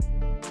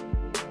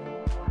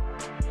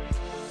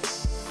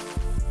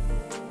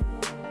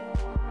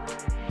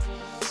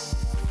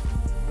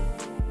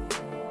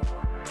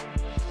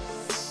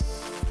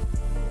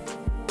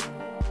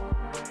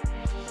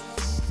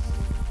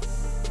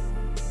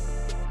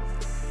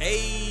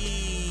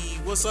Hey,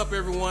 what's up,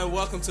 everyone?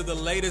 Welcome to the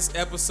latest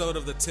episode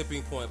of the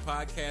Tipping Point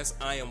Podcast.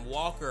 I am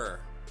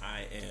Walker.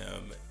 I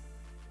am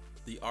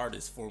the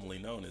artist formerly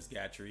known as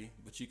Gatry,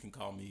 but you can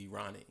call me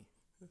Ronnie.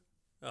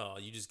 Oh,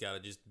 you just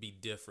gotta be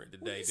different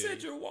today, You dude.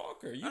 said you're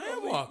Walker. I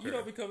am Walker. You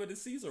don't become a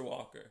Caesar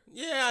Walker.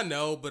 Yeah, I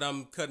know, but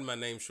I'm cutting my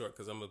name short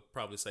because I'm gonna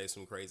probably say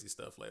some crazy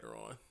stuff later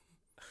on.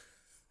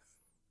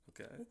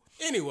 Okay.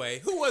 Anyway,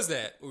 who was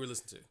that we were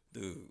listening to?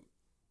 Dude,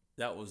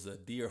 that was a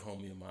dear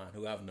homie of mine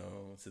who I've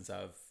known since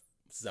I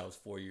was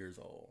 4 years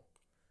old.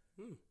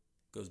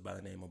 Goes by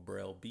the name of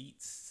Braille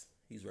Beats.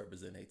 He's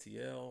representing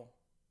ATL.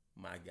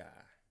 My guy.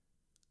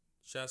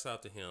 Shouts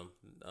out to him.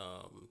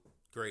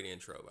 Great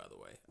intro, by the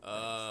way.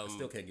 I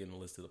still can't get him to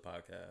listen to the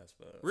podcast,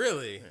 but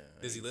Really?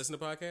 Yeah, Does he listen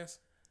to podcasts?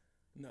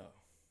 No.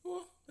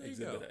 Well, there you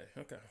go. Exhibit A.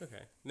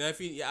 Okay. Now,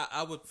 if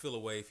I would feel a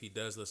way if he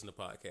does listen to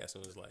podcasts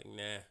and was like,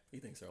 nah. He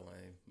thinks they're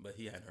lame, but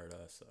he hadn't heard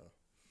us, so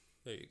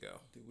There you go.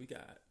 dude, we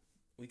got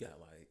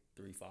like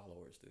 3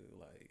 followers, dude.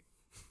 Like,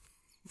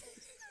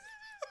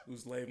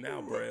 who's lame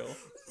now, Braille?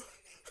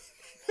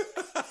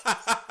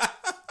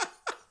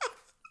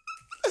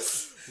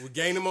 We're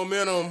gaining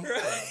momentum.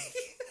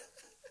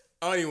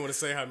 I don't even want to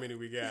say how many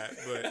we got,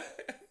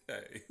 but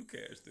Hey, who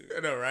cares, dude?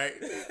 I know, right?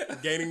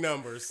 Gaining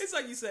numbers. It's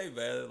like you say,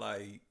 man.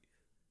 Like,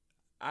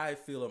 I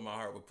feel in my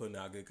heart we're putting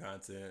out good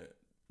content.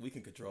 We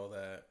can control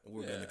that.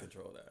 We're going to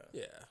control that.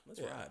 Yeah. Let's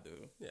ride,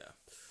 dude. Yeah.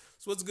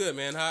 So what's good,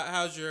 man?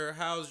 How's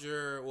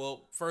your?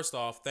 Well, first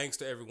off, thanks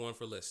to everyone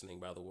for listening.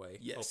 By the way,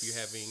 Yes.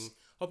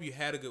 Hope you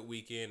had a good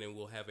weekend, and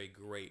we'll have a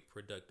great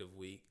productive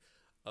week.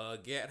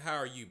 Gat, how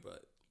are you,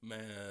 bud?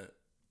 Man,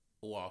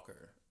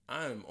 Walker,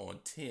 I'm on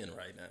 10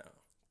 right now.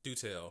 Do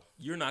tell.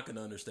 You're not going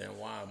to understand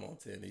why I'm on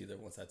 10 either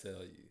once I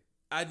tell you.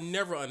 I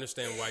never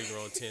understand why you're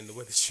on 10 the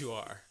way that you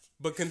are.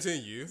 But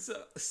continue.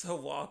 So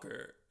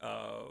Walker,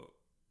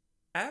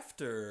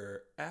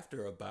 after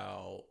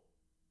about,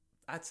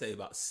 I'd say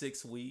about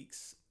 6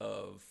 weeks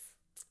of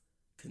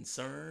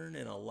concern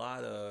and a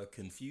lot of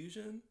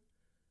confusion,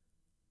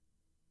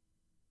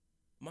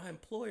 my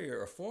employer,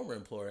 or former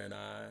employer, and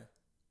I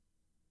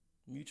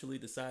mutually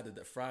decided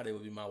that Friday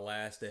would be my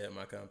last day at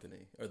my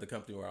company, or the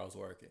company where I was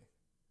working.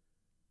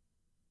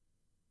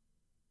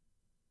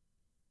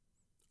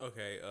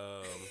 Okay.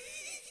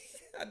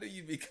 I knew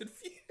you'd be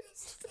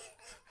confused.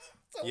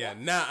 Yeah.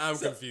 Now I'm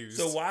confused.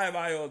 So why am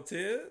I on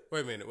 10?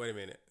 Wait a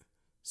minute.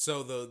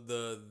 So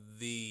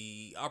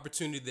the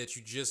opportunity that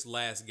you just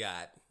last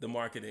got, The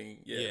marketing,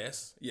 yeah.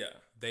 Yes. Yeah.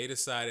 they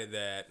decided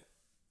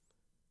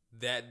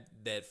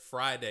that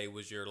Friday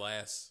was your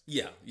last.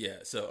 Yeah.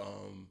 So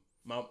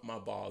my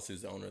boss,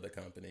 who's the owner of the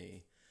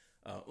company,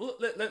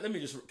 let me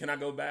just, can I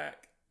go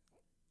back?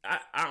 I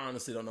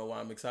honestly don't know why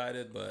I'm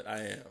excited, but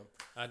I am.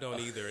 I don't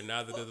either, and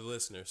neither do the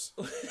listeners.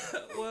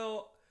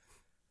 Well,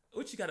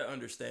 what you got to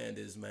understand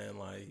is, man,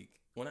 like,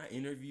 when I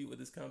interviewed with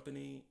this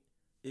company,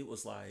 it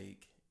was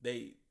like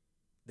they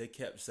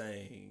kept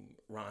saying,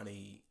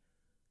 Ronnie,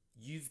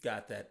 you've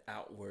got that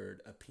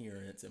outward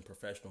appearance and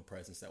professional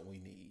presence that we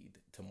need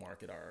to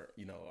market our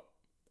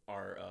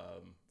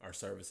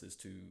services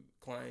to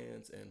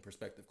clients and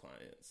prospective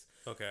clients.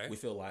 Okay. We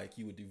feel like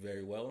you would do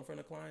very well in front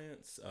of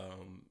clients.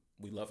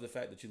 We love the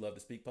fact that you love to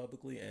speak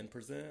publicly and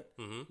present.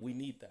 Mm-hmm. We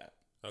need that.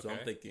 Okay. So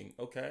I'm thinking,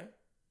 okay,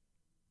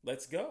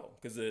 let's go.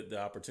 Because the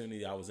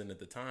opportunity I was in at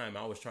the time,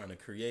 I was trying to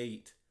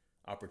create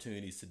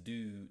opportunities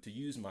to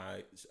use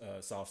my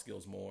soft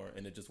skills more,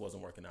 and it just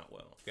wasn't working out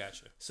well.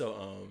 Gotcha.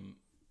 So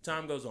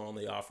time goes on,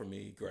 they offer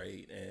me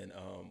great, and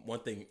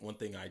one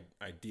thing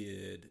I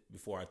did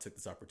before I took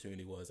this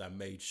opportunity was I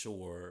made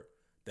sure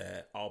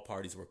that all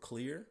parties were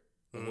clear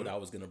on what I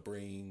was going to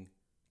bring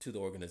to the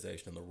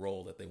organization and the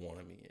role that they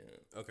wanted me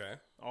in. Okay.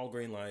 All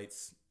green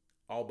lights,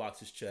 all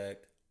boxes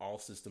checked, all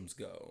systems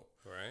go.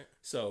 Right.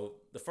 So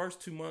the first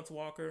 2 months,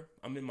 Walker,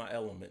 I'm in my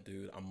element,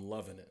 dude. I'm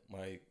loving it.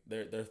 Like,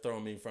 they're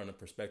throwing me in front of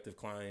prospective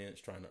clients,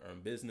 trying to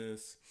earn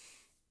business.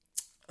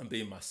 I'm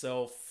being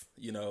myself,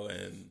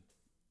 and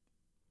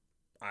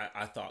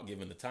I thought,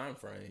 given the time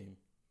frame,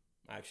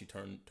 I actually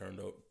turned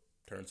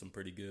some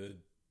pretty good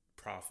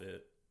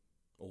profit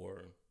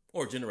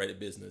or generated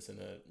business in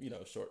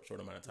a short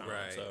amount of time.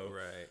 Right. So,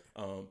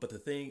 right. but the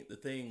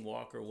thing,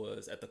 Walker,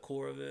 was at the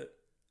core of it,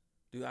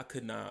 dude. I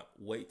could not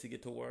wait to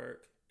get to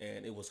work,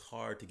 and it was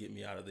hard to get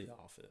me out of the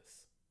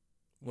office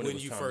When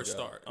you first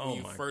started. Oh, When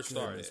you my first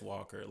goodness, started.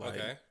 Walker. Like,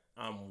 Okay.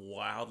 I'm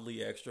wildly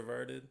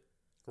extroverted,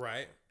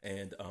 Right.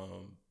 and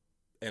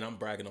I'm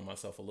bragging on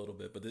myself a little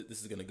bit, but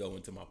this is going to go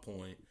into my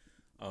point.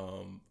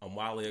 I'm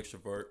wildly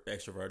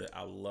extroverted.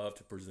 I love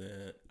to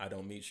present. I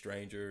don't meet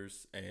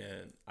strangers,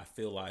 and I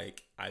feel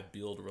like I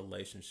build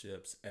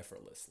relationships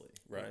effortlessly.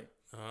 Right?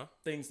 Uh-huh.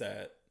 Things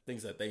that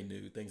they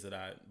knew, things that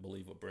I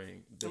believe would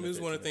bring. I mean, it was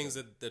one of the things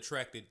that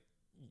attracted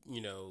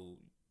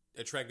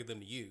them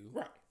to you.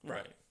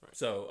 Right.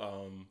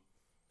 So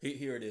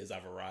here it is.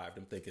 I've arrived.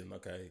 I'm thinking,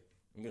 okay,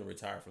 I'm gonna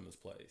retire from this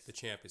place. The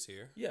champ is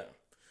here. Yeah.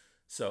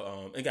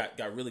 So and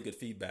got really good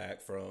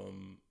feedback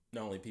from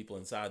not only people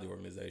inside the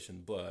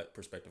organization, but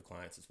prospective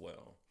clients as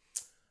well.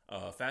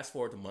 Fast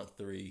forward to month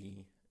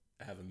 3,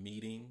 I have a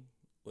meeting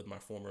with my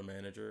former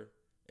manager,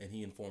 and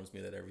he informs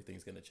me that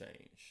everything's going to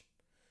change.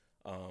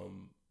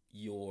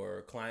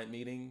 Your client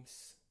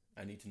meetings,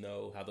 I need to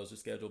know how those are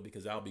scheduled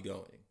because I'll be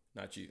going,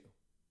 not you.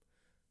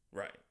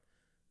 Right.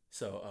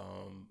 So,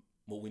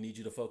 what we need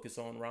you to focus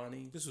on,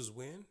 Ronnie. This was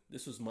when?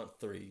 This was month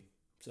 3.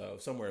 So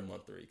somewhere in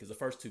month 3, because the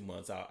first 2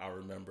 months I'll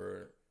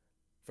remember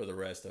for the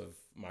rest of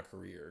my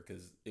career,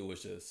 because it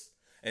was just,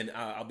 and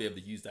I'll be able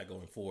to use that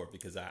going forward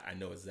because I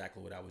know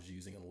exactly what I was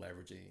using and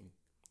leveraging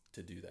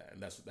to do that,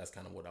 and that's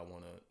kind of what I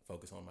want to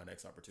focus on my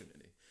next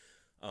opportunity.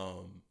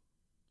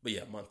 But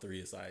yeah, month 3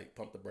 is like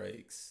pump the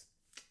brakes.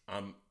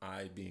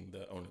 I being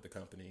the owner of the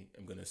company,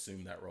 I'm going to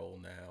assume that role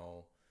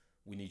now.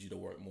 We need you to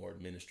work more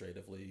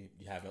administratively.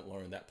 You haven't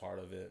learned that part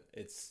of it.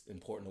 It's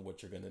important to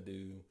what you're going to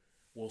do.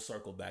 We'll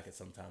circle back at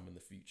some time in the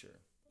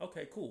future.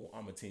 Okay, cool.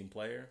 I'm a team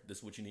player. This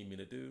is what you need me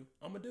to do.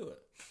 I'm going to do it.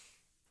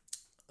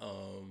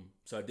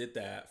 So I did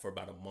that for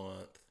about a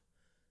month,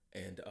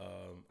 and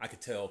I could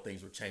tell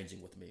things were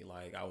changing with me.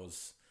 Like I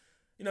was,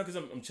 because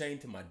I'm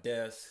chained to my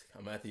desk.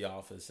 I'm at the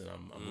office, and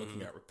I'm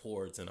looking at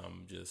reports, and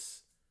I'm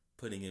just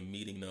putting in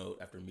meeting note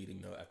after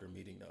meeting note after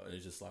meeting note. And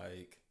it's just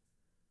like,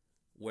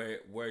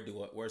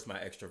 where's my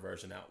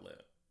extroversion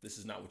outlet? This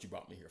is not what you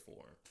brought me here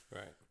for.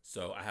 Right.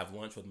 So I have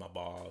lunch with my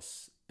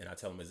boss, and I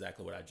tell him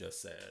exactly what I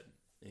just said.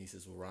 And he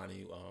says, well,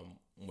 Ronnie,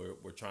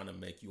 we're trying to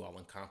make you all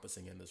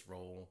encompassing in this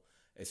role.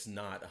 It's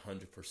not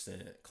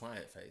 100%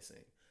 client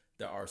facing.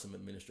 There are some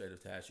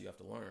administrative tasks you have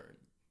to learn.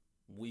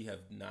 We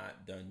have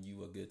not done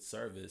you a good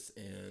service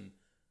in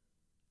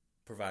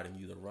providing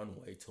you the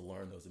runway to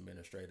learn those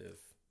administrative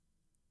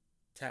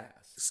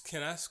tasks.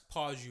 Can I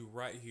pause you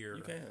right here?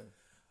 You can.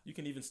 You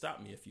can even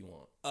stop me if you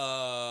want.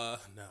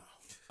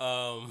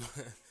 No.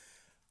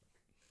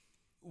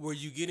 Were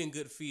you getting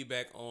good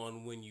feedback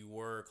on when you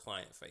were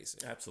client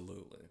facing?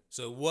 Absolutely.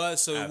 So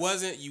it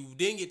wasn't, you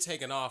didn't get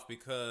taken off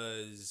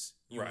because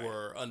you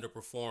were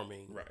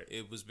underperforming. Right.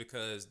 It was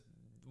because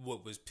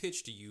what was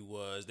pitched to you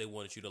was they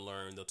wanted you to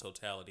learn the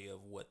totality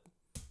of what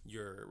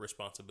your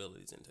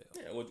responsibilities entail.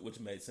 Yeah, which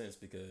made sense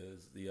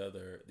because the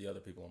other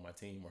people on my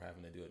team were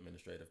having to do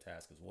administrative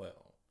tasks as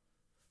well.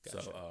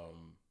 Gotcha. So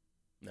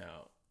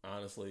now,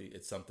 honestly,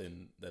 it's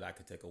something that I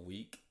could take a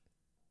week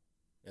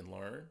and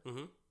learn,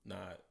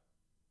 not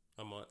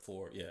a month.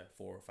 4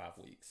 or 5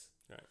 weeks.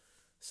 Right.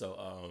 So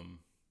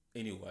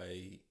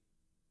anyway,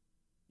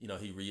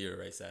 he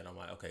reiterates that. I'm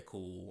like, okay,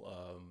 cool.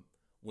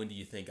 When do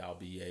you think I'll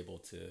be able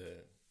to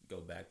go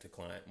back to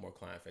more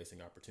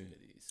client-facing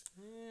opportunities?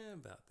 Yeah,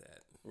 about that.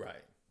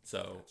 Right. So,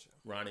 gotcha.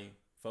 Ronnie,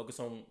 focus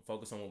on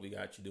what we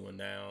got you doing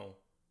now.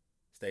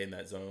 Stay in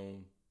that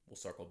zone. We'll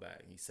circle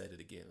back. He said it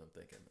again. I'm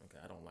thinking, okay,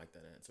 I don't like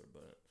that answer,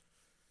 but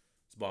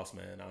it's boss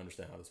man. I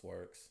understand how this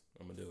works.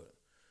 I'm gonna do it.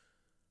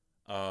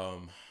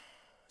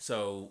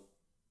 So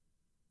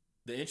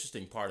the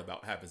interesting part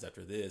about what happens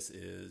after this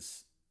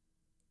is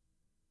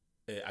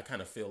I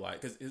kind of feel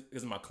like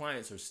because my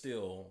clients they're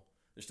still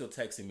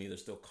texting me, they're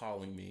still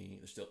calling me,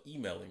 they're still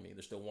emailing me,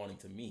 they're still wanting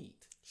to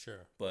meet. Sure.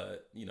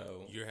 But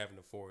you're having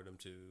to forward them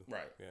to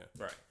right. Yeah.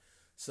 Right.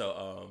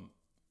 So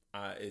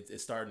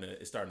it's starting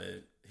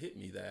to hit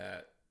me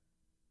that,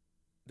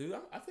 dude,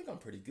 I think I'm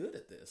pretty good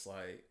at this.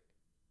 Like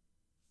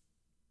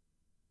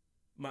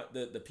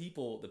the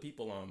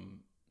people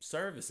I'm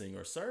servicing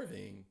or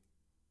serving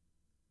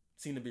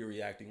seem to be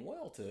reacting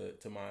well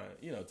to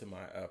my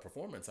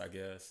performance, I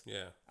guess.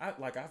 Yeah.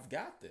 I've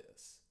got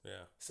this.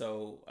 Yeah.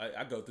 So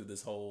I go through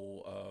this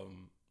whole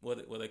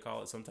what they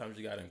call it. Sometimes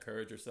you got to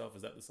encourage yourself.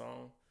 Is that the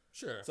song?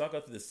 Sure. So I go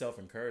through this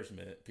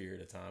self-encouragement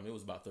period of time. It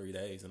was about 3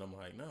 days, and I'm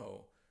like,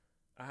 no,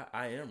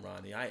 I am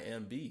Ronnie. I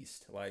am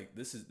Beast. Like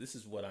this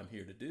is what I'm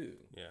here to do.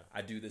 Yeah.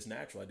 I do this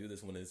natural. I do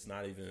this when it's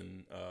not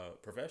even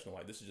professional.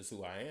 Like this is just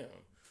who I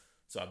am.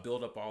 So I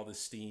build up all this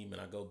steam, and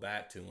I go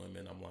back to him,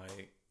 and I'm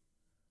like,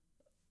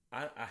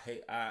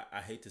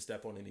 I hate to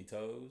step on any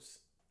toes.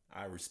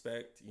 I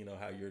respect,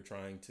 how you're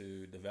trying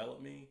to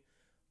develop me,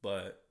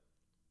 but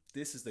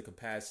this is the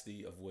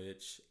capacity of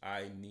which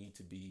I need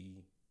to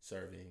be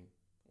serving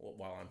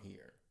while I'm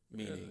here,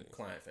 meaning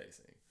client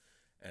facing.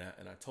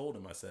 And I told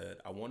him, I said,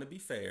 I want to be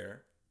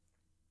fair.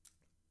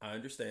 I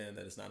understand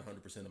that it's not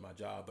 100% of my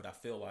job, but I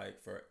feel like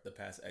for the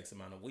past X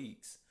amount of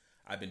weeks,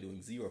 I've been doing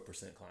 0%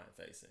 client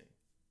facing.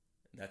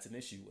 And that's an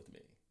issue with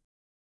me.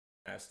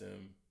 I asked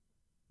him,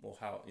 well,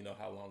 how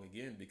long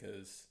again?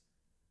 Because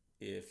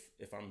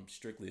if I'm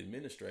strictly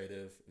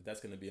administrative, if that's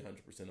going to be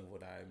 100% of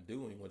what I'm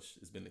doing, which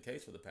has been the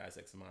case for the past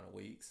X amount of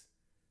weeks,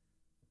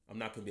 I'm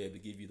not going to be able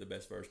to give you the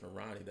best version of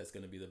Ronnie that's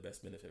going to be the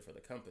best benefit for the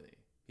company.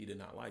 He did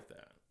not like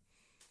that.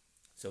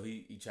 So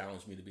he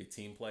challenged me to be a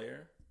team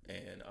player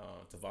and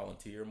to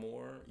volunteer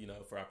more,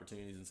 for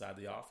opportunities inside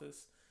the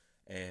office.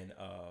 And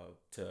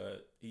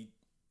he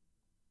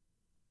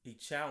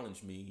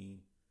challenged me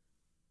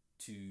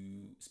to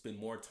spend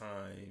more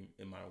time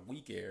in my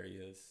weak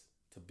areas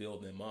to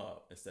build them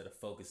up instead of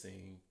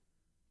focusing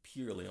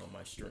purely on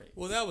my strengths.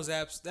 Well, that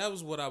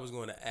was what I was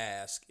going to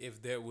ask,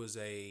 if there was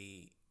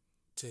a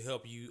to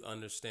help you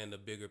understand the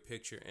bigger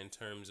picture in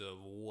terms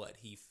of what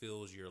he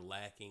feels you're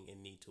lacking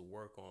and need to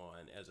work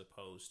on, as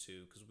opposed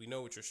to, because we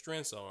know what your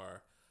strengths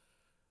are.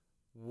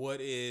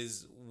 What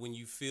is when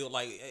you feel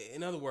like,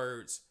 in other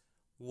words,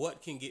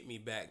 what can get me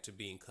back to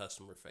being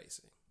customer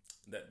facing?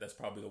 That's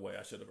probably the way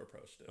I should have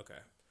approached it. Okay.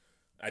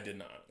 I did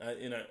not.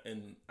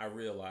 I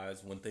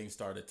realized when things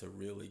started to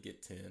really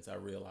get tense, I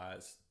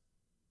realized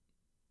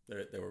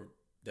there were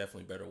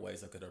definitely better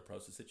ways I could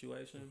approach the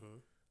situation.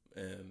 Mm-hmm.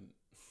 And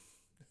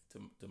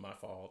to my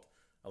fault,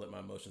 I let my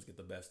emotions get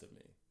the best of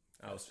me.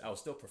 I was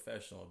still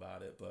professional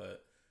about it,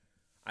 but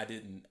I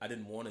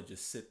didn't want to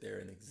just sit there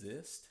and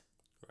exist.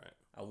 Right.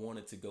 I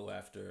wanted to go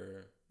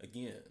after,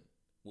 again,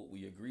 what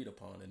we agreed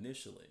upon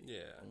initially. Yeah.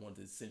 I wanted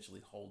to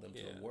essentially hold them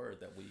to the word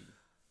that we.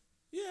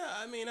 Yeah,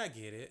 I mean, I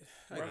get it.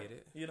 I get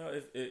it. You know,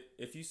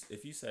 if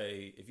you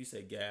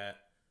say Gat,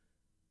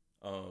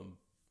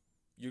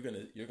 you're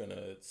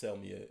gonna sell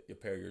me a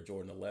pair of your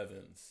Jordan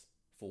 11s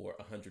for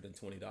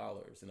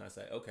 $120, and I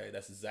say, okay,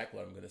 that's exactly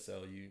what I'm gonna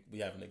sell you. We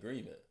have an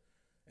agreement,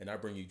 and I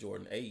bring you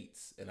Jordan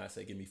 8s, and I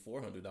say, give me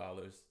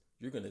 $400.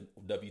 You're gonna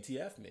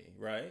WTF me,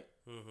 right?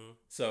 Mm-hmm.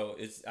 So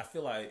I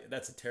feel like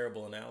that's a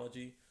terrible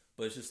analogy,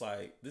 but it's just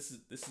like this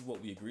is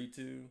what we agreed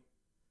to.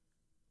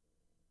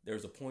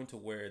 There's a point to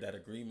where that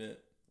agreement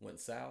went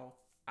south.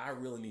 I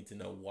really need to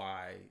know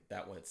why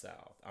that went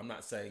south. I'm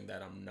not saying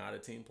that I'm not a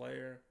team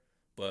player,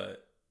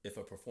 but if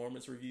a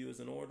performance review is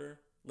in order,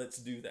 let's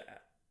do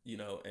that. You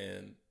know,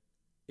 and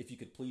if you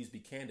could please be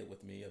candid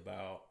with me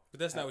about. But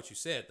that's not what you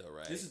said, though,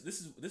 right? This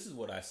is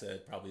what I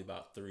said probably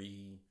about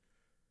 3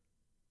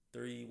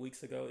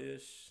 weeks ago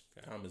ish.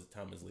 Okay.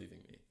 Time is leaving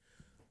me.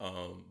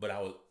 But I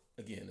was,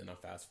 again, and I'll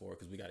fast forward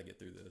because we got to get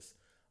through this.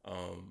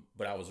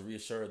 But I was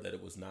reassured that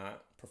it was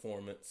not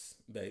performance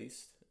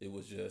based. It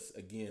was just,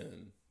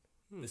 again,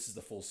 this is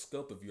the full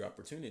scope of your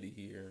opportunity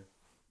here.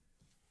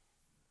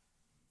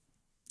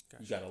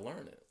 Gotcha. You got to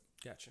learn it.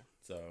 Gotcha.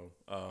 So,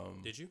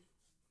 did you?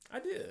 I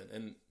did,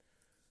 and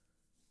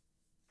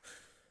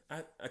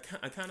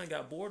I kind of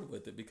got bored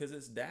with it because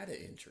it's data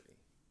entry.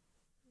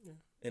 Yeah.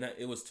 And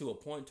it was to a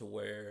point to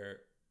where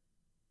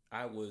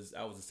I was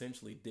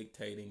essentially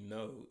dictating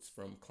notes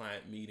from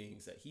client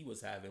meetings that he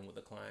was having with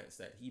the clients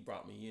that he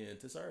brought me in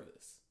to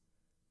service.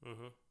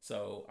 Mm-hmm.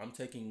 So I'm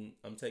taking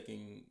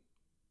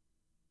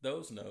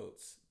those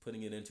notes,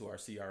 putting it into our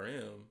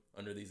CRM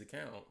under these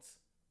accounts,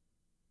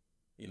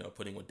 you know,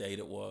 putting what date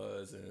it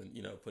was and,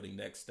 you know, putting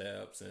next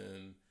steps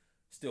and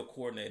still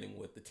coordinating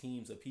with the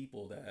teams of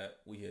people that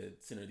we had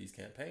centered these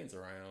campaigns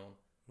around.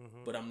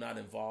 Mm-hmm. But I'm not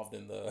involved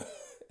in the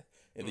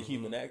in the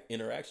human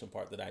interaction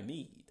part that I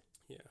need.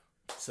 Yeah.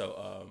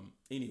 So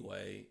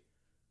anyway,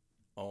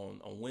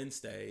 on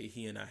Wednesday,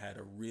 he and I had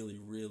a really,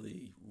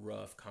 really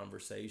rough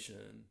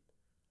conversation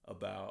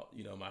about,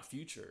 you know, my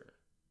future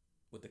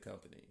with the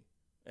company.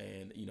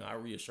 And, you know, I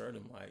reassured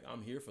him, like,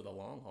 I'm here for the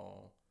long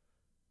haul.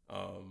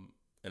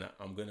 And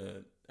I'm going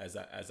to, as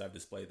I've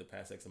displayed the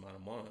past X amount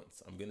of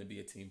months, I'm going to be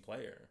a team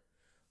player.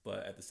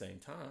 But at the same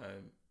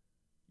time,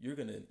 you're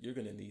going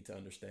to need to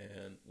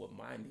understand what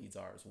my needs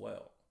are as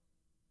well.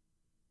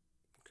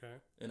 Okay.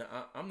 And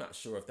I'm not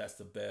sure if that's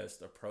the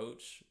best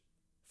approach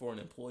for an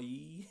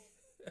employee.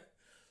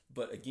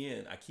 But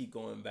again, I keep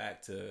going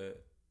back to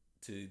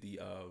the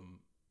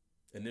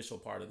initial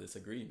part of this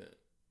agreement.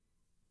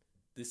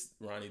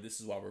 Ronnie, this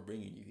is why we're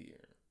bringing you here.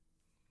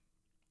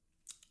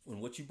 When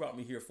what you brought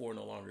me here for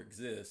no longer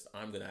exists,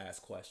 I'm going to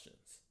ask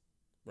questions,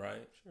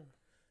 right? Sure.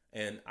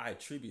 And I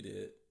attribute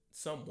it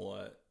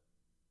somewhat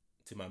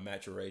to my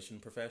maturation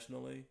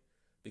professionally,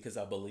 because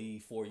I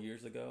believe 4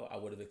 years ago, I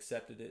would have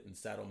accepted it and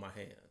sat on my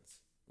hands,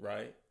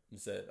 right?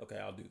 And said, okay,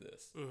 I'll do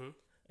this. Mm-hmm.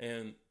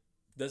 And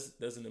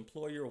does an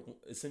employer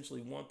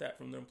essentially want that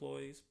from their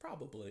employees?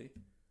 Probably.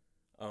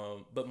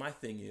 But my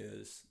thing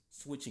is,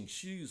 switching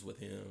shoes with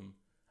him,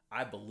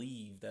 I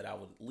believe that I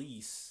would at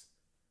least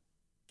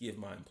give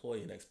my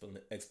employee an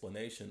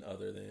explanation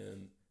other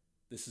than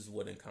this is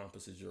what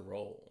encompasses your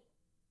role,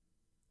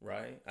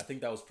 right? I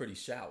think that was pretty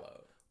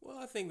shallow. Well,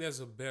 I think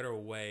there's a better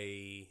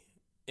way,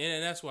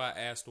 and that's why I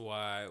asked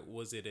why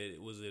was it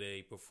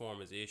a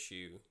performance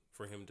issue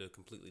for him to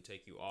completely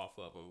take you off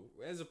of him,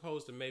 as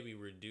opposed to maybe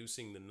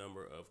reducing the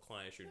number of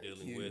clients you're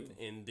dealing with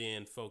and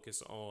then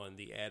focus on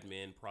the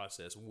admin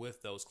process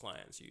with those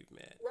clients you've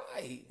met.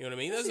 Right. You know what I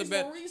mean? That's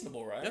more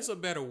reasonable, right? That's a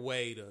better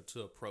way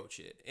to approach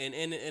it.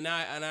 And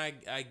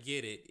I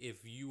get it. If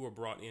you were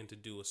brought in to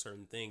do a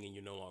certain thing and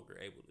you're no longer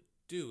able to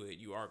do it,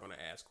 you are going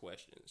to ask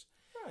questions.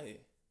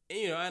 Right. And,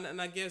 you know, and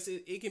I guess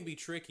it can be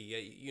tricky.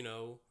 You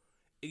know,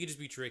 it can just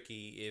be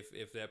tricky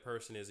if that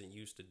person isn't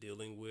used to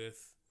dealing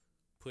with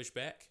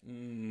pushback.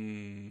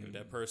 If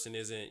that person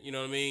isn't, you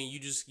know what I mean?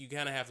 You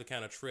kind of have to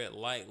kind of tread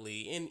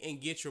lightly and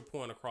get your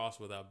point across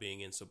without being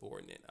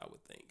insubordinate, I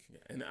would think. Yeah,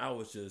 and I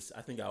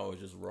think I was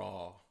just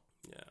raw.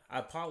 Yeah.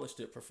 I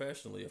polished it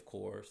professionally, of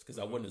course, because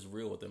I wasn't as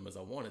real with them as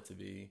I wanted to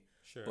be.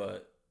 Sure.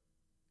 But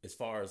as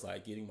far as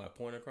like getting my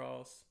point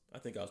across, I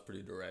think I was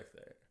pretty direct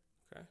there.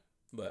 Okay.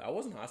 But I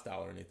wasn't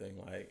hostile or anything.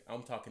 Like,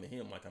 I'm talking to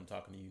him like I'm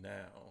talking to you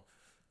now.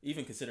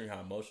 even considering how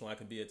emotional I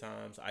can be at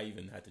times, I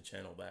even had to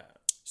channel that.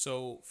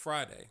 So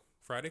Friday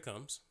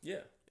comes.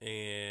 Yeah.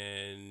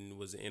 And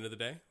was the end of the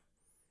day?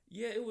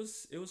 Yeah, it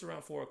was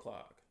around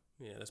 4:00.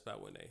 Yeah, that's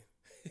about when they.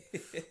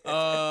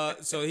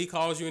 So he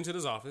calls you into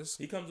his office.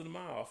 He comes into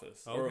my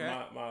office, Okay. or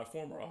my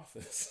former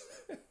office.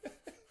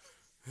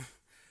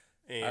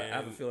 And I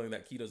have a feeling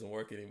that key doesn't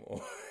work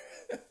anymore.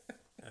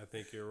 I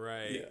think you're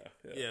right.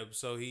 Yeah.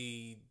 So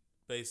he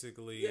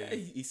basically. Yeah,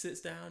 he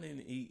sits down and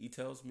he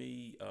tells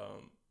me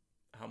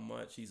how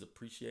much he's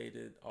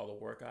appreciated all the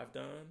work I've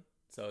done.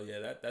 So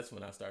yeah, that's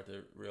when I start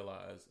to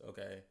realize,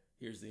 okay,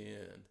 here's the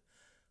end.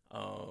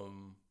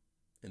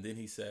 And then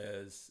he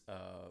says,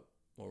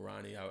 well,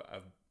 Ronnie,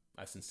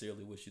 I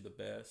sincerely wish you the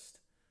best.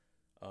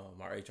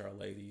 Our HR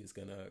lady is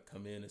gonna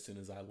come in as soon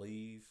as I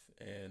leave,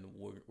 and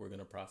we're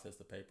gonna process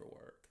the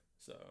paperwork.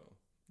 So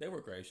they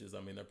were gracious.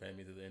 I mean, they're paying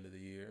me to the end of the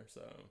year,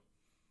 so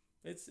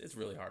it's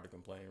really hard to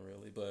complain,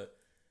 really. But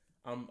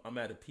I'm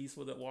at a peace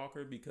with it,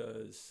 Walker,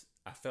 because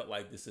I felt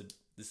like this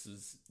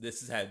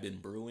had been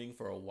brewing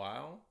for a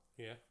while.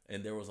 Yeah.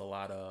 And there was a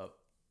lot of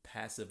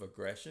passive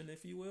aggression,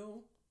 if you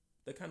will,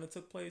 that kind of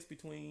took place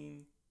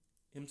between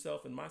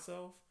himself and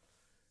myself.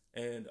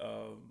 And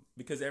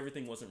because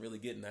everything wasn't really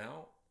getting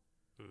out.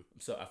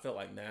 So I felt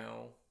like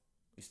now,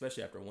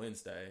 especially after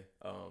Wednesday,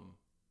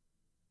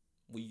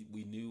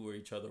 we knew where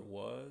each other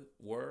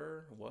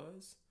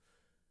was.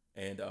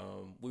 And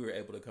we were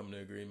able to come to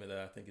an agreement that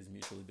I think is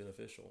mutually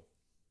beneficial.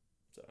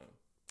 So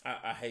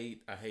I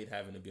hate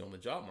having to be on the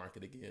job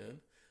market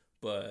again,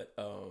 but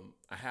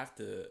I have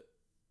to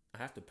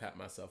pat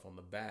myself on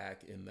the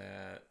back in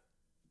that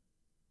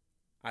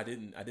I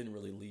didn't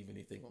really leave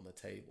anything on the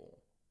table.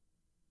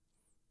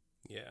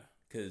 Yeah,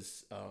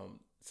 because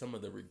some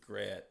of the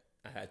regret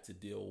I had to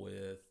deal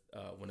with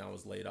when I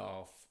was laid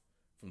off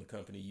from the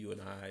company you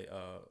and I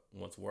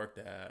once worked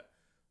at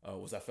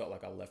was I felt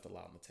like I left a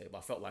lot on the table.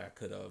 I felt like I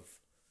could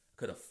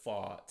have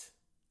fought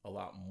a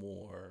lot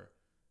more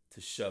to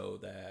show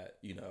that,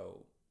 you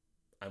know,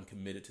 I'm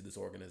committed to this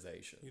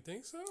organization. You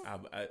think so?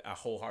 I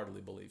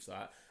wholeheartedly believe so.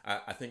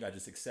 I think I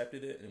just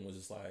accepted it and was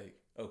just like,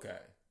 okay.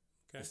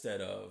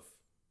 Instead of,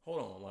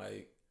 hold on,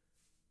 like,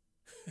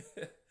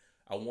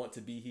 I want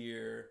to be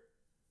here.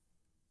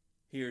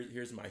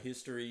 Here's my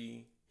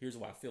history. Here's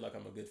why I feel like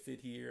I'm a good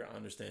fit here. I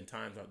understand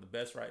times aren't the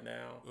best right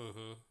now.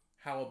 Mm-hmm.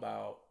 How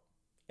about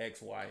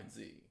X, Y, and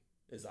Z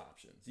as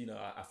options? You know,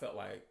 I felt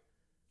like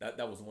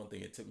that was one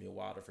thing it took me a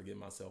while to forgive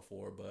myself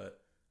for,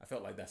 but I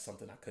felt like that's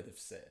something I could have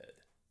said.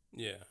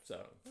 Yeah. So,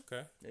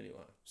 okay.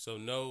 Anyway. So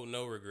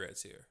no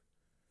regrets here.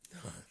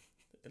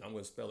 And I'm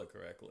going to spell it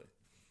correctly.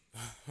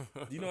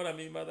 Do you know what I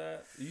mean by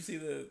that? Do you see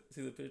the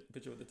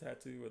picture with the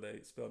tattoo where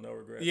they spell no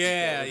regrets?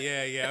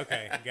 Yeah.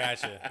 Okay.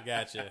 Gotcha.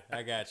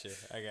 I got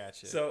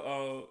you.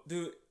 So,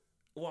 dude,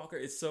 Walker,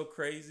 it's so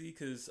crazy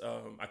because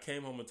I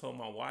came home and told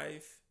my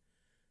wife,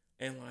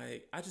 and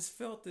like I just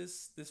felt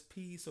this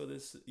peace or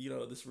this, you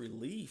know, this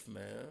relief,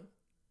 man.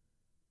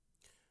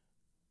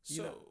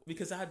 You know,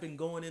 because I had been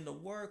going into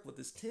work with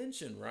this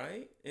tension,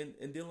 right?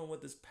 And dealing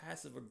with this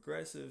passive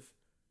aggressive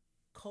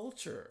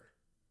culture.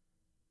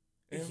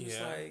 And I'm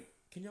just like,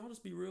 can y'all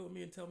just be real with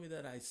me and tell me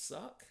that I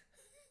suck?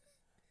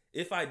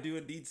 If I do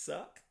indeed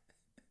suck?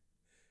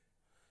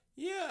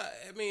 Yeah,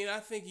 I mean, I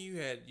think you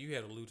had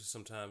alluded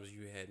sometimes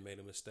you had made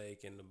a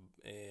mistake and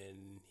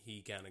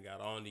he kind of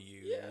got on to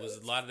you. Yeah, was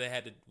a lot of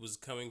that was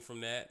coming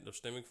from that or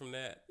stemming from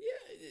that?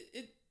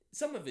 Yeah, it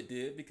some of it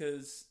did,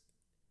 because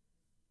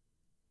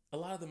a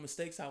lot of the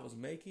mistakes I was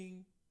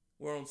making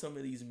were on some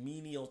of these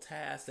menial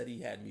tasks that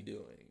he had me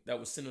doing that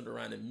was centered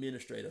around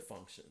administrative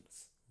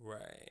functions.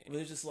 Right. It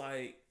was just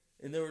like,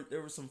 and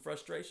there was some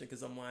frustration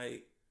because I'm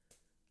like,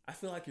 I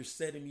feel like you're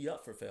setting me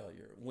up for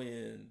failure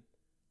when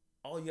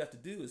all you have to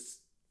do is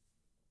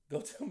go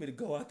tell me to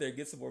go out there and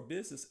get some more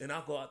business, and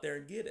I'll go out there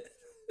and get it.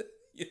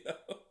 You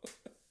know?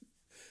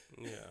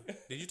 Yeah.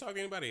 Did you talk to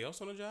anybody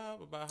else on the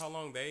job about how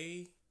long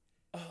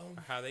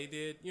how they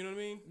did? You know what I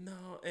mean?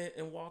 No,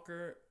 and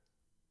Walker.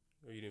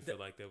 Or you didn't feel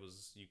like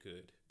you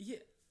could? Yeah.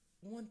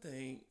 One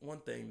thing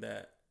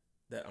that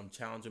I'm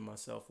challenging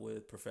myself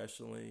with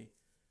professionally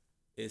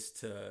is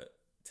to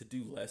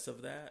do less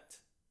of that,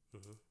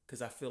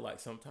 because I feel like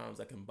sometimes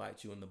I can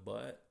bite you in the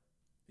butt,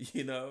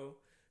 you know.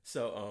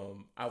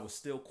 So I was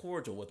still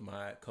cordial with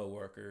my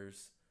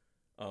coworkers.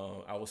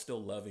 I was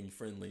still loving,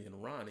 friendly,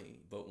 and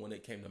Ronnie. But when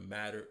it came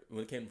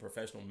to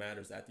professional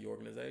matters at the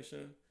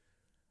organization,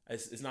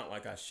 it's not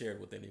like I shared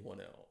with anyone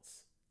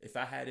else. If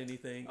I had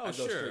anything, I'd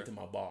go straight to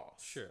my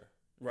boss. Sure.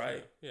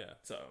 Right? Sure. Yeah.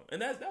 So,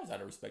 and that was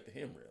out of respect to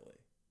him, really.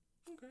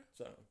 Okay.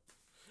 So.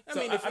 I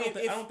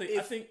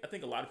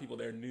think a lot of people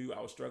there knew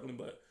I was struggling,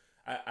 but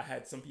I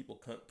had some people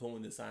pull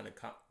me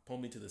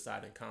to the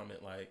side and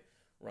comment like,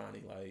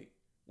 Ronnie, like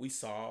we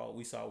saw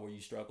where you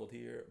struggled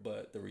here,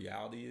 but the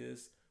reality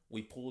is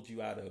we pulled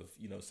you out of,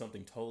 you know,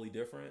 something totally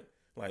different.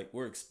 Like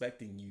we're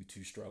expecting you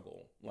to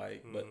struggle.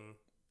 Like, but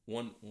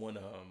one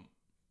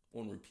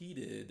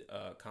repeated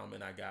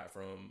comment I got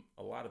from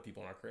a lot of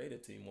people on our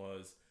creative team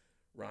was,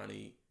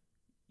 Ronnie,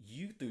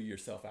 you threw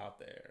yourself out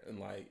there, and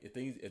like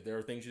if there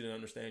are things you didn't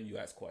understand, you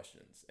asked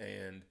questions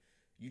and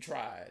you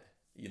tried.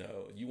 You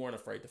know, you weren't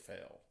afraid to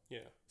fail. Yeah.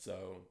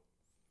 So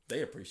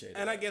they appreciate it.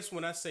 And I guess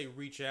when I say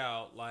reach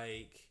out,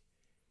 like,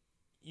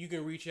 you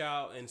can reach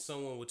out and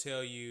someone will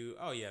tell you,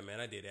 oh yeah,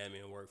 man, I did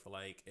admin work for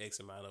like X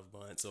amount of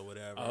months or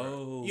whatever.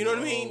 Oh, you know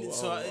what I mean?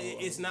 So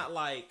it's not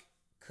like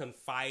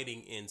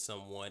confiding in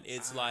someone.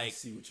 It's I like,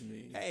 see what you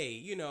mean. hey,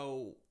 you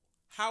know,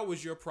 how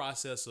was your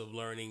process of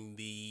learning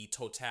the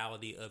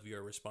totality of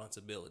your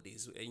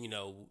responsibilities? And, you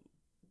know,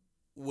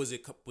 was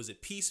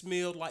it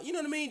piecemeal? Like, you know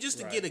what I mean? Just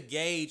to get a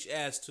gauge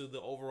as to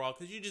the overall,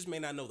 because you just may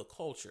not know the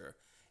culture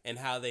and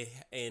how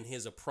and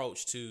his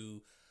approach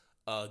to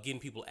getting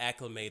people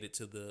acclimated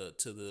to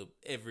the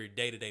every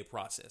day-to-day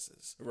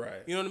processes.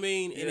 Right. You know what I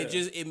mean? Yeah. And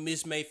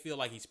it may feel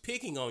like he's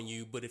picking on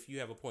you, but if you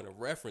have a point of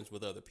reference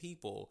with other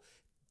people,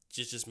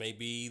 just may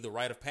be the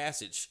rite of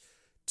passage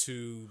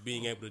to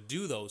being able to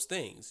do those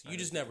things. You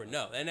just never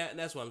know. And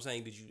that's what I'm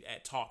saying. Did you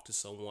talk to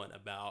someone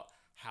about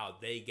how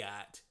they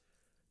got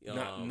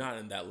not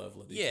in that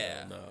level of detail.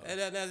 Yeah. No. And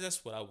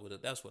that's what I would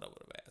have asked,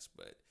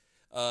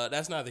 but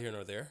that's neither here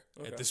nor there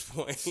at this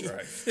point.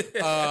 Right.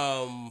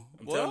 I'm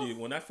telling you,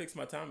 when I fix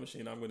my time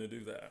machine, I'm going to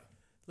do that.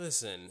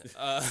 Listen,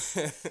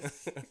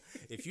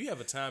 if you have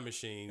a time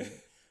machine,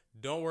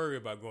 don't worry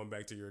about going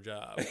back to your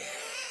job.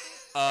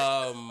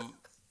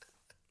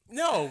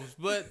 No,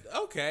 but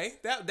okay.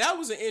 That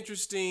was an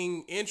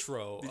interesting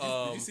intro.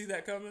 Did you see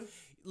that coming?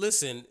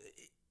 Listen,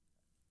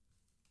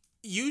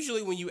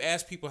 usually when you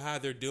ask people how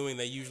they're doing,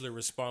 they usually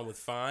respond with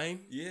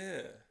fine.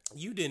 Yeah.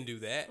 You didn't do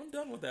that. I'm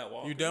done with that,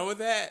 Walker. You done with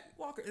that?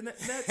 Walker, and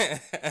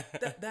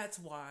that's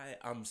why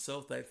I'm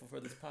so thankful for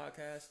this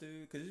podcast,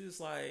 dude, because it's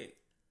just like,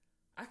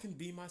 I can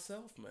be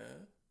myself,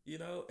 man. You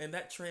know, and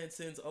that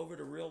transcends over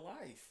to real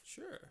life.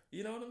 Sure.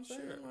 You know what I'm saying?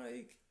 Sure.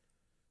 Like,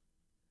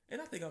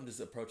 and I think I'm just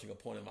approaching a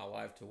point in my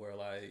life to where,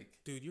 like,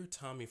 dude, you're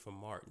Tommy from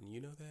Martin. You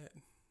know that?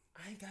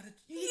 I ain't got to.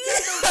 You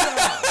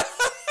got no job.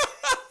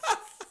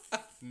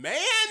 Man.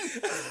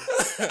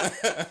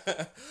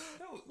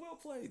 Well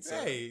played,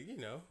 sir. Hey, you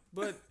know,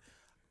 but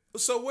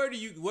so where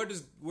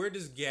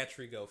does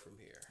Gatry go from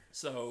here?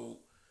 So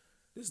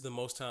this is the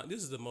most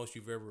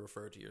you've ever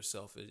referred to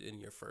yourself in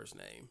your first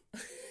name.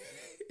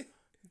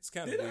 It's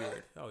kind of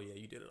weird. Oh yeah,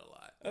 you did it a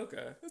lot.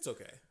 Okay, it's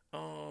okay.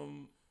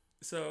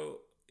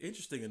 So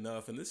interesting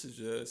enough, and this is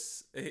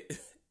just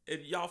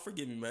y'all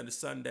forgive me, man. It's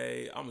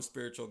Sunday. I'm a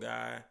spiritual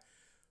guy,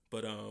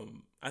 but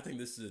I think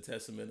this is a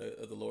testament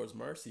of the Lord's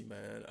mercy,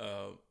 man.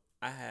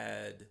 I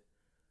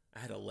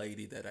had a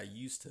lady that I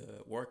used to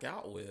work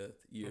out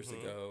with years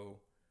ago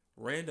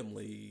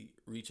randomly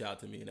reach out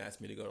to me and ask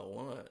me to go to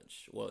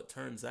lunch. Well, it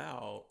turns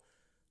out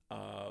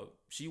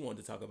she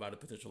wanted to talk about a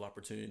potential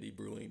opportunity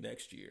brewing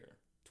next year,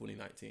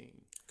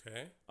 2019.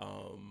 Okay.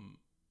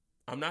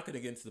 I'm not going to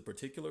get into the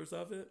particulars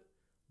of it,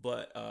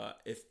 but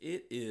if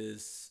it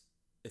is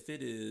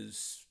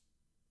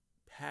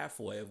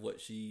halfway of what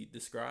she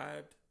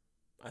described,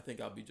 I think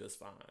I'll be just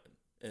fine.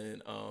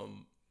 And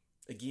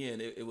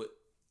again, it would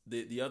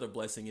the other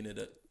blessing in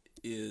it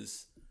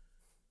is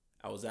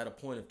I was at a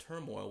point of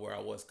turmoil where I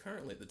was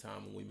currently at the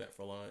time when we met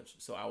for lunch.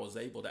 So I was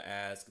able to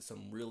ask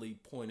some really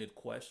pointed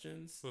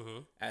questions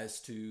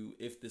as to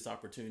if this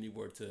opportunity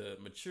were to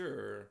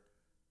mature,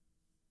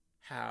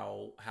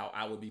 how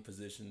I would be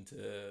positioned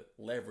to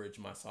leverage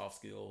my soft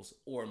skills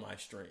or my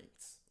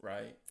strengths,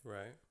 right?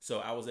 Right. So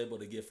I was able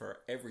to give her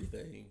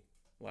everything.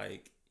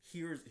 Like,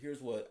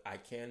 here's what I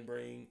can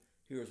bring.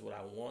 Here's what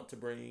I want to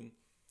bring.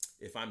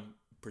 If I'm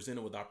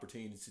presented with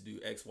opportunities to do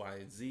X, Y,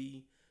 and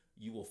Z,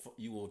 you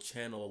will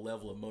channel a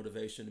level of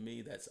motivation to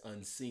me that's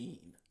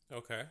unseen.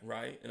 Okay.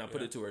 Right? And I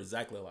put it to her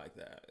exactly like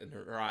that. And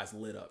her eyes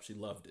lit up. She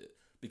loved it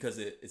because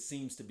it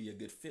seems to be a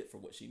good fit for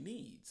what she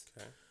needs.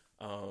 Okay.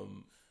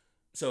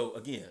 So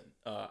again,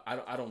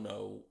 I don't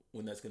know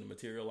when that's going to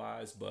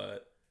materialize,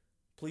 but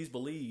please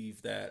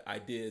believe that I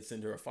did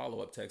send her a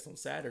follow-up text on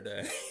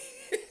Saturday.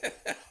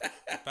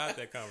 About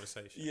that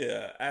conversation.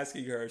 Yeah,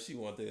 asking her if she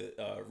wanted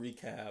to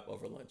recap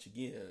over lunch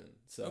again.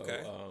 So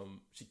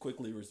she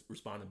quickly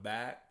responded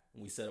back,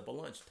 and we set up a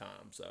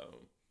lunchtime. So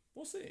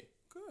we'll see.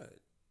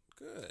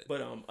 Good.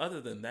 But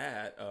other than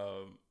that,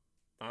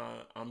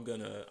 I'm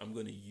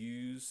gonna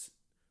use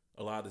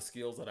a lot of the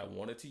skills that I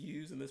wanted to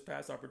use in this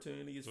past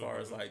opportunity as far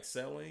as like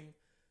selling,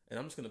 and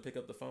I'm just gonna pick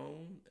up the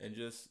phone and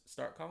just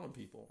start calling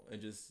people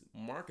and just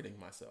marketing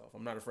myself.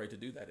 I'm not afraid to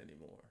do that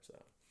anymore.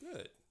 So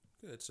good.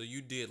 So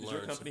you did learn. Does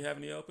your company have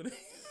any opening?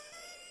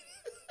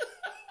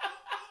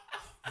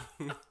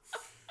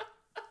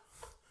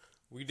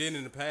 We did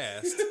in the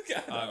past,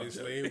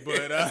 obviously,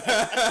 but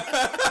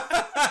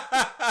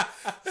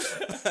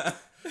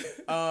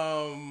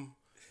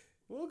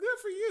well, good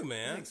for you,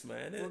 man. Thanks,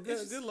 man. Well,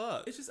 good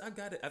luck. It's just I've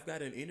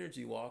got an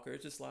energy, Walker.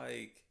 It's just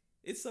like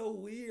it's so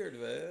weird,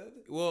 man.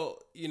 Well,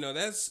 you know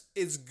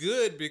it's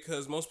good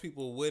because most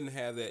people wouldn't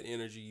have that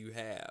energy you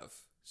have.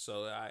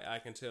 So I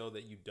can tell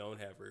that you don't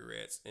have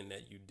regrets and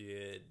that you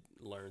did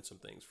learn some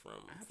things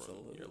from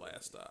your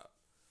last stop.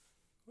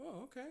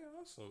 Oh, okay,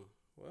 awesome.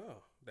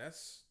 Well,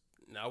 that's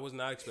I was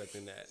not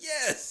expecting that.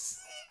 Yes.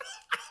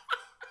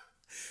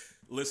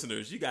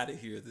 Listeners, you got to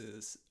hear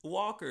this.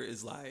 Walker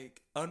is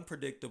like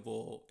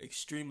unpredictable,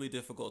 extremely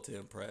difficult to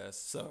impress.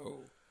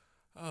 So,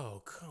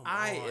 oh, come on.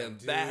 I am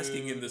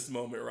basking in this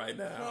moment right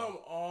now. Come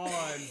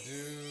on,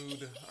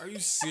 dude. Are you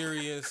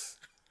serious?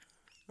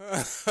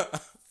 Are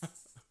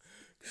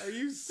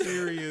you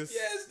serious?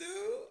 Yes, dude. What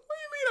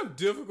do you mean I'm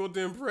difficult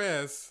to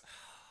impress?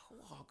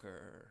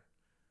 Walker,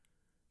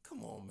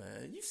 come on,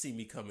 man. You've seen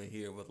me come in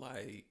here with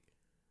like,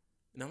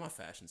 now my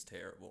fashion's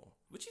terrible,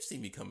 but you've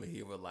seen me come in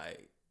here with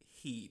like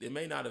heat. It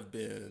may not have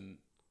been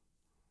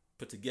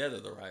put together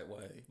the right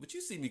way, but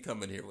you see me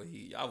come in here with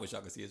heat. I wish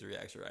y'all could see his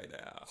reaction right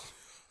now.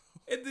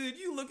 And dude,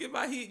 you look at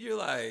my heat, you're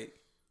like,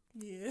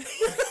 yeah.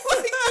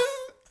 Like,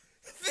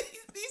 dude,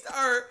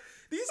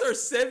 these are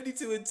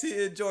 72 and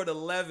 10 Jordan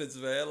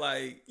 11s, man.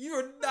 Like,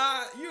 you're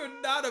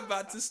not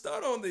about to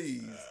stun on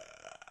these.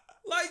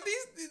 Like,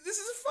 this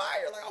is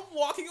fire. Like, I'm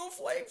walking on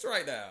flames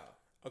right now.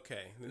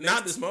 Okay.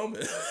 Not this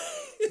moment.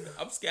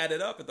 I'm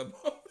scattered up at the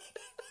moment.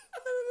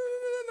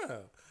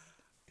 No.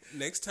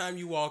 Next time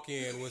you walk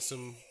in with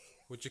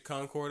your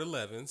Concord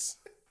 11s,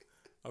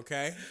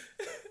 okay?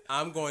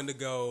 I'm going to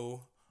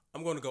go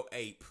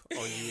ape on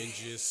you and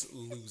just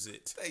lose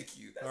it. Thank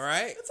you. All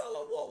right? That's all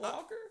I want,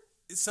 Walker.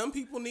 Some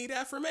people need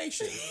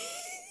affirmation.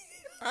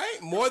 All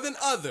right? More than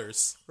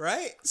others,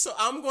 right? So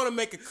I'm going to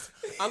make a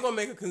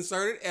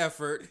concerted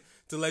effort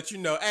to let you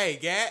know, hey,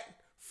 Gat,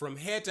 from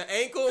head to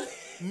ankle,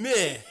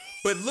 meh.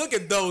 But look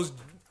at those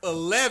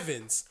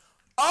 11s.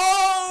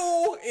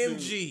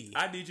 OMG. Dude,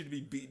 I need you to be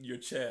beating your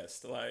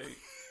chest. Like,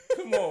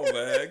 come on,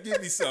 man.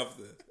 Give me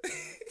something.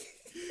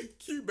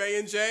 Cue Bay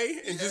and J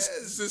and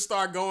just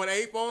start going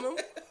ape on them.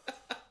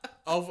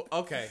 Oh,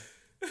 okay.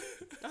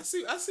 I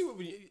see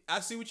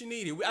what you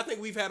needed. I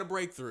think we've had a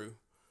breakthrough.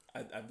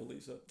 I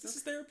believe so. This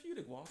is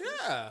therapeutic, Walker.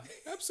 Yeah,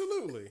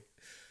 absolutely.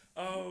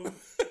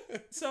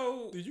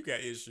 So dude, you got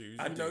issues.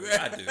 I do.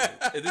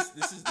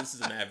 This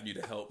is an avenue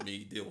to help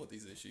me deal with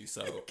these issues.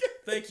 So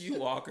thank you,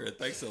 Walker.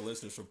 Thanks to the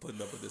listeners for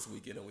putting up with this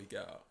week in and week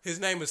out. His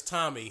name is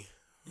Tommy.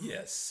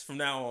 Yes. From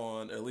now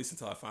on, or at least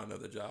until I find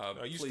another job.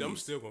 I'm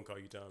still gonna call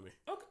you Tommy.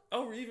 Okay.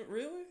 Oh, even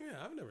really?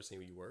 Yeah, I've never seen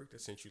where you worked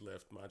since you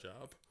left my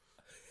job.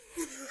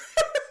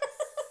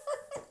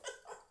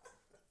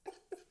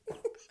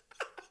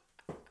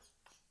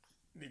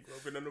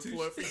 Negro been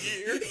unemployed for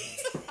years.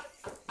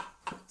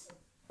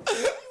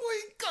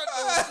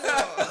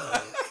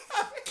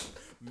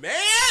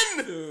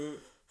 Man, dude,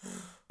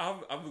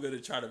 I'm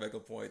gonna try to make a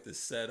point to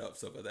set up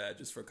some of that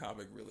just for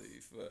comic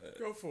relief. But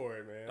go for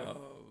it, man.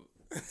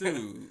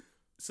 Dude,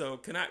 so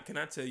can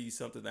I tell you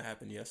something that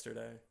happened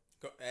yesterday?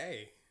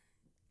 Hey,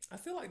 I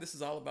feel like this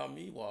is all about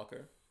me,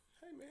 Walker.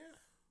 Hey, man.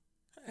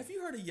 Hey. Have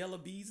you heard of Yellow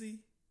Beezy?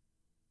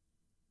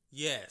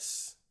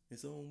 Yes.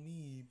 It's on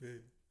me,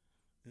 baby.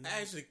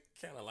 I actually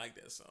kind of like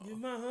that song. Get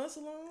my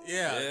hustle on?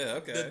 Yeah. Yeah,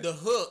 okay. The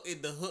hook,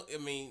 I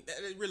mean,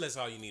 really that's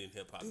all you need in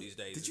hip-hop these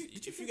days.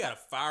 If you got a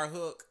fire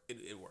hook,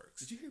 it works.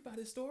 Did you hear about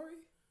his story?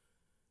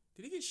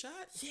 Did he get shot?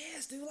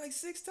 Yes, dude, like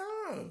 6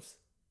 times.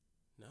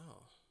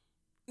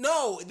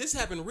 No, this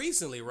happened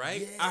recently,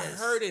 right? Yes, I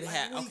heard it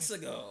happen weeks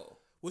ago.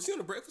 Was he on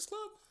the Breakfast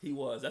Club? He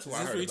was. That's what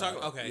I heard what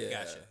about. Okay,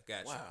 yeah.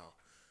 Gotcha. Wow.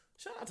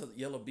 Shout out to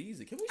Yellow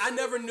Beezy. I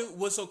never knew.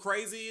 What's so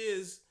crazy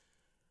is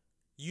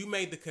you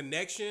made the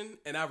connection,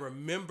 and I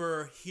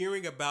remember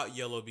hearing about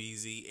Yellow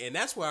Beezy, and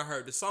that's where I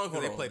heard the song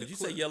because they played. Did you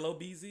say Yellow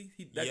Beezy?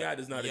 That guy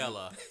does not.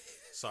 Yellow.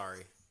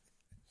 Sorry.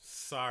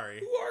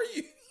 Who are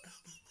you?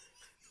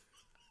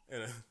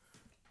 An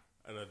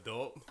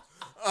adult.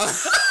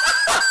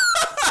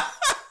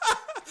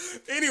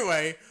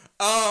 Anyway,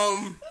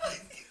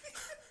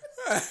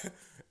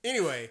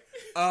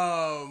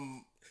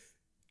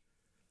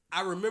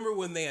 I remember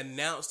when they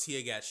announced he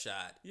had got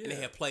shot, and they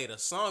had played a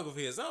song of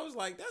his. I was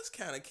like, that's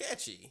kind of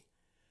catchy.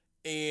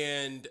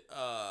 And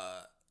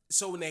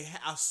so when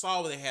I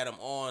saw when they had him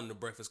on the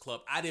Breakfast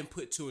Club, I didn't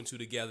put 2 and 2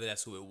 together.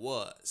 That's who it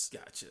was.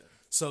 Gotcha.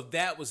 So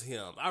that was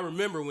him. I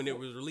remember when it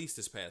was released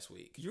this past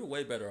week. You're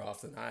way better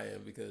off than I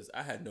am because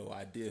I had no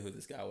idea who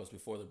this guy was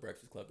before the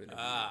Breakfast Club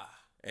interview.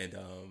 And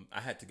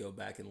I had to go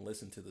back and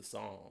listen to the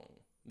song,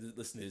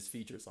 listen to his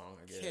feature song,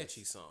 I guess.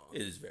 Catchy song.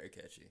 It is very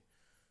catchy.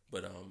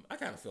 But I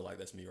kind of feel like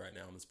that's me right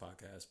now on this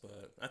podcast,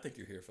 but I think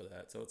you're here for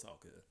that, so it's all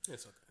good.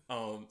 It's okay.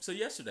 So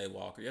yesterday,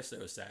 Walker,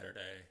 was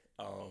Saturday.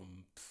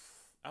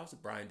 I was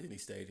at Bryant-Denny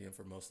Stadium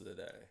for most of the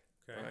day.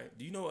 Okay. Right?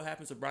 Do you know what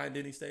happens at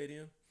Bryant-Denny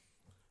Stadium?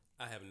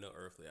 I have no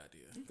earthly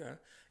idea. Okay.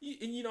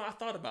 And I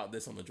thought about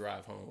this on the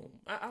drive home.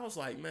 I was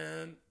like,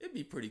 man, it'd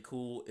be pretty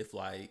cool if,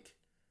 like,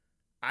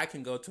 I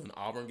can go to an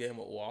Auburn game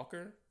with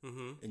Walker,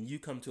 and you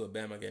come to a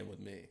Bama game with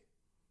me.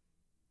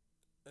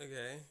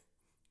 Okay.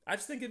 I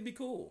just think it'd be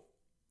cool.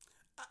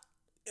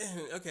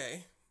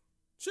 Okay.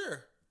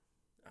 Sure.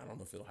 I don't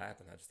know if it'll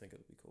happen. I just think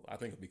it'll be cool. I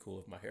think it'd be cool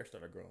if my hair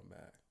started growing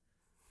back.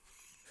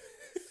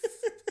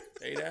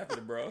 Ain't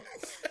happening, bro.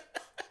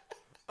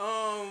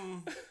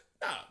 For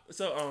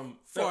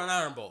an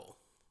Iron Bowl.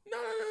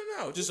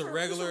 No. Just a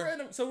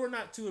regular. So we're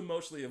not too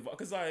emotionally involved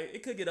because like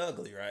it could get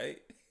ugly, right?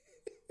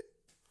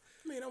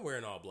 I mean, I'm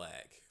wearing all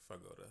black if I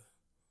go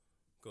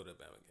to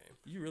Alabama game.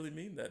 You really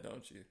mean that,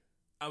 don't you?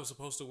 I was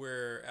supposed to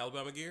wear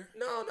Alabama gear?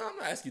 No, I'm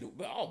not asking you to,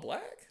 but all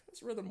black?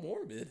 That's rather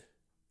morbid.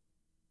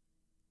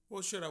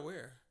 What should I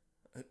wear?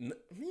 I mean,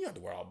 you have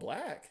to wear all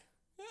black.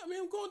 Yeah, I mean,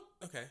 I'm going...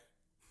 Okay.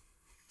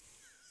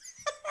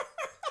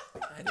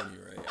 At any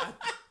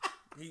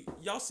rate,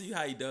 y'all see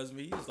how he does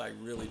me? He's like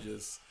really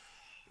just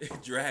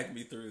drag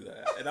me through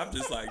that, and I'm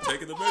just like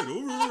taking the bait.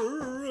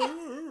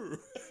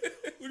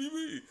 What do you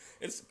mean?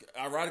 It's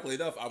ironically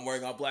enough, I'm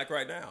wearing all black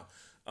right now.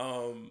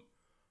 Oh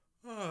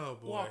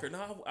boy, Walker.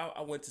 No,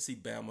 I went to see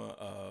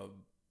Bama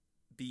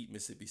beat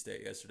Mississippi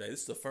State yesterday.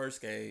 This is the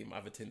first game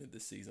I've attended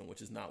this season,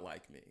 which is not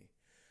like me.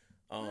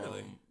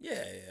 Really?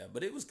 Yeah.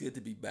 But it was good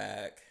to be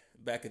back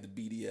at the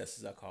BDS,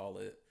 as I call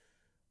it.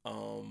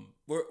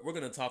 We're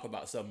gonna talk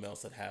about something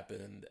else that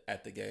happened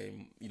at the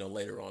game,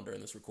 later on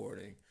during this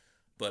recording.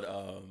 But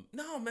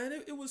no, man,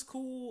 it was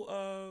cool.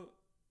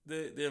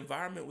 The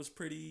environment was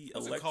pretty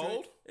electric. Was it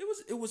cold?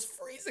 It was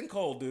freezing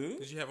cold, dude.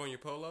 Did you have on your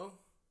polo?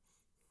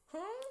 Huh?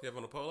 You have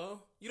on a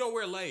polo? You don't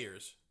wear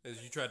layers,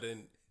 as you tried to,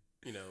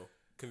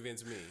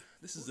 convince me.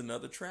 This is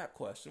another trap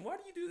question. Why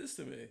do you do this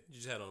to me? You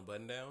just had on a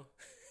button down?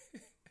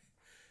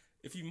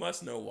 If you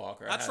must know,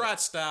 Walker. I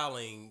tried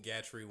styling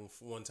Gatry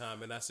one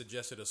time, and I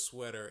suggested a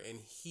sweater, and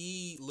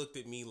he looked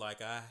at me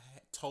like I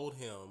told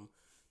him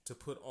to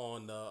put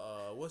on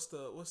the what's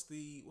the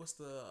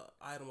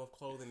item of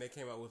clothing they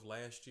came out with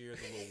last year,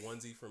 the little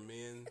onesie for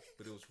men,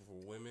 but it was for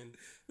women.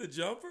 The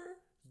jumper?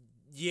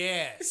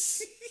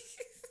 Yes.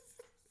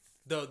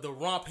 the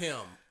romp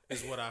hem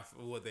is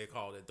what they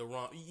called it. The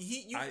romp.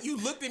 You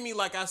looked at me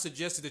like I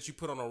suggested that you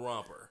put on a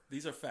romper.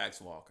 These are facts,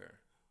 Walker.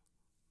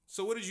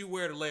 So what did you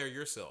wear to layer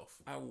yourself?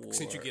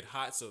 Since you get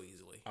hot so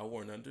easily. I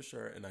wore an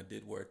undershirt and I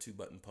did wear a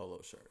 2-button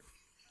polo shirt.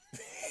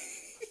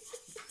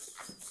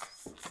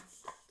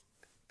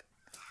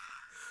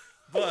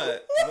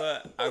 but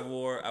I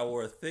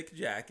wore a thick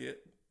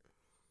jacket.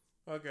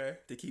 Okay.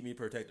 To keep me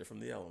protected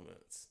from the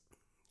elements.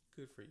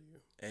 Good for you.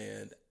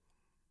 And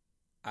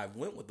I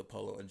went with the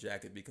polo and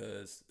jacket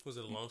because... Was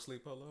it a long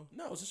sleeve polo?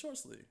 No, it was a short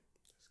sleeve.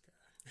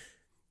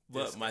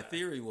 But my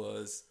theory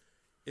was,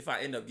 if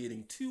I end up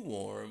getting too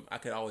warm, I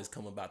could always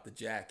come about the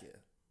jacket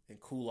and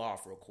cool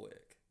off real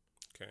quick.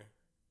 Okay.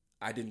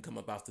 I didn't come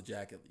about the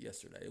jacket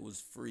yesterday. It was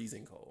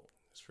freezing cold.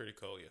 It's pretty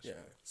cold yesterday.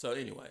 Yeah. So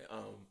anyway,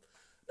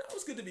 it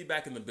was good to be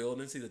back in the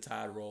building, see the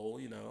Tide roll.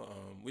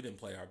 We didn't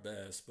play our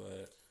best,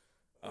 but...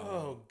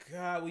 oh,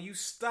 God. Will you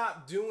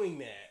stop doing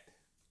that?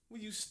 Will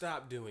you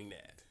stop doing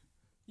that?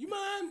 You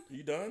mind?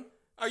 You done?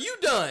 Are you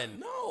done?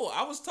 No,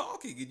 I was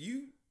talking, and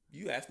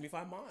you asked me if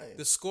I mind.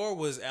 The score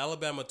was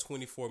Alabama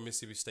 24,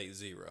 Mississippi State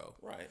 0.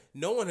 Right.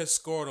 No one has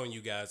scored on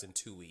you guys in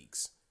 2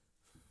 weeks.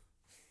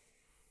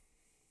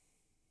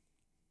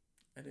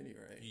 At any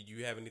rate.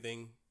 You have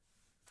anything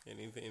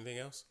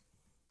else?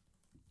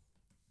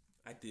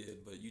 I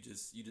did, but you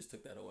just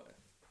took that away.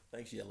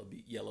 Thanks,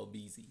 Yellow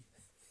Beezy.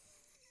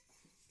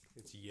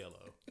 It's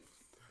yellow.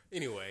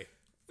 Anyway.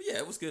 But yeah,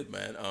 it was good,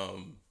 man.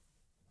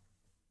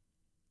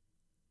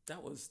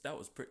 That was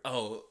pretty.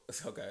 Oh,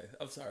 okay.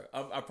 I'm sorry.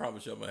 I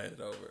promise you I'm gonna hand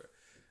it over,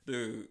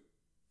 dude.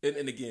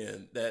 And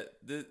again, that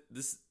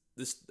this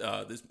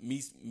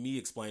me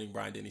explaining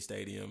Bryant Denny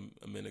Stadium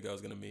a minute ago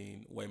is gonna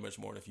mean way much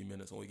more in a few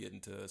minutes when we get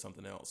into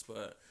something else.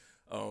 But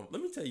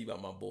let me tell you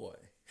about my boy.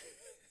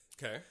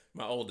 Okay.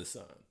 My oldest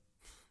son.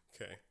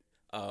 Okay.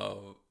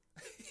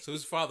 So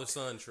it's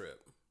father-son trip.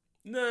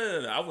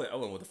 No. I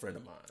went with a friend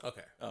of mine.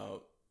 Okay.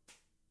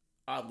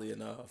 Oddly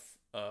enough,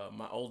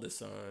 my oldest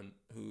son,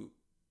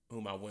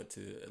 whom I went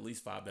to at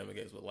least 5 Bama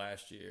games with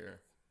last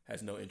year,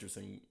 has no interest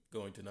in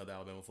going to another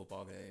Alabama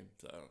football game.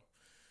 So,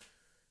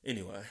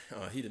 anyway,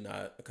 he did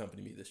not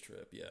accompany me this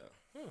trip. Yeah,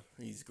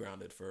 He's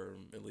grounded for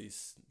at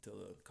least until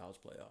the college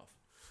playoff.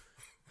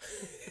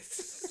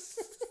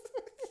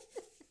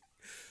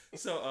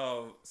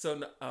 So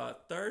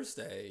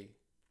Thursday,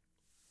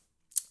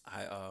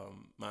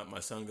 my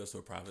son goes to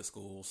a private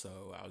school,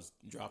 so I was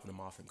dropping him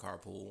off in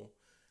carpool,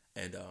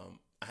 and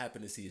I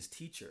happened to see his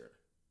teacher,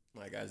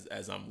 like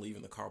as I'm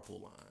leaving the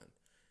carpool line,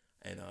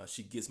 and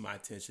she gets my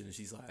attention, and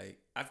she's like,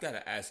 "I've got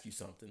to ask you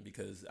something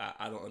because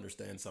I don't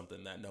understand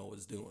something that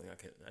Noah's doing."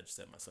 I just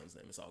said my son's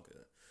name. It's all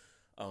good.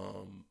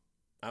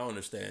 I don't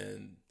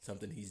understand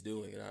something he's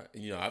doing,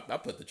 and I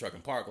put the truck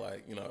in park,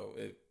 like,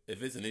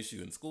 if it's an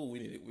issue in school,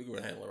 we're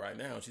gonna handle it right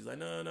now. And she's like,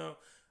 no,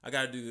 I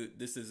gotta do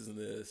this, and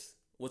this.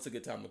 What's a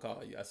good time to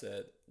call you? I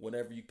said,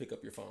 whenever you pick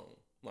up your phone.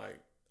 Like,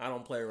 I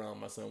don't play around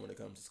with my son when it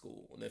comes to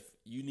school. And if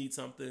you need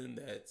something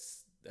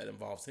that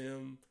involves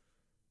him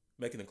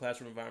making the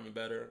classroom environment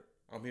better,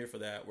 I'm here for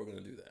that. We're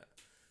gonna do that.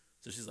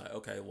 So she's like,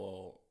 okay,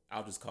 well,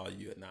 I'll just call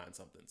you at 9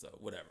 something. So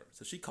whatever.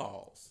 So she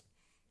calls,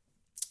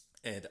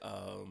 and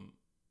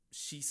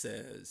she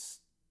says,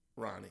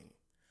 Ronnie,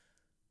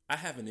 I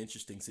have an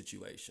interesting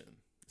situation.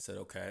 I said,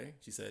 okay.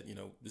 She said,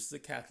 this is a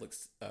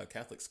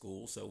Catholic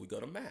school, so we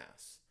go to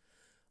Mass.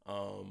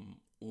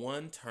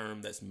 One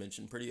term that's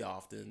mentioned pretty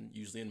often,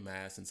 usually in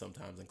Mass and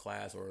sometimes in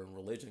class or in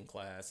religion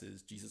class,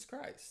 is Jesus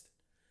Christ.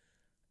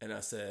 And I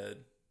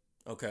said,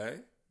 Okay.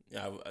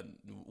 Yeah.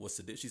 What's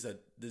the? She said,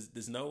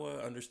 does Noah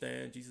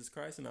understand Jesus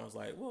Christ? And I was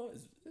like, well,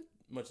 as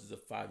much as a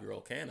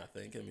 5-year-old can, I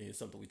think. I mean, it's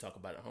something we talk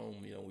about at home.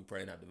 We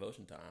pray in our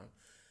devotion time.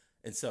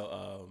 And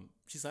so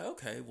she's like,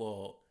 okay,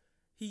 well,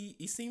 he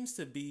seems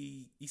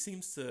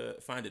to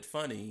find it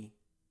funny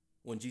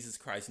when Jesus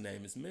Christ's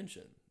name is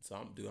mentioned. So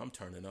I'm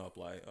turning up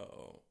like,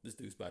 oh, this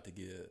dude's about to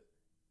get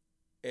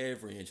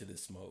every inch of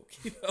this smoke,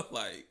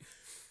 like,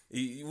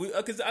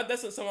 because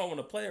that's something I want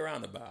to play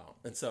around about.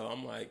 And so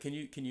I'm like, can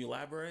you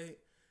elaborate?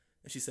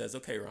 And she says,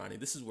 okay, Ronnie,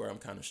 this is where I'm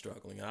kind of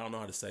struggling. I don't know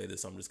how to say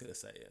this, so I'm just gonna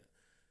say it,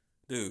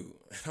 dude.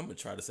 I'm gonna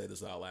try to say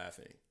this without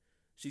laughing.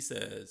 She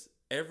says,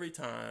 every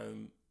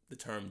time the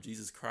term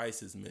Jesus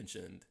Christ is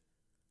mentioned,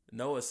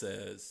 Noah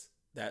says,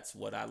 that's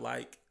what I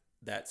like.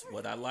 That's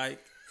what I like.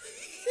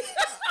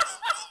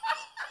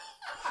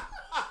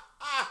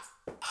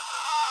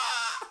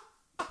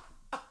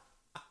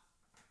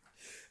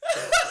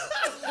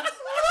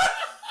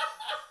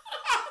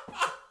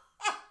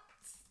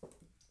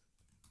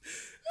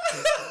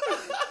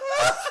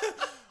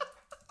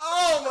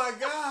 Oh my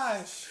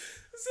gosh!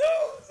 So,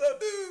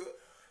 dude,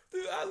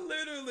 I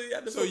literally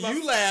had to. So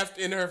you laughed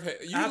in her.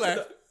 You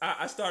laughed.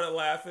 I started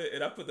laughing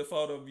and I put the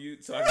phone on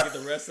mute so I could get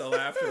the rest of the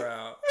laughter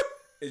out.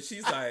 And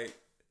she's like,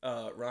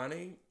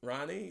 Ronnie,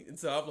 and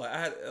so I'm like,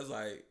 I was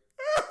like,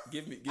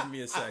 give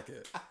me a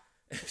second.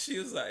 And she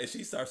was like, and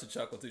she starts to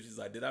chuckle too. She's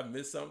like, did I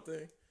miss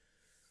something?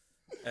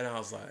 And I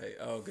was like,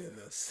 oh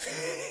goodness.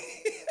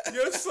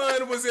 Your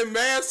son was in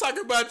mass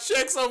talking about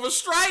checks over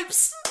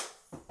stripes.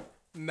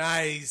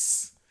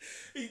 Nice.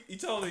 He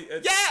told me,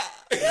 yeah.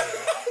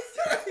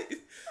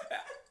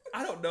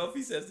 I don't know if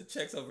he says the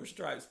checks over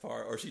stripes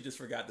part or she just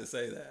forgot to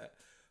say that.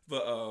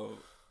 But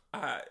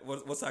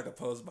once I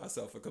composed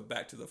myself and come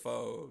back to the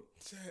phone,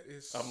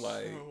 I'm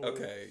like, so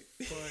okay.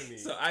 Funny.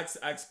 So I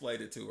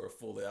explained it to her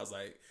fully. I was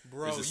like,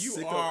 bro,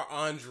 you are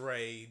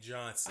Andre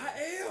Johnson.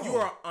 I am. You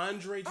are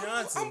Andre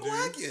Johnson. I'm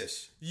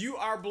blackish. You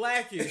are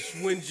blackish.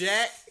 When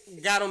Jack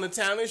got on the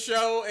talent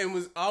show and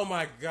was, oh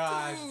my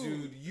gosh,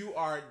 dude,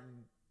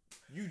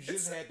 you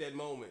just had that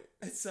moment.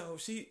 And so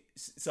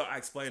I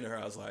explained to her,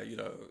 I was like,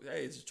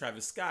 hey, it's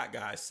Travis Scott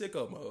guy,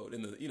 sicko mode,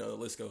 and the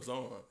list goes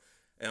on.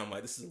 And I'm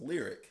like, this is a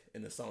lyric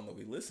in the song that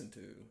we listened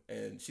to.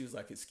 And she was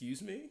like,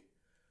 excuse me?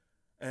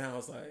 And I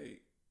was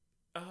like,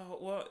 oh,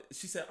 well,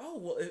 she said, oh,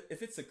 well,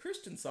 if it's a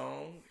Christian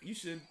song, you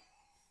should.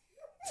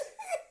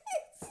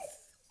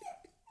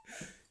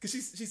 Because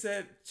she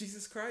said,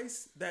 Jesus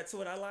Christ, that's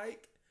what I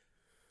like.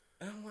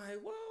 And I'm like,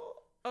 well,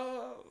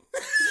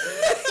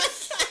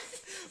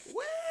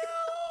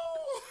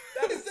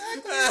 not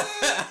exactly.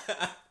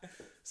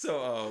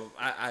 So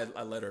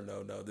I let her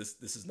know, no, this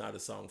is not a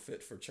song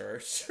fit for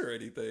church or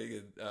anything,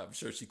 and I'm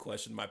sure she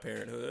questioned my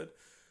parenthood.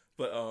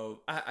 But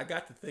I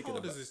got to thinking. How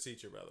old is this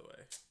teacher, by the way?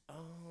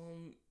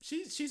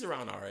 She's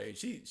around our age.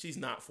 She's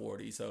not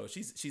 40, so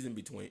she's in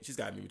between. She's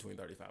got to be between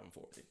 35 and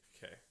 40.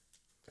 Okay.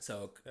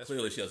 So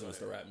clearly she doesn't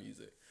listen to rap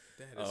music.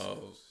 That is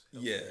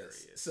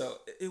hilarious. So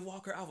in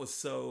Walker, I was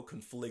so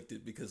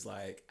conflicted because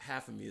like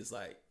half of me is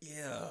like,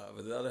 yeah,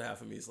 but the other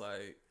half of me is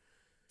like,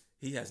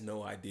 he has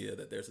no idea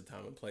that there's a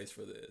time and place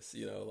for this,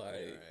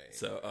 Right.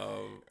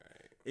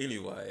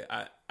 Anyway,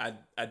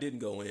 I didn't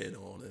go in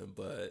on him,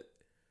 but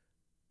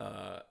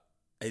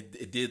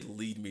it did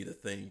lead me to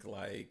think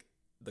like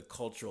the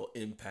cultural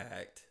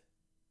impact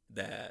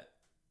that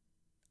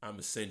I'm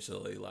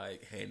essentially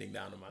like handing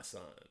down to my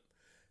son.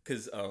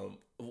 Because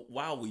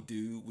while we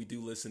do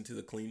listen to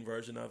the clean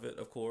version of it,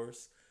 of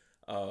course,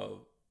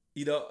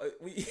 we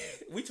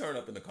turn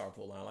up in the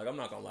carpool line. Like, I'm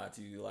not gonna lie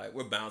to you. Like,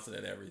 we're bouncing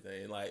and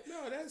everything. Like,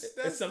 no,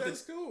 that's something.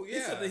 That's cool. Yeah,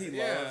 it's something he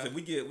loves, and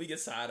we get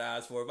side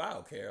eyes for it. But I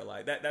don't care.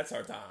 Like that's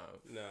our time.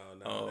 No,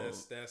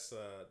 that's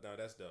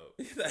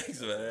dope.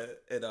 Thanks, man.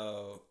 And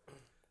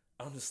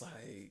I'm just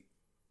like,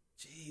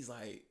 geez,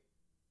 like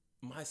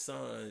my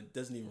son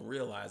doesn't even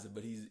realize it,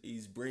 but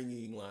he's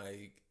bringing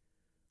like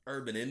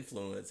urban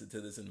influence into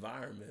this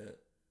environment,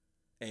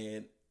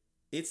 and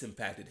it's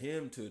impacted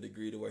him to a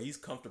degree to where he's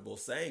comfortable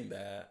saying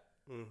that,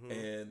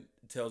 and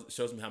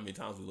shows me how many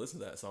times we listen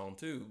to that song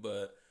too.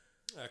 But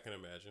I can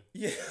imagine.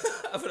 Yeah,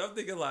 but I'm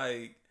thinking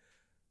like,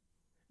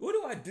 what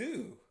do I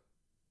do?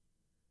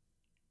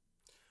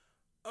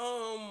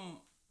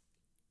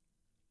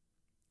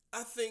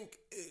 I think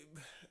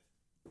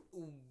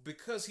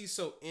because he's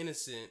so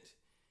innocent,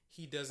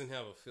 he doesn't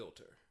have a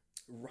filter.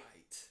 Right.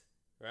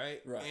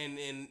 And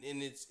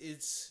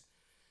it's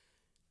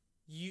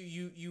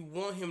you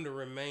want him to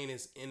remain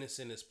as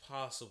innocent as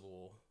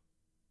possible,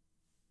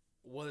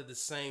 while at the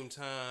same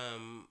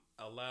time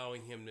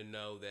allowing him to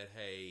know that,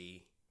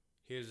 hey,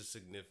 here's the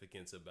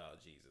significance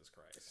about Jesus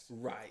Christ.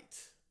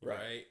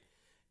 Right.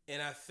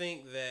 And I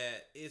think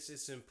that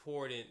it's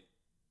important,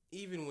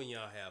 even when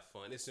y'all have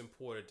fun, it's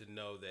important to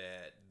know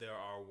that there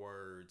are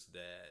words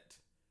that,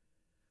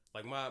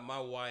 like my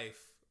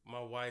wife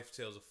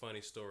tells a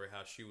funny story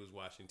how she was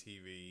watching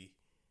TV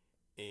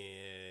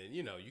And,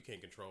 you know, you can't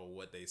control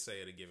what they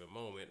say at a given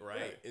moment,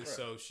 right? And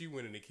so she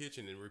went in the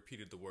kitchen and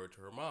repeated the word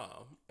to her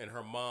mom. And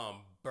her mom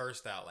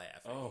burst out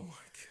laughing. Oh, my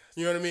God.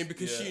 You know what I mean?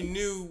 Because she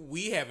knew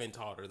we haven't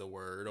taught her the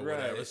word or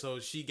whatever. So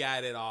she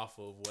got it off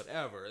of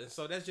whatever. And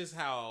so that's just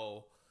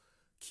how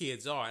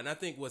kids are. And I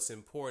think what's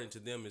important to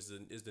them is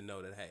to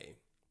know that, hey,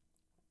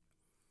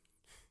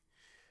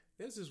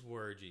 there's this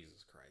word,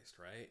 Jesus Christ,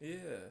 right?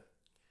 Yeah.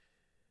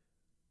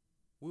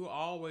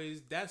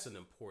 That's an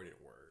important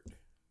word.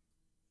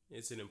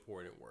 It's an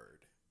important word.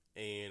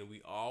 And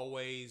we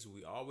always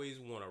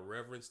want to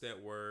reverence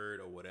that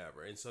word or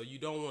whatever. And so you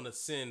don't want to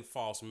send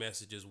false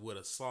messages with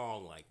a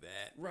song like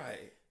that.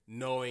 Right.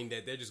 Knowing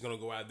that they're just going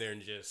to go out there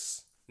and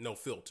just no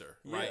filter,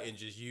 right? And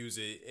just use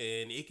it.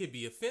 And it could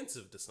be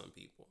offensive to some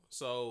people.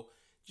 So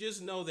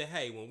just know that,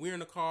 hey, when we're in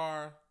the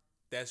car,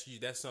 that's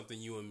something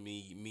you and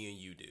me and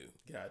you do.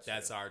 Gotcha.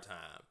 That's our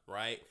time,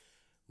 right?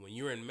 When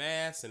you're in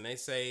mass and they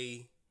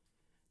say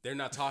they're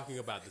not talking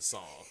about the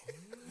song,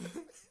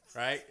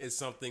 right? It's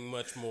something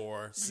much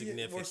more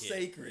significant. More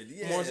sacred.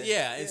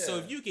 Yeah. And so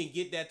if you can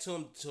get that to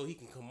him so he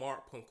can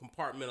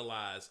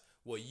compartmentalize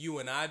what you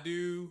and I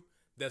do,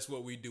 that's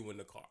what we do in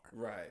the car.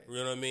 Right. You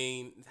know what I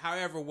mean?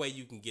 However way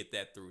you can get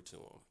that through to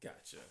him.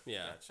 Gotcha.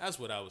 Yeah. That's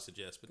what I would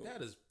suggest. But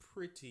that is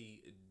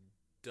pretty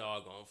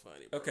doggone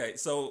funny, bro. Okay,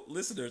 so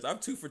listeners, I'm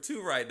 2 for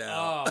 2 right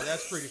now. Oh,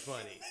 that's pretty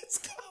funny. Let's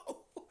go.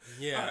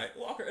 Yeah. All right,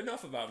 Walker,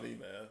 enough about me,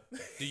 man.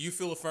 Do you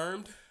feel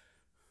affirmed?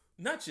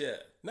 Not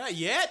yet. Not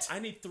yet? I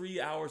need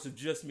 3 hours of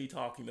just me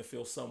talking to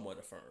feel somewhat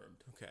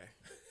affirmed. Okay.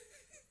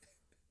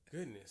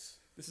 Goodness.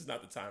 This is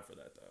not the time for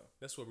that, though.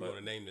 That's what we're going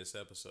to name this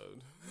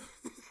episode.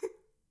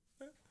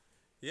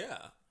 Yeah.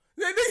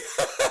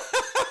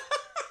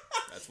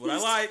 That's what I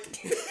like.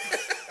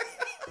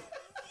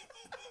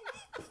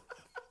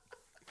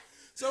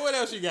 So what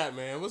else you got,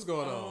 man? What's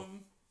going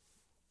on?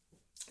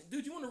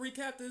 Dude, you want to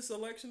recap this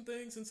election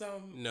thing since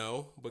I'm...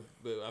 No, but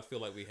I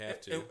feel like we have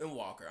to. And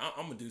Walker,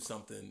 I'm going to do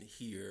something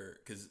here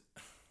because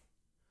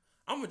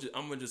I'm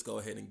gonna just go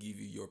ahead and give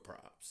you your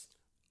props.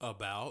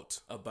 About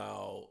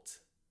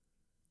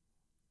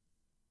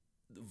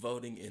the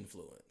voting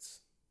influence.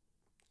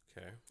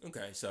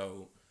 Okay,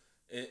 so...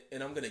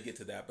 And I'm going to get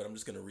to that, but I'm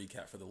just going to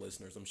recap for the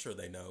listeners. I'm sure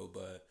they know,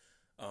 but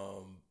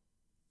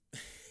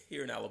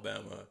here in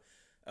Alabama...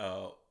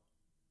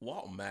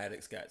 Walt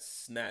Maddox got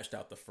snatched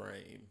out the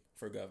frame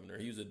for governor.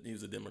 He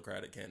was a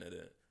Democratic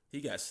candidate.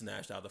 He got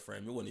snatched out the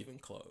frame. It wasn't even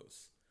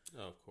close.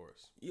 Oh, of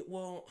course. You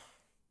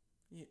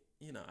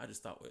know, I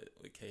just thought with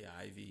Kay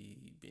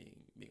Ivey being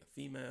a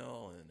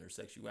female and her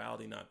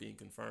sexuality not being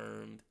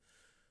confirmed,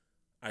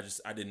 I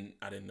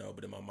didn't know.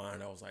 But in my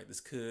mind, I was like, this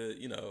could,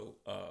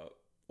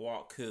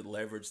 Walt could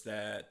leverage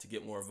that to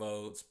get more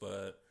votes.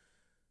 But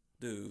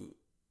dude,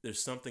 there's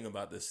something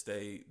about this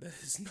state that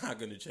is not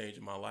going to change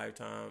in my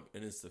lifetime,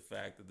 and it's the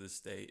fact that this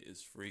state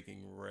is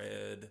freaking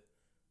red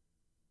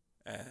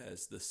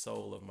as the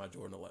soul of my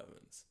Jordan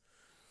 11s.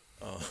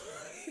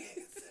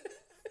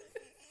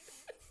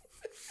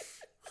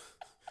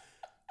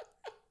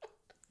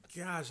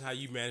 Gosh, how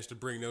you managed to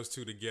bring those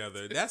two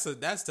together?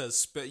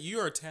 You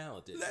are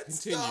talented.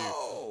 Let's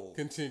go.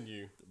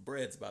 Continue. The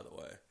breads, by the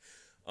way.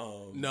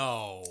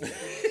 No,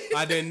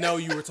 I didn't know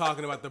you were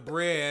talking about the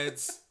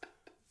breads.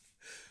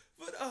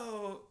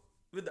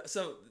 But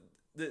so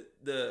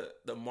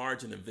the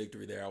margin of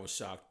victory there, I was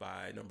shocked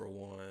by, number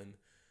one.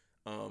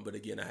 But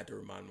again, I had to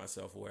remind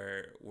myself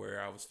where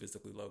I was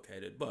physically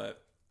located.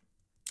 But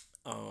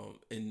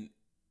in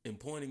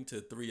pointing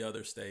to 3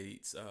 other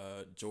states,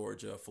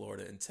 Georgia,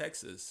 Florida, and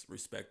Texas,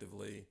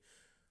 respectively,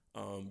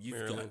 you've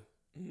Maryland.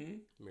 got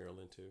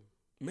Maryland too.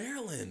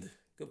 Maryland,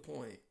 good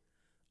point.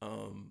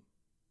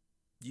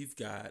 You've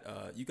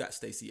got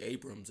Stacey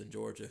Abrams in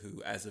Georgia,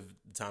 who, as of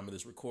the time of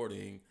this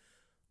recording,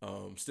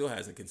 still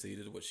hasn't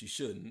conceded, what she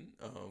shouldn't,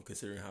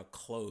 considering how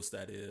close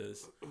that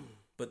is.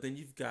 But then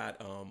you've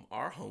got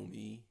our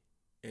homie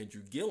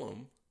Andrew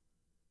Gillum,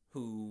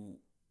 who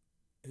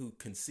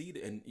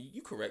conceded, and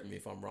you correct me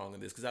if I'm wrong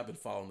in this because I've been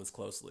following this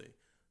closely,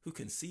 who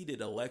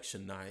conceded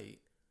election night,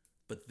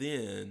 but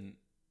then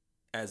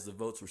as the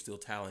votes were still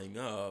tallying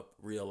up,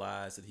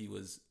 realized that he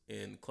was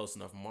in close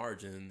enough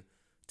margin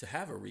to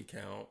have a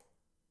recount,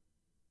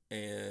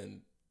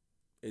 and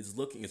is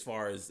looking, as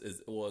far as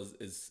it was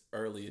as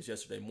early as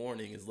yesterday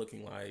morning, is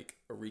looking like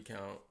a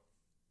recount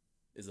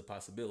is a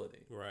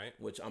possibility. Right.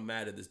 Which I'm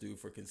mad at this dude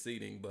for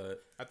conceding,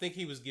 but I think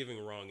he was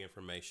giving wrong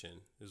information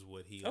is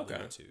what he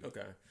alluded to.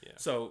 Okay. Yeah.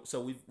 So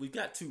we've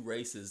got 2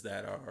 races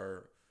that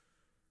are,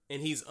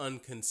 and he's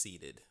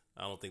unconceded.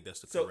 I don't think that's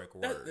the correct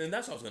word. And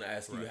that's what I was going to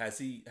ask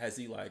you. Has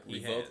he like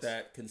revoked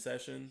that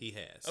concession? He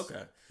has.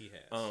 Okay. He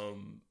has.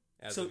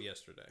 As of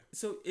yesterday.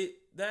 So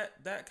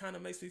that kind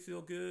of makes me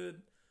feel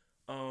good.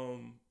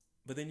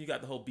 But then you got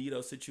the whole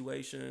Beto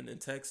situation in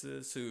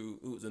Texas, who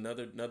was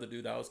another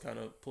dude I was kind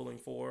of pulling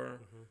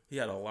for. Mm-hmm. He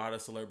had a lot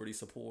of celebrity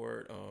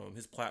support.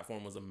 His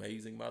platform was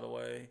amazing, by the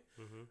way.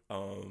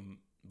 Mm-hmm.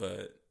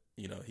 But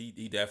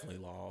he definitely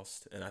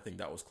lost, and I think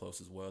that was close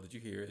as well. Did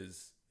you hear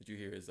his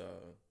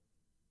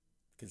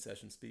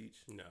concession speech?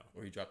 No.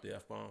 Where he dropped the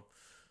F-bomb.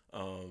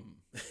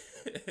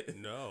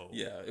 No.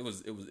 Yeah, it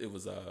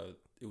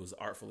was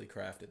artfully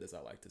crafted, as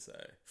I like to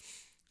say.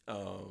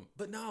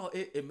 But no,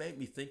 it made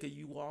me think of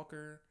you,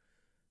 Walker,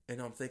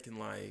 and I'm thinking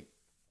like,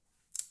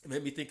 it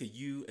made me think of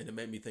you, and it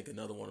made me think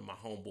another one of my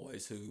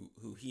homeboys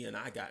who he and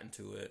I got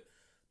into it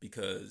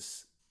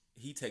because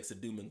he takes a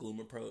doom and gloom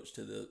approach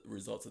to the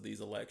results of these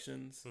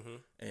elections,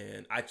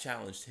 and I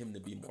challenged him to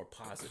be more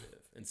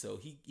positive, and so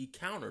he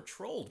counter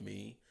trolled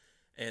me,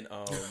 and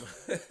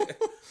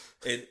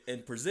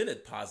and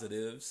presented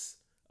positives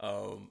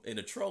in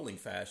a trolling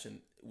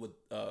fashion with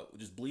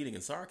just bleeding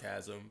and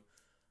sarcasm,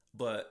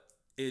 but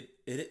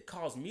it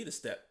caused me to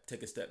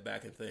take a step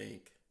back and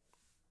think,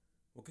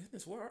 well,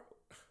 goodness, where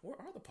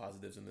are the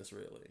positives in this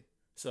really?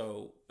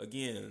 So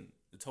again,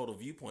 the total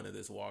viewpoint of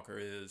this, Walker,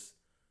 is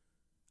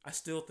I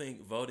still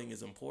think voting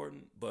is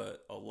important,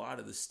 but a lot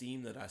of the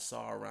steam that I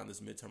saw around this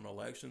midterm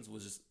elections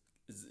was just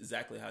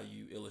exactly how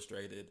you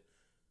illustrated.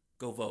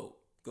 Go vote,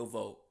 go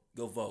vote,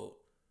 go vote.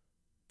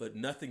 But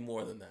nothing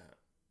more than that.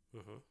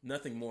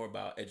 Nothing more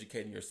about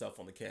educating yourself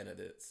on the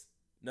candidates.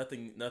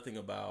 Nothing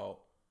about,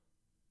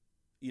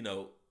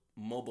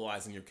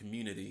 mobilizing your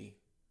community,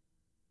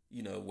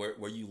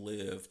 where you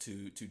live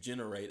to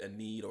generate a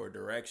need or a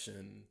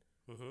direction,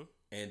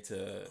 and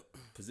to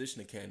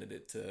position a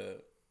candidate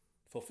to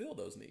fulfill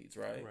those needs,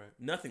 right?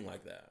 Nothing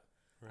like that.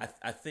 Right.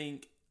 I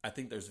think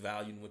there's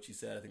value in what you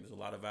said. I think there's a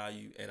lot of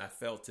value, and I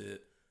felt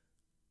it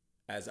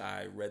as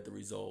I read the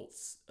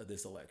results of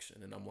this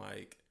election. And I'm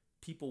like,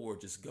 people were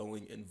just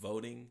going and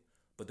voting,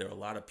 but there are a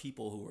lot of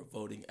people who are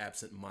voting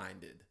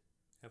absent-minded.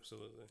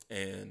 Absolutely.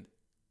 And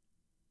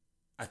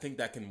I think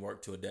that can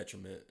work to a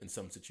detriment in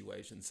some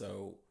situations.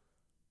 So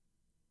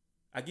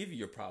I give you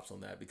your props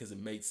on that because it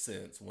made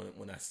sense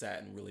when I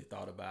sat and really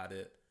thought about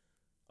it.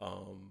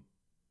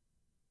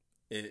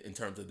 In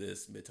terms of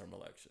this midterm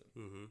election,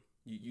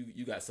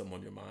 you got something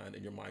on your mind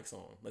and your mic's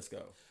on. Let's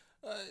go.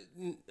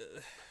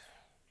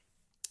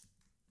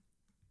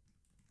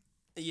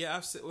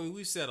 Yeah,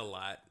 we've said a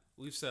lot.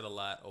 We've said a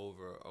lot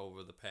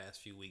over the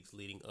past few weeks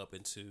leading up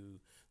into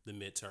the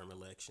midterm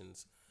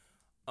elections.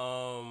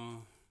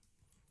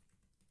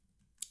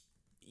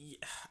 Yeah,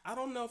 I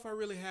don't know if I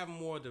really have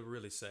more to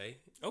really say.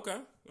 Okay.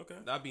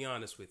 I'll be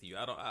honest with you.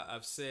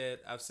 I've said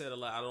a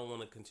lot. I don't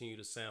want to continue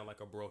to sound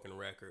like a broken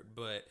record,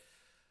 but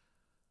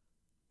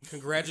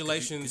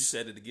congratulations. You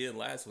said it again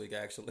last week,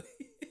 actually.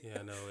 Yeah,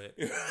 I know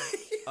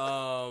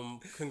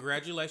it.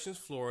 Congratulations,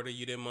 Florida.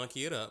 You didn't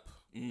monkey it up.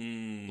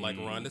 Like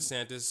Ron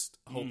DeSantis.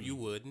 Hope you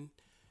wouldn't.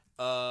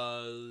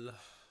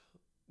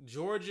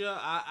 Georgia,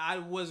 I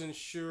wasn't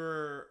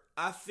sure.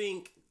 I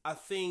think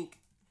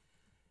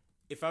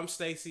if I'm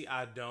Stacey,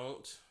 I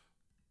don't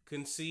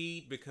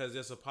concede because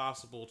there's a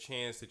possible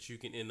chance that you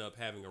can end up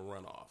having a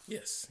runoff.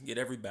 Yes, get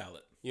every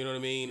ballot. You know what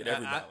I mean?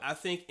 I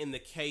think in the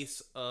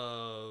case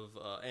of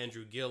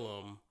Andrew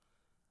Gillum,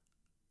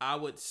 I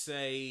would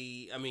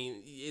say, I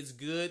mean, it's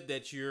good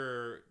that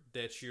you're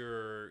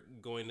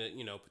going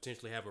to,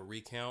 potentially have a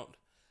recount.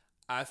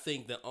 I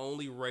think the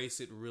only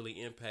race it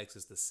really impacts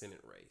is the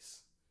Senate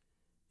race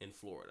in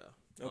Florida.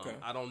 Okay.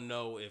 I don't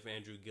know if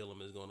Andrew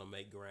Gillum is going to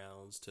make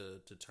grounds to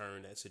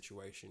turn that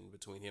situation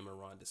between him and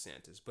Ron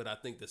DeSantis. But I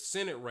think the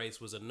Senate race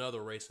was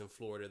another race in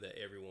Florida that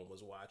everyone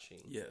was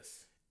watching.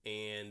 Yes.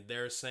 And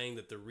they're saying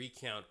that the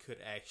recount could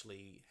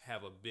actually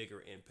have a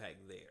bigger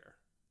impact there.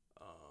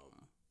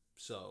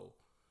 So,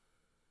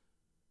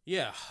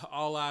 yeah,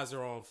 all eyes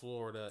are on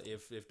Florida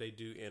if they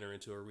do enter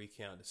into a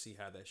recount to see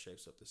how that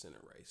shapes up the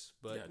Senate race.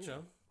 But, gotcha.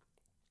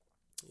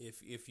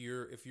 If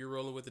you're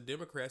rolling with the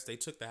Democrats, they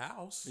took the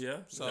House. Yeah,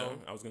 so yeah,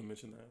 I was going to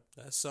mention that.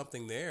 That's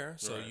something there.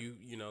 So right. you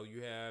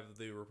have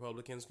the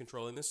Republicans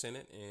controlling the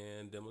Senate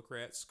and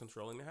Democrats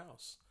controlling the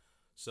House.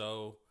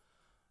 So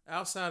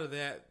outside of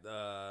that,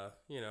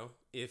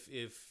 if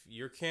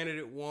your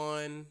candidate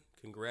won,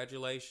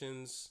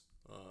 congratulations.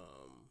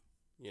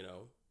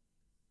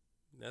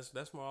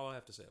 That's more all I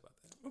have to say about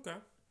that. Okay.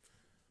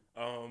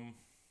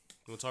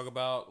 Want to talk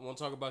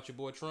about your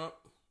boy Trump?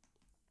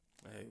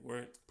 Hey,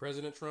 we're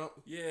President Trump.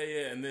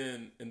 Yeah, and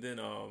then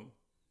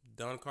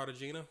Don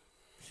Cartagena.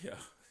 Yeah,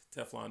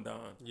 Teflon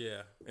Don.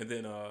 Yeah, and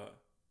then I'll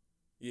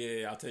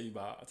tell you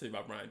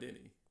about Brian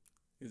Denny.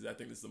 I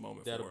think this is the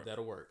moment for it.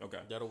 That'll work. Okay,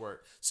 that'll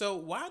work. So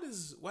why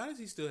does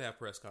he still have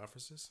press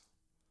conferences?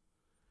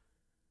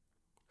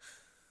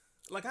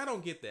 Like, I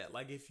don't get that.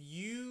 Like, if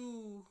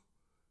you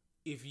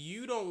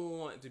don't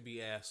want to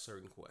be asked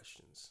certain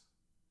questions,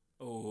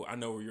 oh, I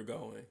know where you're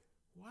going.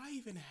 Why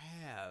even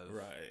have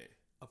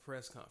a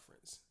press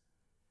conference?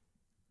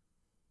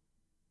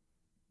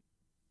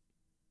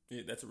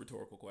 Yeah, that's a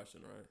rhetorical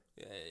question, right?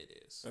 Yeah,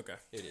 it is. Okay.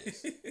 It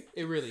is.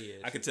 It really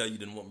is. I could tell you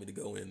didn't want me to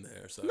go in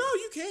there. So no,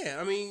 you can.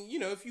 I mean,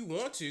 if you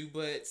want to,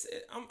 but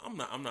I'm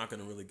not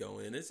going to really go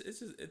in. It's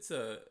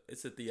a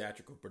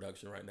theatrical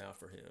production right now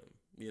for him.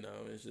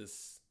 It's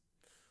just,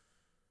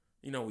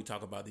 we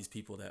talk about these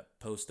people that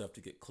post stuff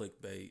to get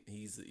clickbait.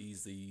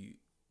 He's the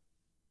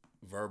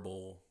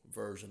verbal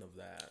version of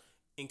that.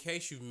 In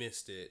case you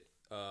missed it,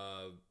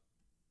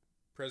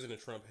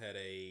 President Trump had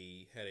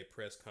a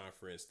press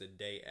conference the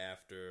day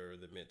after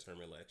the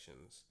midterm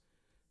elections.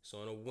 So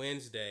on a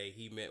Wednesday,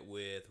 he met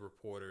with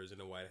reporters in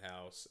the White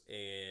House,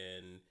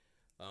 and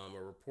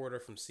a reporter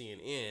from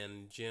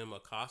CNN, Jim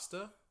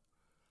Acosta,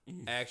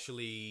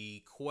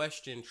 actually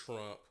questioned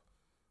Trump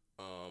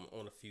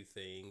on a few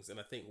things. And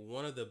I think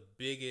one of the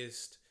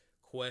biggest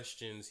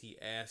questions he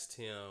asked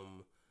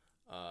him,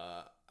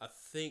 I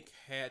think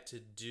had to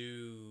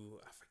do,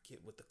 I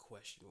forget what the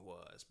question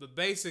was, but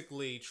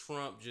basically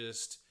Trump they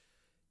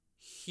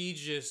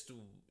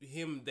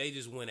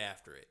just went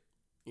after it.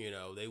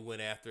 They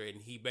went after it,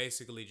 and he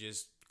basically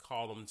just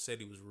called him, said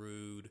he was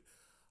rude.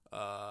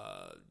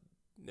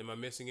 Am I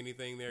missing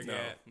anything there,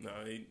 Gat? No.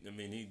 He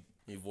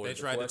avoided they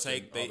tried the to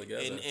take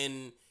altogether.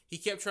 and he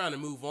kept trying to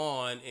move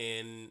on,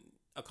 and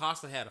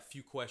Acosta had a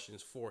few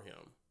questions for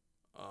him,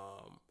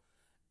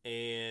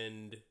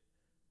 and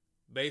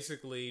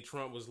basically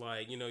Trump was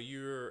like, you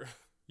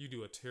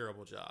do a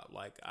terrible job.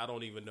 Like, I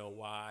don't even know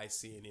why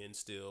CNN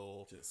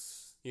still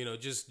just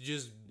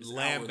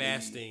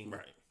lambasting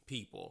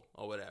people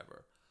or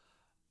whatever.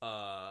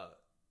 But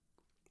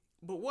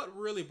what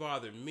really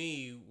bothered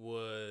me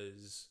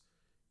was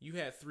you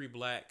had three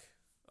black.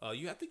 I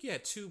think you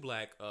had two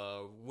black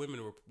women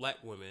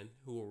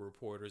who were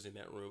reporters in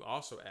that room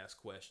also asked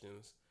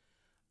questions.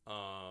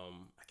 I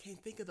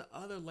can't think of the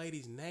other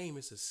lady's name.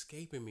 It's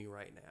escaping me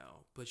right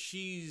now. But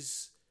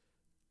is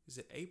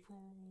it April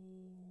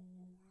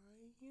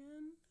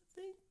Ryan? I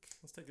think.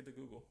 Let's take it to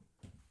Google.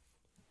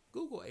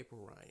 Google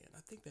April Ryan. I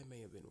think that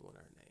may have been one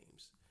of her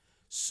names.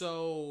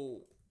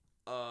 So,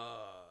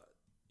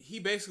 he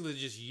basically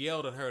just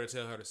yelled at her to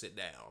tell her to sit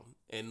down.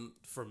 And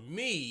for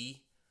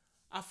me,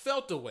 I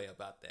felt the way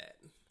about that.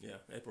 Yeah,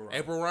 April Ryan.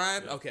 April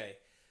Ryan? Yeah. Okay.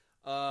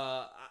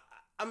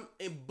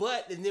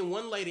 And then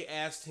one lady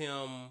asked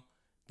him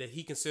that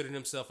he considered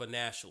himself a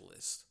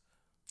nationalist.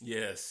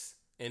 Yes.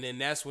 And then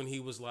that's when he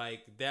was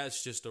like,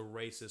 that's just a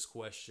racist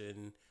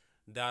question.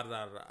 Da da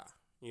da da.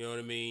 You know what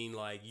I mean?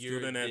 Like,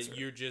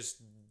 you're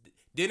just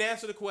didn't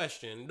answer the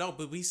question. No,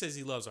 but he says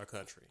he loves our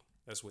country.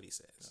 That's what he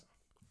says.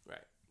 Yeah.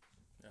 Right.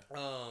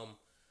 Yeah.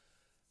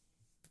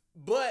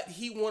 But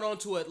he went on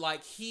to it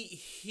like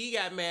he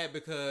got mad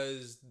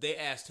because they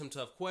asked him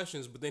tough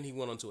questions, but then he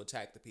went on to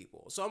attack the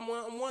people. So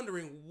I'm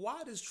wondering,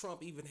 why does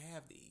Trump even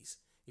have these?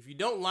 If you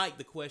don't like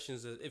the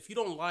questions, if you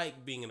don't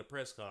like being in a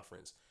press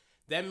conference,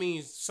 that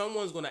means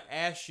someone's going to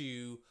ask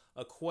you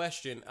a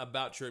question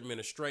about your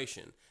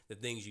administration, the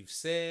things you've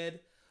said,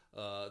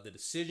 the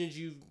decisions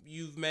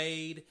you've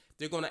made.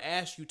 They're going to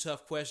ask you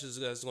tough questions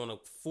that's going to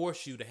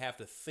force you to have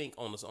to think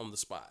on the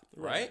spot,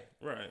 right?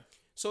 Right.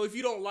 So if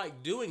you don't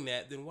like doing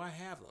that, then why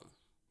have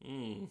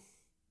them?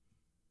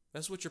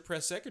 That's what your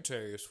press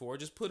secretary is for.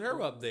 Just put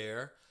her up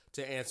there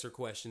to answer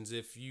questions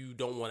if you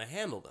don't want to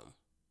handle them,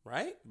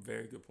 right?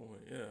 Very good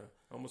point. Yeah,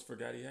 I almost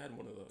forgot he had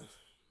one of those.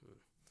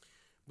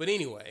 But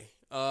anyway,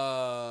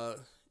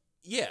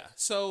 yeah.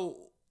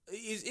 So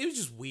it was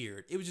just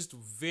weird. It was just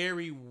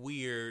very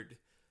weird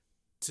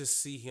to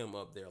see him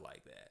up there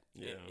like that.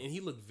 Yeah, and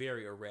he looked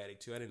very erratic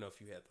too. I didn't know if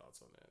you had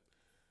thoughts on that.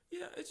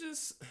 Yeah, it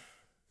just.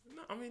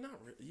 No, I mean, not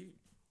really.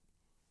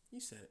 You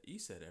said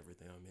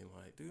everything. I mean,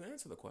 like, dude,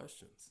 answer the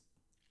questions.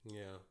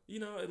 Yeah.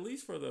 At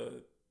least for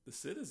the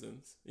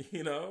citizens.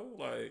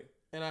 Like.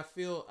 And I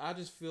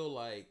just feel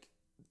like,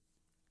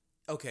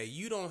 okay,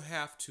 you don't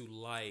have to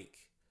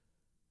like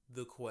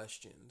the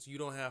questions. You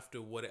don't have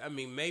to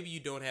maybe you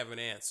don't have an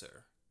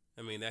answer.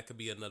 I mean, that could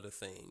be another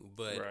thing.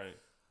 But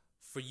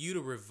for you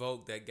to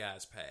revoke that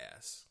guy's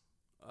pass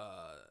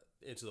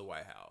into the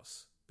White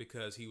House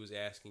because he was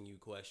asking you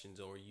questions,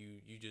 or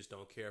you just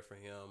don't care for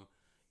him,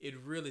 it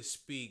really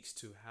speaks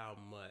to how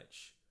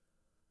much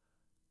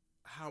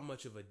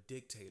of a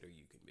dictator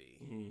you can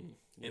be,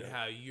 and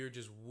how you're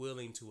just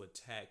willing to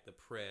attack the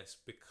press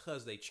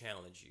because they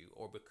challenge you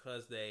or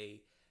because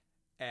they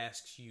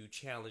ask you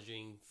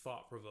challenging,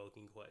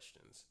 thought-provoking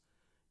questions.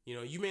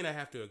 You may not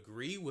have to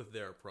agree with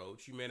their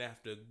approach. You may not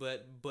have to,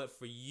 but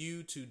for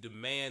you to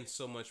demand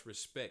so much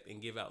respect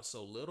and give out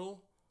so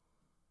little,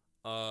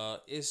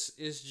 it's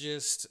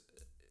just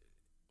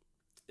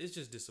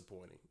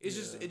disappointing.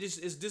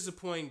 It's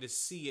disappointing to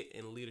see it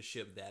in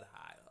leadership that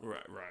high up.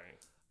 Right.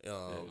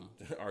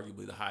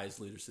 Arguably the highest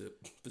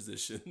leadership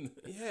position.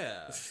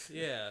 Yeah.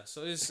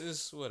 So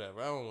it's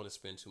whatever. I don't want to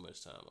spend too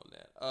much time on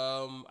that.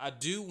 I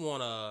do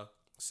want to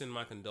send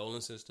my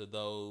condolences to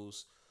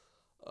those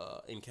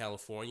in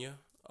California.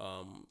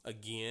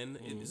 Again,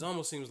 it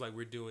almost seems like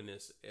we're doing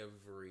this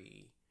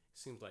every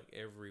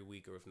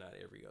week, or if not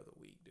every other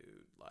week,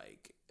 dude.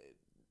 Like,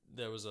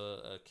 there was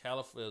a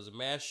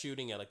mass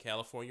shooting at a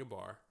California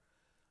bar.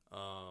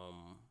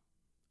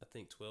 I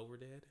think 12 were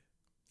dead.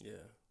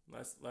 Yeah.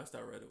 Last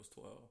I read, it was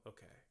 12.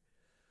 Okay.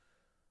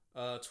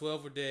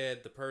 12 were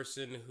dead. The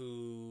person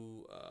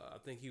who, I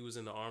think he was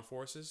in the armed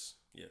forces.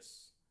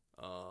 Yes.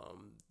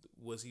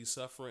 Was he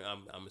suffering?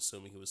 I'm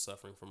assuming he was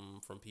suffering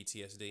from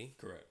PTSD.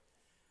 Correct.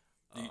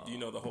 Do you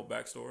know the whole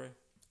backstory?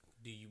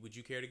 Would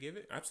you care to give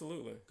it?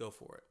 Absolutely. Go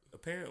for it.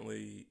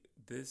 Apparently,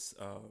 this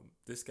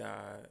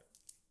guy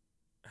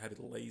had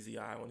a lazy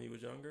eye when he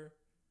was younger.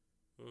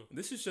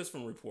 This is just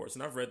from reports,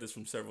 and I've read this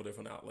from several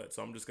different outlets,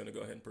 so I'm just going to go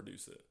ahead and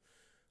produce it.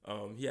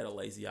 He had a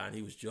lazy eye, and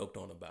he was joked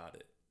on about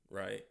it,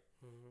 right?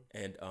 Mm-hmm.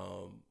 And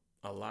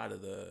a lot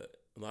of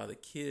the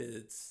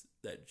kids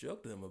that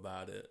joked to him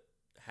about it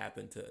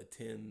happened to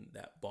attend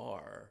that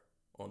bar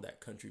on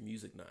that country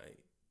music night,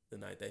 the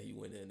night that he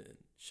went in and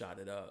shot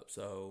it up.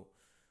 So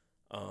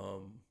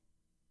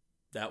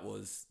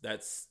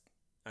that's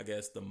I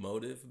guess the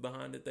motive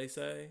behind it, they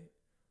say.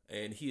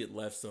 And he had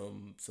left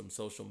some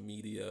social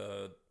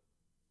media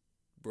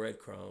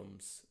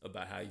breadcrumbs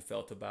about how he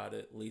felt about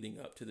it leading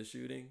up to the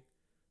shooting.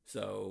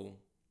 So,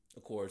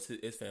 of course,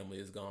 his family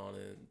is gone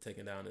and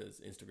taken down his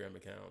Instagram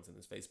accounts and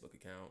his Facebook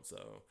account.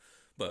 So,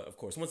 but of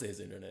course, once it hits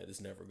the internet,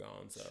 it's never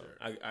gone. So, sure.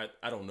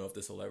 I don't know if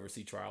this will ever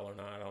see trial or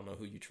not. I don't know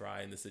who you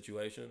try in this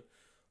situation.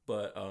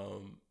 But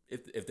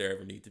if there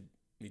ever need to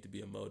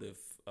be a motive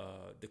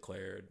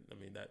declared, I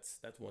mean, that's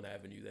one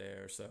avenue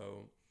there.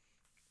 So,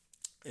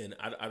 and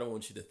I don't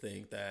want you to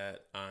think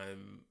that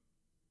I'm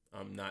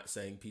not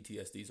saying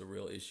PTSD is a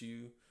real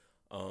issue.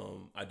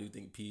 I do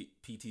think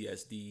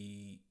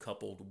PTSD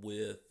coupled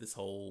with this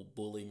whole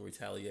bullying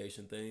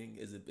retaliation thing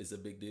is a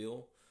big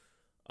deal.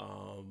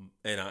 And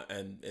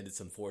it's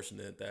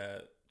unfortunate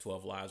that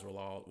 12 lives were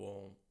lost.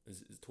 Well,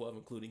 is 12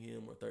 including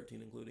him or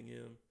 13 including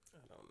him?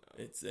 I don't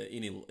know. It's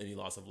any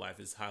loss of life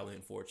is highly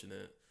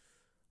unfortunate.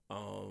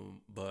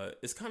 But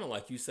it's kind of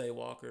like you say,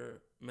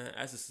 Walker, man,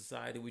 as a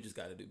society, we just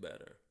got to do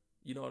better.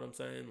 You know what I'm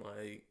saying?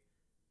 Like,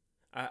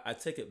 I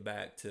take it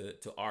back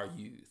to our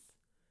youth.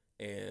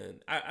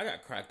 And I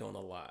got cracked on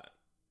a lot,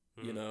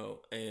 you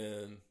know,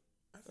 and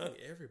I think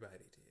everybody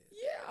did.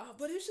 Yeah,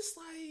 but it's just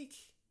like,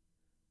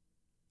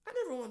 I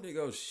never wanted to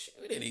go shoot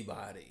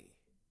anybody.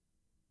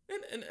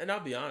 And I'll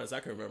be honest, I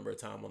can remember a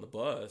time on the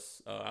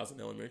bus. I was in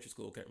elementary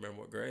school, can't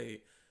remember what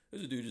grade.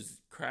 There's a dude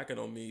just cracking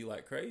on me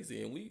like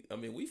crazy, and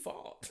we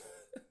fought.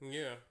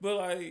 Yeah. But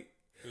like,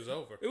 it was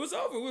over. It was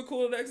over. We were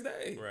cool the next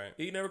day. Right.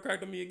 He never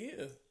cracked on me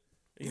again.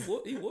 He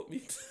whooped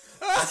me.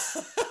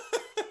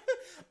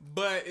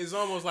 But it's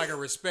almost like a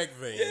respect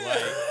thing. Yeah.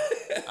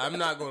 Like, I'm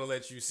not going to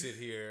let you sit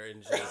here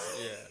and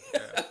just,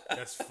 yeah,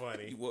 that's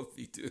funny. He whooped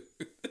me too.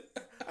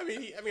 I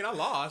mean, I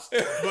lost,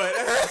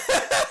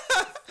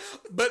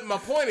 but my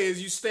point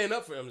is, you stand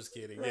up for him. I'm just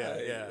kidding.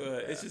 Right. Yeah.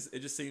 But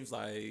it just seems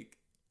like,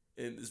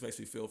 and this makes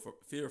me feel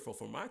fearful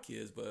for my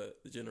kids, but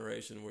the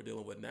generation we're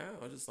dealing with now,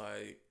 I'm just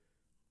like,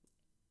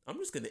 I'm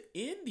just going to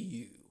end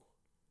you.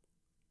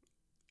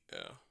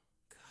 Yeah.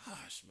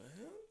 Gosh,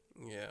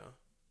 man. Yeah.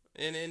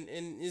 And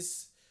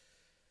it's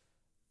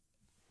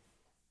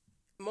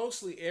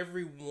mostly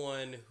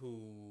everyone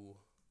who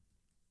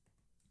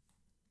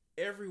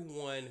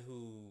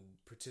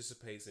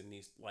participates in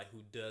these, like,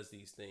 who does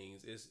these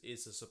things,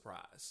 it's a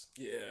surprise.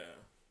 Yeah.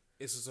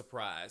 It's a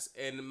surprise.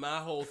 And my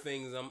whole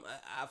thing is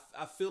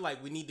I feel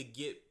like we need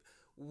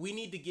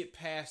to get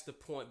past the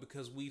point,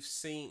 because we've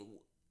seen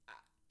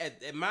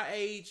at my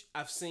age,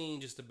 I've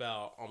seen just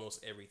about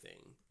almost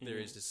everything there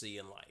is to see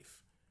in life.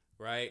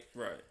 Right?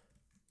 Right.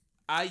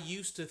 I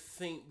used to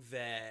think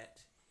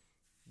that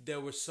there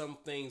were some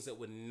things that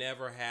would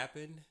never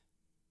happen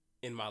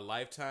in my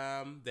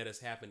lifetime that has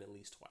happened at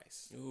least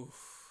twice. Oof.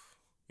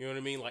 You know what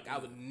I mean? Like, I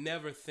would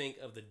never think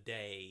of the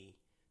day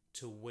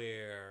to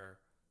where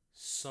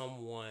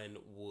someone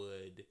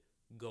would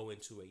go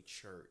into a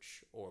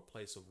church or a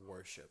place of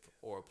worship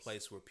or a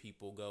place where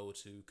people go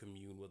to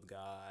commune with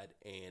God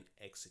and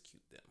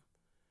execute them.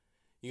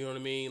 You know what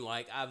I mean?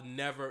 Like,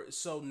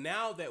 so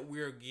now that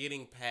we're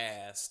getting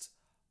past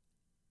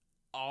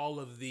all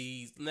of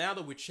these, now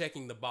that we're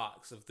checking the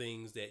box of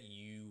things that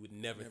you would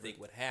never think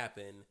would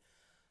happen,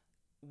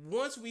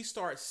 once we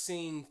start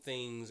seeing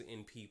things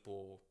in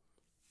people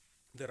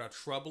that are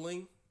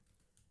troubling,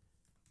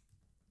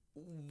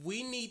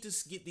 we need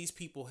to get these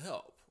people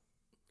help.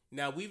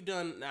 Now,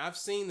 I've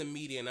seen the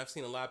media, and I've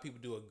seen a lot of people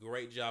do a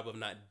great job of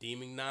not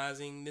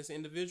demonizing this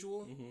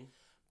individual. Mm-hmm.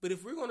 But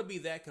if we're going to be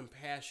that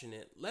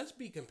compassionate, let's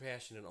be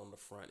compassionate on the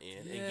front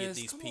end and get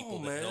these people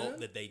the help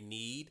that they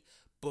need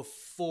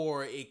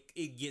before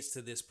it gets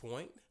to this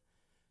point.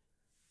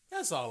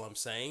 That's all I'm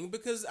saying,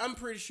 because I'm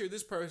pretty sure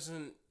this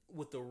person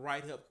with the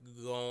right help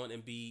could go on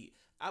and be,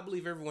 I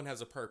believe everyone has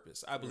a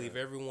purpose. I believe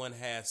everyone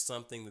has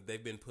something that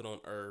they've been put on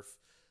earth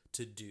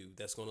to do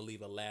that's going to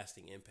leave a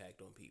lasting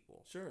impact on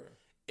people. Sure.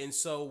 And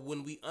so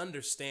when we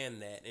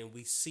understand that and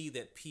we see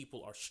that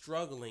people are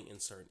struggling in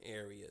certain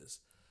areas,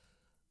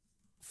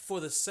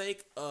 for the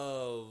sake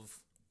of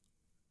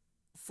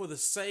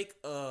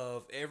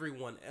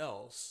everyone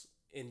else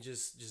and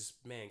just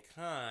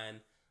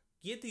mankind,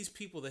 get these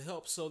people the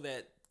help, so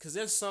that, because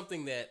there's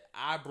something that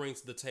I bring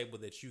to the table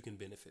that you can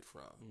benefit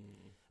from.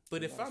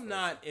 But if I'm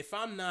not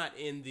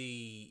in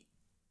the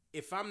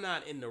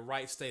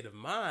right state of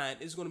mind,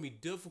 it's going to be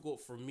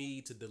difficult for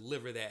me to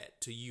deliver that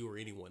to you or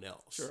anyone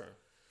else. Sure.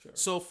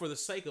 So for the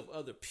sake of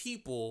other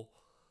people,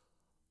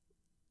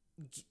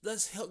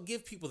 let's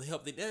give people the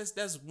help.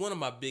 That's one of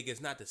my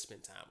biggest, not to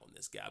spend time on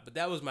this guy, but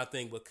that was my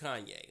thing with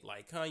Kanye.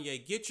 Like,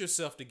 Kanye, get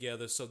yourself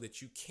together so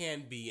that you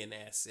can be an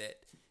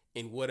asset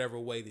in whatever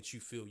way that you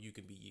feel you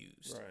can be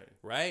used. Right.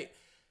 Right?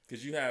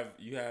 Because you have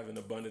an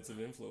abundance of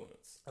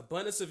influence.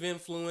 Abundance of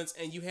influence,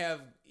 and you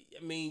have,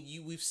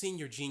 we've seen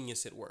your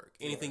genius at work.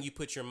 Anything you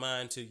put your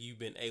mind to, you've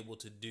been able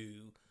to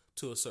do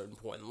to a certain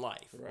point in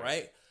life,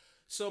 right?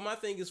 So my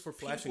thing is for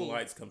flashing people,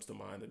 lights comes to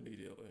mind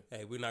immediately.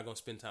 Hey, we're not going to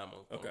spend time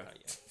on that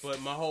yet.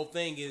 But my whole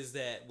thing is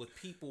that with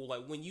people,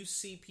 like when you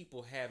see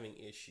people having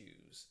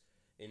issues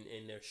and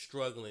they're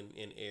struggling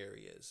in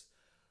areas,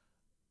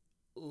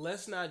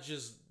 let's not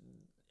just,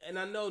 and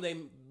I know they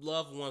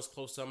loved ones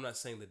close to them, I'm not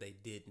saying that they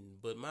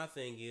didn't, but my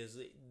thing is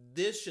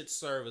this should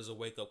serve as a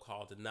wake-up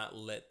call to not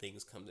let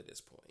things come to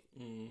this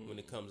point when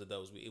it comes to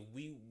those. If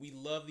we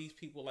love these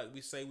people like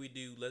we say we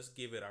do, let's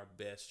give it our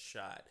best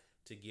shot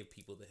to give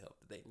people the help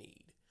that they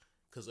need,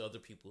 because other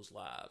people's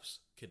lives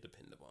could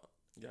depend upon.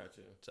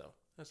 Gotcha. So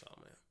that's all,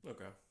 man.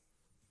 Okay.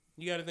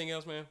 You got anything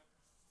else, man?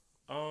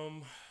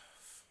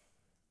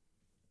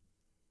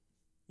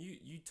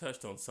 You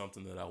touched on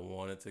something that I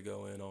wanted to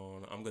go in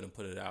on. I'm gonna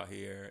put it out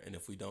here, and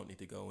if we don't need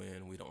to go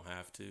in, we don't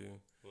have to.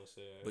 What's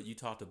that? But you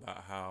talked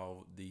about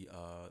how the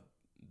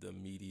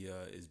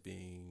media is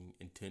being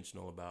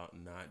intentional about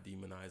not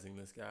demonizing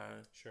this guy.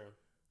 Sure.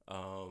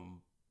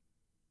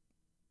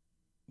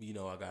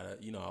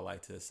 I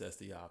like to assess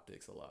the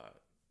optics a lot,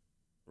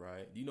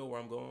 right? Do you know where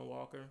I'm going,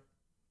 Walker?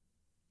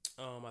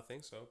 I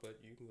think so, but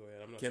you can go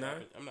ahead.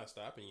 I'm not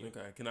stopping you.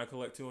 Okay. Can I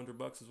collect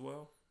 $200 as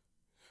well?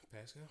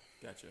 Pascal?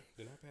 Gotcha.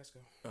 Do not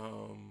Pascal.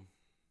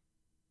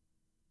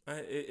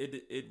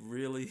 It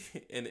really,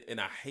 and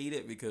I hate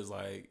it because,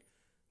 like,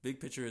 big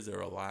picture is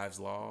there are lives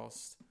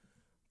lost,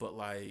 but,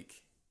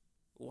 like,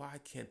 why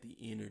can't the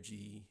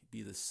energy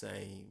be the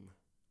same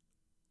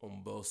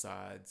on both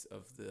sides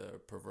of the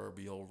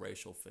proverbial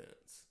racial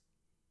fence?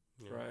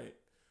 Yeah. Right?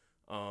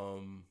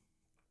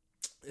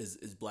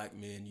 As black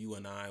men, you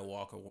and I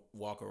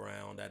walk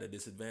around at a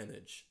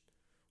disadvantage.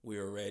 We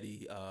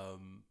already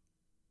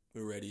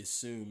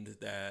assumed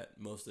that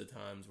most of the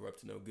times we're up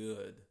to no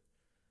good,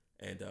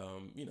 and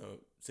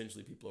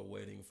essentially people are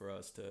waiting for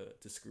us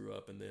to screw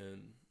up and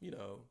then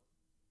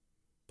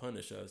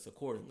punish us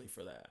accordingly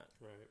for that.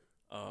 Right.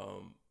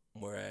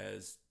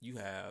 Whereas you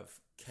have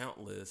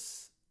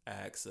countless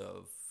acts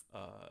of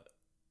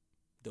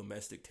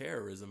domestic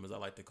terrorism, as I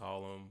like to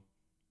call them,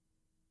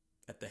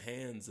 at the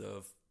hands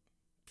of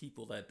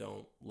people that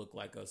don't look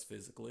like us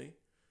physically.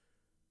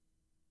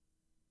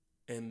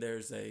 And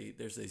there's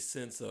a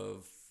sense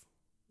of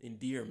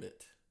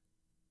endearment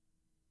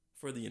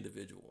for the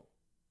individual.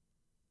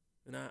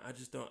 And I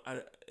just don't,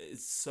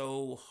 it's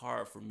so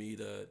hard for me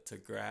to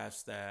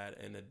grasp that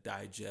and to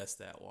digest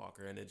that,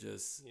 Walker. And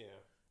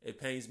it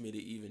pains me to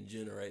even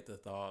generate the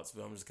thoughts,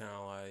 but I'm just kind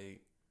of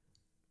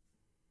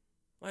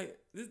like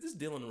this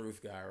Dylan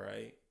Roof guy,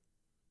 right?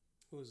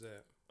 Who is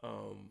that?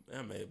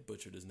 I may have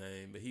butchered his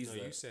name, but he's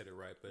you said it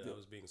right, but I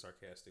was being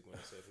sarcastic when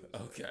I said who.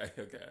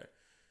 Okay.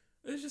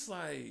 It's just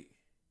like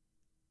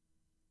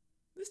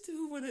this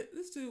dude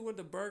went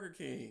to Burger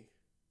King.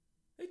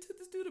 They took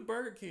this dude to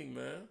Burger King,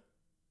 man.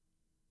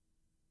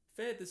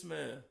 Fed this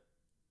man.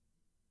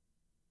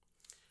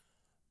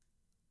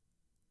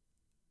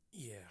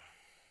 Yeah.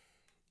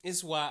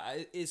 It's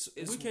why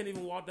we can't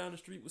even walk down the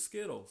street with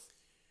Skittles.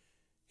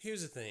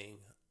 Here's the thing.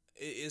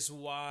 It's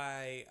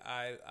why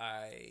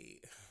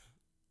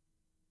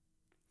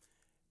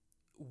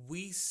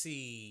we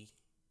see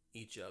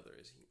each other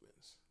as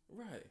humans.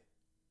 Right.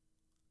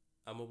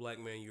 I'm a black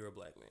man, you're a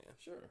black man.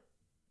 Sure.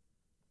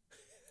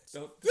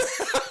 So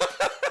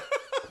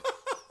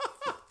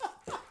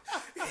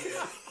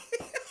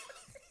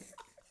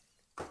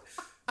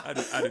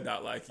I do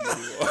not like you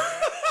anymore.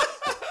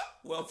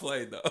 Well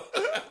played, though.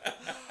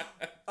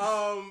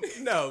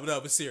 No,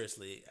 but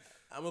seriously,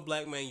 I'm a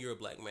black man, you're a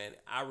black man.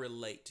 I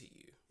relate to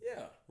you.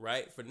 Yeah.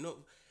 Right?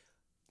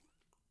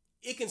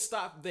 It can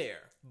stop there,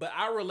 but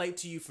I relate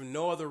to you for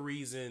no other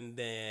reason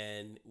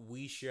than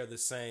we share the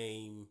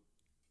same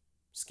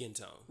skin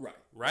tone. Right.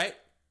 Right?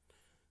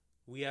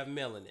 We have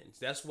melanin.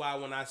 That's why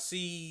when I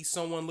see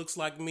someone looks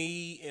like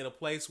me in a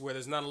place where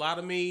there's not a lot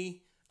of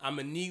me,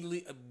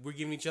 we're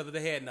giving each other the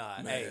head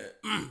nod. Man.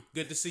 Hey,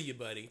 good to see you,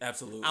 buddy.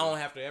 Absolutely. I don't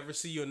have to ever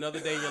see you another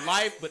day in your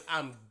life, but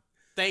I'm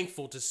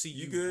thankful to see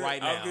you good?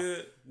 right now. I'm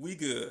good. We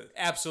good.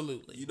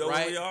 Absolutely. You know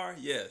right? where we are?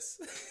 Yes.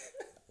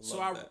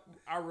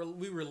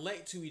 We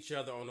relate to each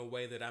other on a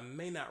way that I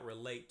may not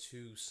relate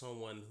to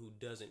someone who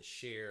doesn't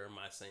share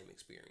my same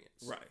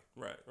experience.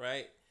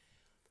 Right.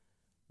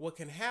 What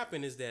can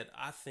happen is that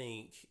I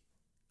think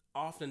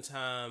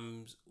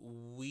oftentimes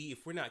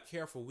if we're not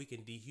careful, we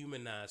can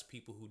dehumanize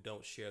people who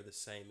don't share the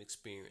same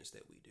experience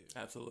that we do.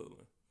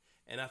 Absolutely.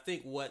 And I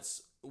think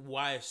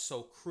why it's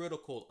so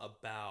critical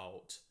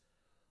about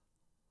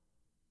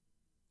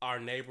our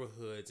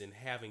neighborhoods and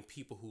having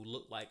people who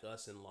look like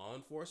us in law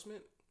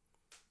enforcement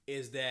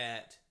is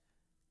that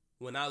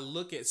when I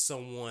look at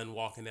someone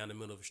walking down the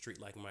middle of a street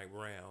like Mike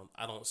Brown,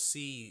 I don't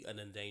see an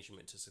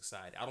endangerment to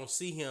society. I don't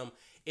see him.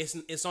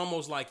 It's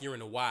almost like you're in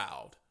the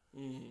wild.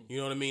 Mm-hmm. You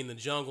know what I mean? The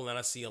jungle, and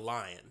I see a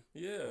lion.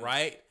 Yeah.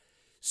 Right?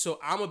 So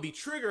I'm going to be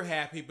trigger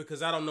happy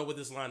because I don't know what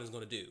this lion is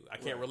going to do. I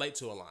can't relate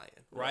to a lion,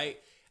 right?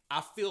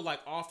 I feel like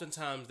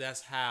oftentimes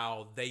that's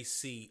how they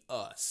see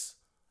us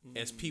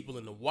as people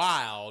in the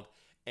wild.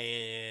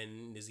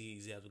 And does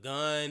he have a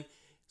gun?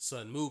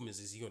 Sudden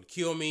movements. Is he going to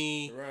kill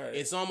me? Right.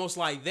 It's almost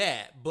like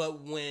that.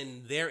 But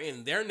when they're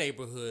in their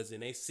neighborhoods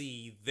and they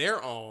see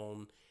their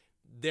own,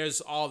 there's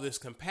all this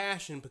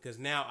compassion because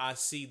now I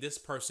see this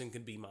person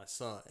could be my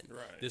son.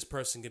 Right. This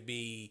person could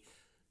be,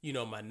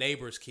 my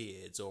neighbor's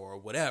kids or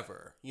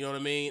whatever. You know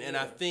what I mean? Yeah. And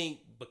I think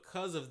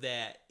because of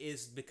that,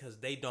 it's because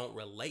they don't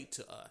relate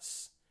to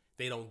us.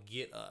 They don't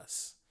get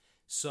us.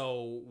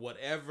 So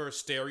whatever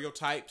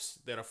stereotypes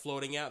that are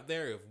floating out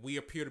there, if we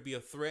appear to be a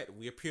threat,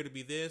 we appear to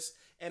be this.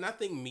 And I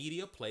think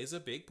media plays a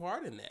big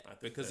part in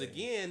that. Because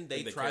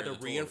they try to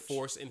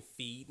reinforce and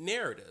feed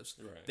narratives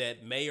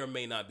that may or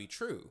may not be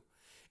true.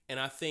 And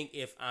I think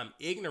if I'm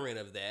ignorant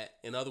of that,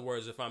 in other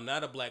words, if I'm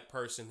not a black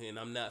person and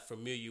I'm not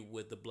familiar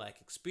with the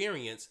black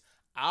experience,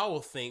 I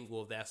will think,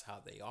 well, that's how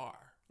they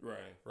are.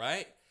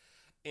 Right?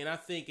 And I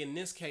think in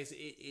this case,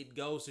 it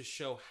goes to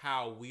show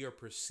how we are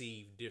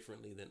perceived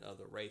differently than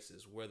other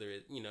races. Whether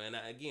it, and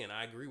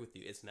I agree with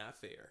you. It's not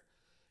fair.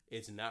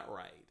 It's not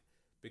right.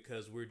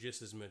 Because we're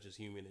just as much as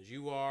human as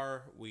you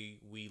are.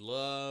 We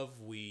love,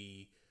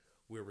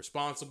 we're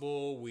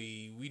responsible.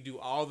 We do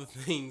all the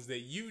things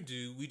that you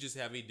do. We just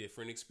have a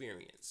different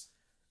experience.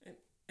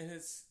 And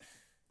it's,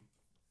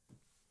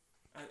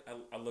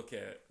 I look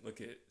at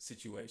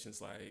situations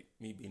like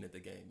me being at the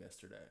game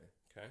yesterday.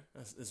 Okay,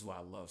 this is why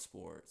I love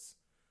sports.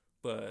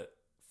 But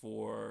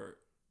for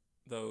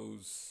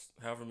those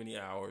however many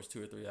hours,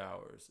 2 or 3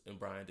 hours in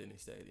Bryant-Denny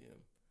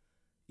Stadium,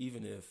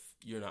 even if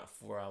you're not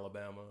for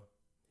Alabama,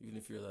 even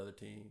if you're the other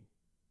team,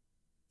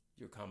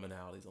 your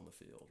commonality's on the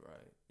field,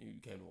 right?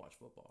 You came to watch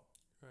football.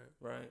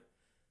 Right?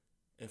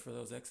 And for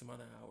those X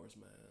amount of hours,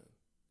 man,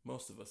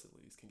 most of us at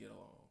least can get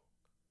along.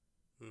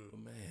 But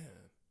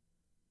man,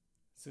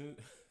 soon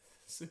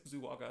as we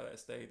walk out of that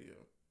stadium,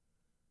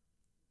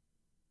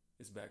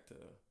 it's back to,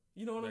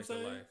 you know what I'm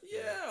saying? Life.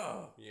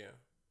 Yeah.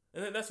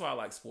 And that's why I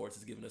like sports.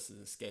 It's giving us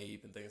an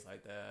escape and things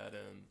like that.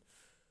 And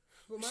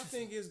well, my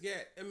thing is,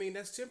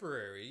 that's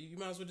temporary. You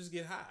might as well just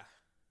get high.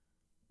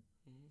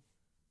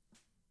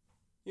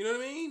 You know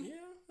what I mean? Yeah.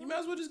 You might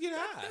as well just get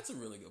high. That's a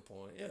really good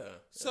point. Yeah.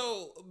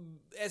 So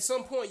at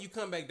some point you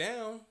come back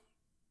down.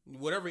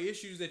 Whatever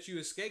issues that you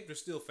escaped are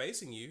still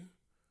facing you.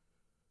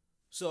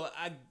 So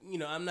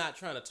I'm not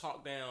trying to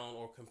talk down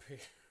or compare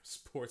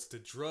sports to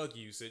drug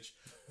usage,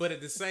 but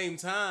at the same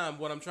time,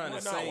 what I'm trying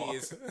to say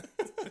is,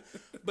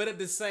 but at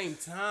the same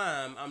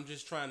time, I'm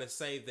just trying to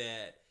say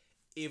that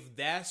if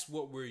that's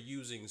what we're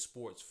using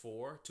sports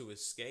for, to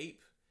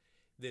escape,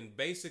 then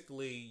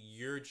basically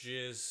you're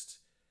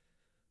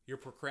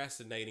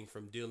procrastinating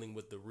from dealing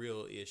with the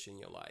real ish in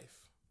your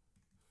life.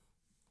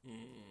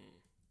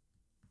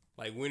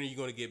 Like, when are you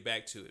going to get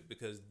back to it?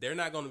 Because they're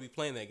not going to be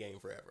playing that game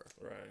forever.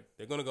 Right.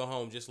 They're going to go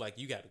home just like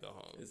you got to go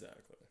home.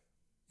 Exactly.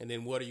 And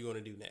then what are you going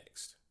to do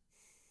next?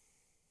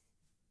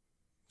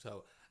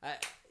 So,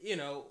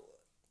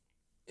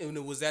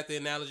 was that the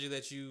analogy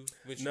that you?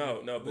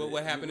 No. But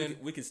what happened?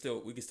 We could still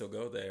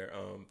go there.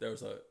 There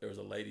was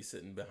a lady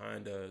sitting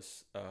behind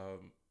us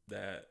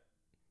that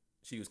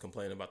she was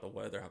complaining about the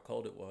weather, how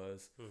cold it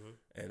was,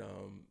 and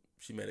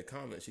she made a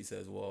comment. She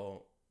says,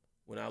 "Well,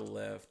 when I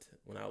left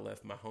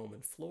my home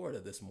in Florida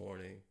this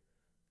morning,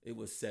 it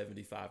was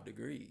 75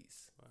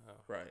 degrees." Wow.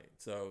 Right.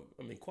 So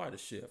quite a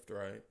shift,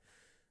 right?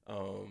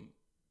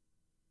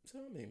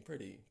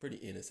 Pretty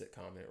innocent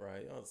comment,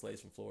 right? Oh, this lady's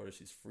from Florida.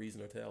 She's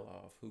freezing her tail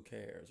off. Who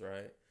cares,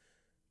 right?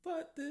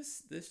 But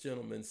this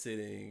gentleman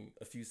sitting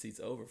a few seats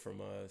over from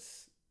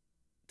us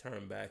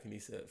turned back and he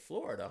said,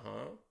 "Florida,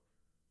 huh?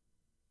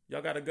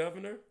 Y'all got a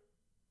governor?"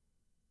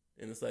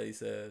 And this lady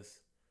says,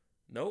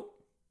 "Nope.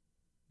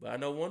 But I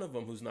know one of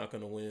them who's not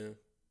going to win."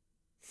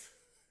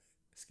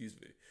 Excuse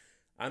me.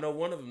 "I know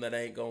one of them that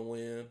ain't going to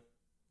win."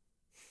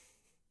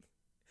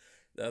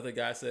 The other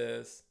guy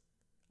says,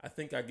 I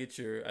get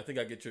your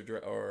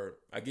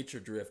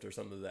drift or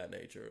something of that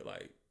nature.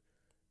 Like,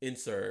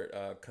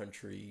 insert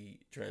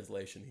country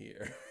translation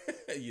here,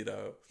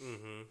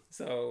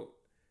 So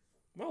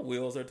my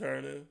wheels are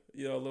turning, a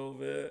little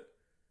bit.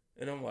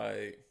 And I'm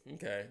like,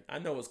 okay, I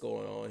know what's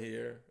going on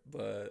here,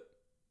 but,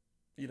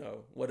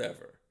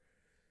 whatever.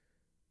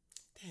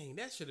 Dang,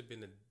 that should have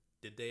been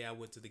the day I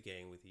went to the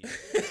game with you.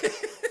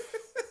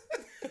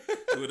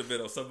 It would have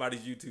been on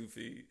somebody's YouTube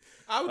feed.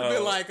 I would have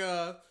been like,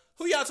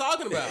 who y'all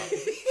talking about?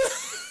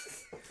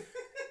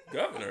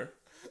 Governor.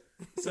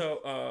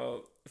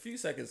 So a few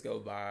seconds go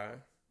by,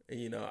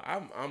 and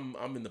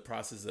I'm in the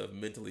process of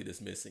mentally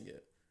dismissing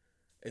it.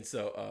 And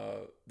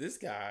so this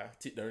guy,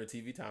 during a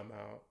TV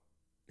timeout,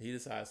 he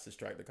decides to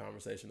strike the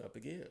conversation up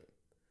again.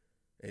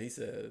 And he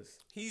says...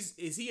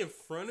 Is he in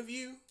front of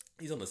you?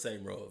 He's on the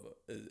same row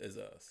as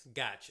us.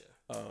 Gotcha.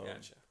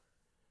 Gotcha.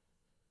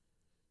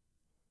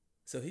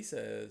 So he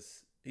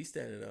says, he's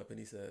standing up and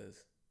he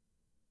says,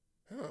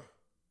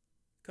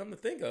 come to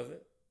think of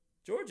it,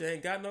 Georgia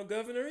ain't got no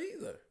governor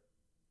either.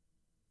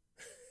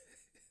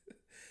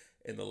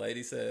 And the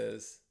lady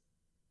says,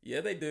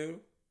 yeah, they do.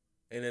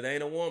 And it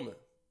ain't a woman.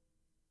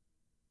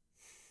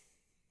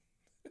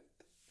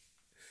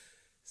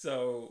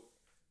 So,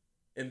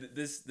 and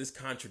this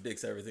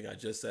contradicts everything I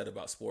just said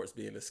about sports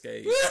being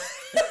escape.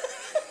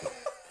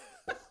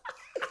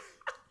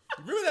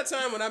 Remember that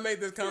time when I made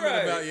this comment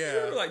Right. about, yeah.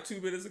 Remember like 2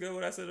 minutes ago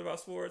when I said about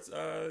sports?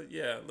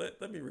 Yeah,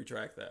 let me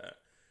retract that.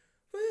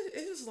 But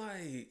it's just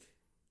like,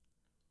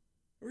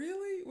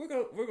 really?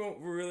 We're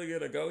really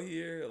gonna go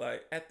here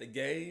like at the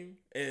game?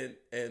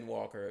 And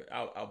Walker,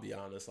 I'll be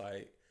honest,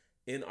 like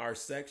in our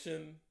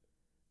section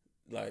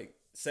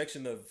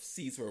of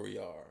seats where we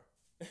are,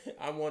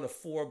 I'm one of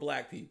 4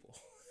 black people.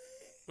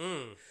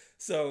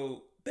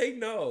 So they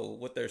know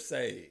what they're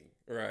saying,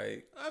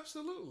 right?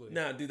 Absolutely.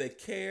 Now, do they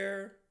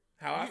care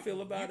how I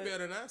feel about it? You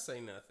better not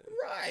say nothing.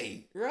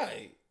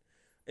 Right.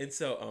 And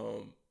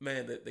so,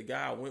 man, the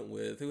guy I went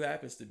with, who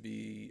happens to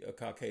be a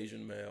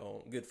Caucasian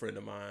male, good friend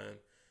of mine,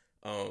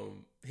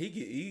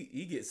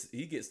 he gets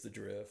the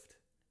drift,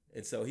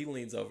 and so he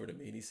leans over to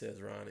me and he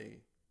says,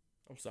 "Ronnie,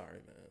 I'm sorry,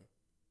 man."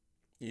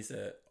 He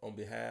said, "On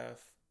behalf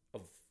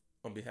of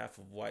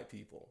white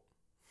people,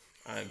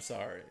 I am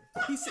sorry."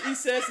 He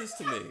says this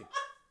to me.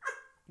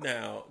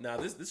 Now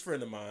this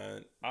friend of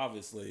mine,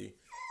 obviously,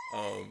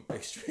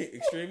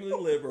 extremely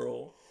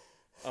liberal.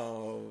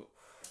 Oh,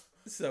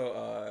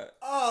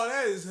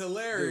 that is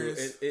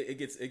hilarious. Dude,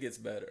 it gets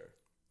better.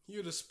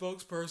 You're the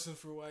spokesperson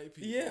for white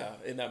people. Yeah,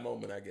 in that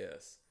moment, I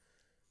guess.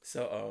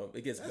 So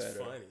it gets better. That's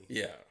funny.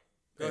 Yeah.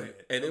 Go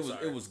ahead. And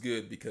it was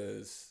good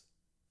because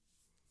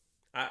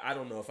I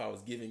don't know if I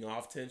was giving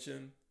off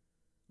tension,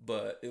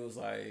 but it was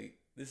like,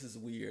 this is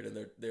weird,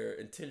 and they're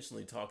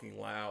intentionally talking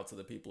loud so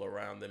the people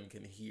around them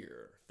can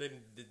hear.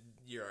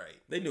 You're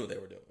right. They knew what they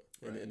were doing.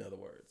 Right. In other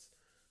words,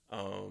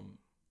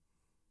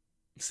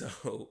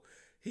 so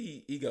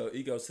he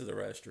goes to the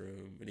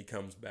restroom and he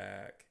comes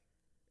back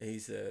and he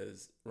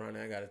says, "Ronnie,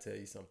 I got to tell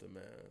you something,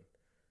 man."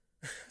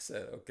 I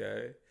said,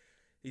 "Okay."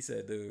 He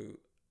said, "Dude,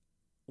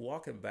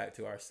 walking back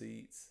to our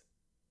seats,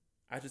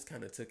 I just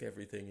kind of took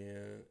everything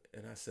in,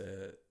 and I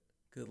said,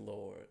 good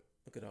Lord,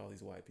 look at all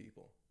these white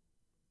people."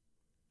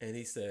 And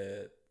he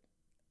said,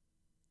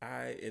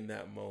 I, in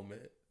that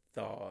moment,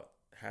 thought,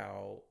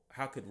 how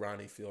could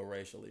Ronnie feel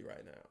racially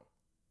right now?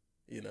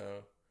 You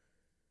know?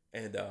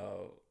 And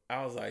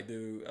I was like,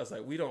 dude,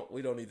 we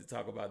don't need to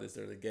talk about this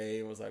during the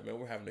game. I was like, man,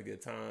 we're having a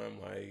good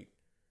time. Like,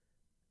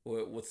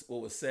 what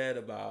was said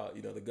about,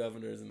 you know, the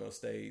governors in those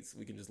states,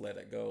 we can just let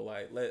it go.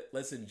 Like,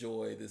 let's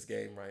enjoy this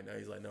game right now.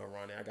 He's like, no,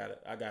 Ronnie,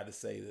 I gotta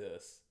say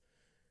this.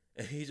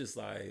 And he's just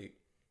like,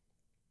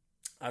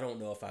 I don't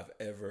know if I've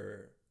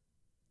ever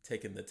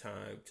taken the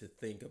time to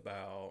think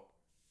about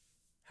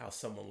how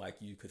someone like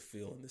you could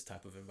feel in this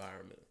type of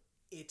environment.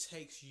 It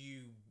takes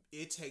you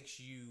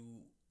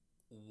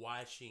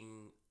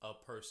watching a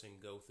person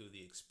go through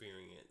the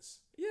experience.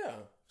 Yeah.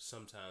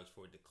 Sometimes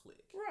for it to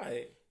click.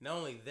 Right. Not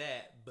only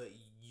that, but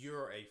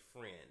you're a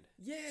friend.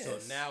 Yes. So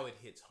now it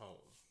hits home.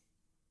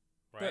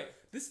 Right? But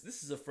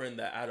this is a friend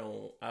that I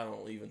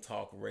don't even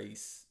talk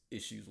race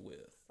issues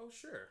with. Oh,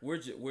 sure.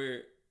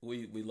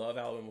 We love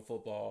Alabama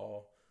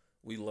football.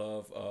 We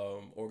love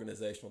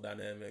organizational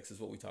dynamics is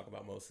what we talk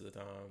about most of the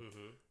time.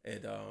 Mm-hmm.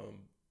 And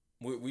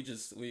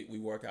we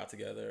work out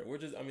together. We're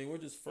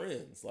just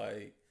friends.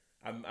 Like,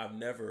 I've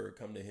never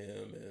come to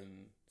him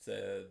and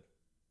said,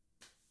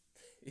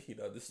 you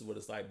know, this is what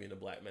it's like being a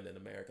black man in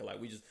America. Like,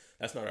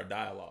 that's not our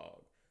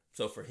dialogue.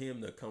 So for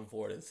him to come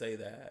forward and say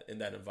that in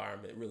that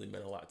environment really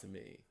meant a lot to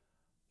me.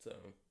 So,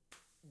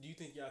 do you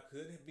think y'all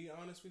could be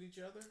honest with each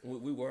other?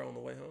 We were on the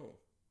way home.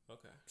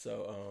 Okay.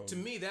 So to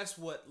me, that's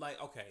what,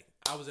 like, okay,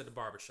 I was at the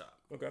barbershop.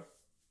 Okay.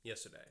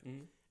 Yesterday.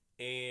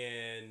 Mm-hmm.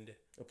 And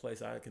a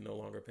place I can no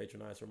longer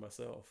patronize for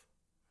myself.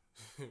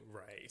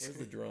 Right. Where's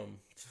the drum?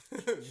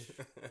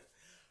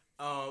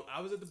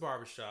 I was at the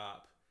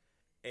barbershop,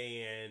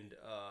 and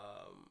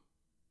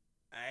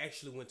I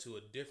actually went to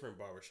a different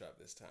barbershop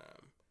this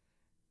time.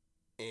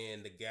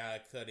 And the guy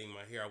cutting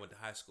my hair I went to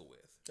high school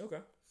with.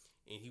 Okay.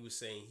 And he was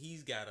saying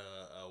he's got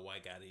a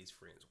white guy that he's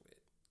friends with,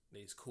 that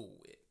he's cool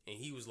with. And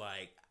he was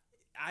like,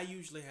 I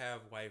usually have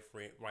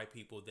white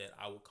people that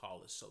I would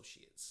call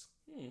associates.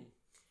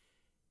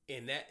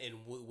 And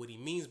what he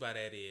means by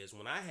that is,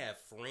 when I have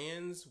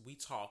friends, we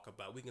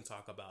can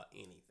talk about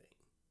anything.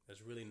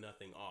 There's really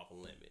nothing off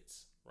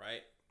limits,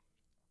 right?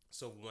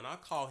 So when I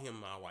call him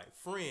my white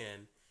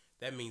friend,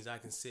 that means I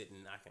can sit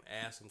and I can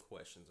ask him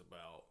questions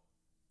about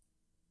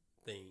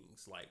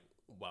things like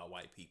about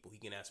white people. He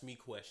can ask me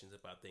questions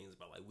about things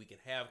about, like, we can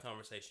have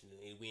conversations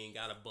and we ain't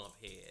gotta bump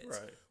heads.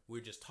 Right.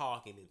 We're just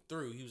talking it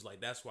through. He was like,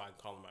 that's why I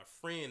call him my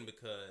friend,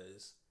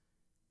 because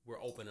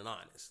we're open and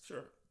honest.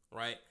 Sure.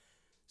 Right?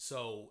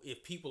 So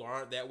if people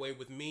aren't that way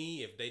with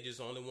me, if they just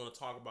only want to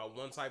talk about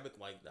one type of,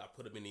 like, I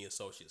put them in the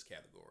associates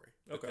category.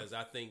 Okay. Because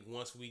I think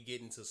once we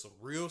get into some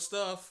real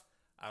stuff,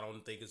 I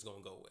don't think it's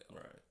gonna go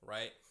well.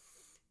 Right?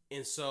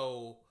 And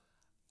so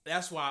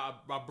that's why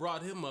I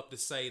brought him up to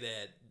say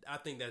that I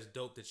think that's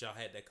dope that y'all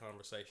had that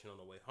conversation on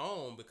the way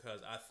home,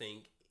 because I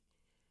think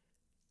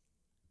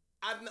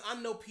I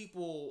know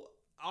people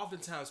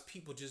oftentimes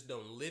people just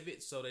don't live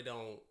it, so they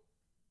don't.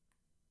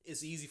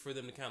 It's easy for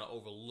them to kind of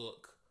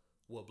overlook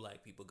what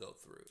black people go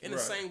through in the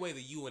same way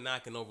that you and I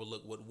can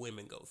overlook what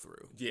women go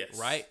through. Yes.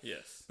 Right.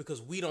 Yes. Because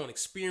we don't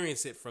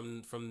experience it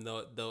from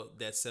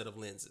that set of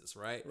lenses.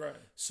 Right. Right.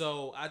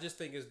 So I just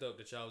think it's dope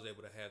that y'all was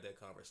able to have that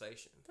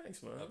conversation.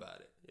 Thanks, man.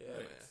 About it. Yeah,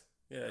 Thanks.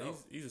 man. Yeah,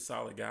 he's a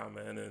solid guy,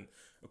 man, and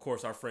of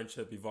course our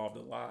friendship evolved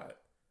a lot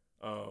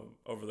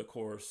over the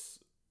course,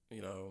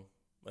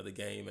 of the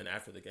game and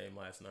after the game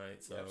last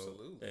night. So,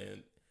 absolutely.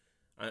 And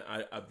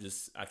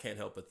I can't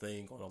help but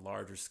think on a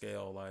larger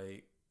scale,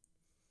 like,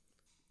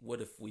 what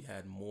if we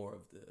had more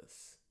of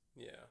this?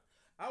 Yeah.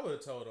 I would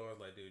have told him, I was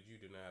like, dude, you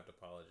do not have to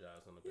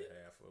apologize on the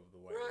behalf of the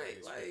white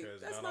race. Like,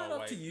 because that's not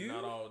up to you.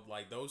 Not all,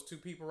 like, those two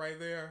people right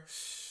there,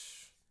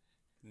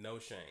 no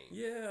shame.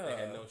 Yeah. They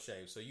had no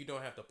shame. So you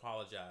don't have to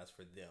apologize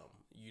for them.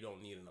 You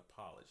don't need an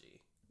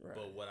apology. Right.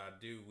 But what I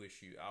do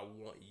wish you, I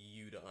want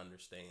you to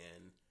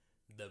understand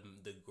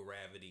the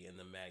gravity and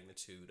the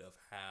magnitude of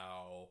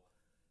how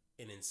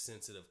an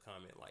insensitive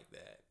comment like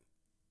that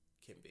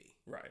can be.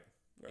 Right.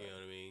 You know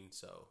what I mean?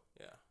 So,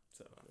 yeah.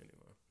 So,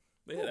 anyway.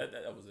 But yeah,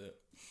 that was it.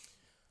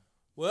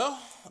 Well,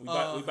 we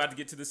about to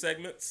get to the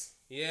segments.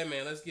 Yeah,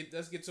 man. Let's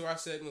get to our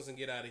segments and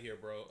get out of here,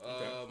 bro.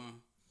 Okay.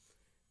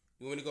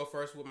 You want to go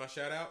first with my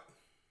shout out?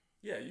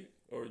 Yeah,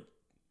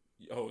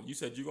 you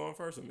said you going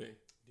first or me?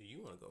 Do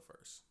you want to go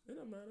first? It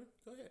doesn't matter.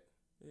 Go ahead.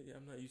 Yeah,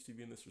 I'm not used to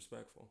being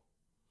disrespectful.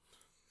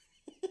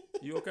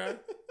 You okay?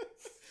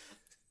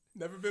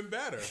 Never been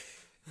better.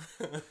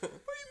 What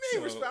do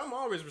you mean? I'm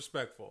always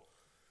respectful.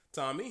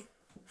 Tommy.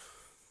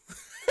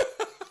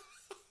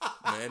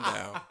 Man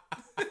down.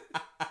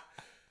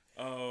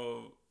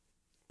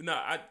 No,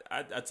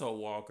 I told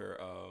Walker,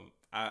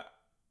 I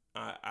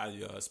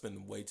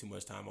spend way too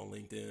much time on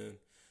LinkedIn.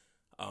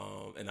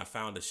 And I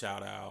found a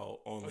shout out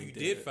on LinkedIn. You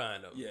did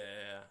find them? Yeah.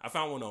 I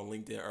found one on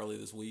LinkedIn earlier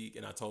this week,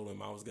 and I told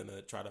him I was going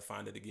to try to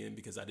find it again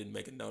because I didn't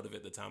make a note of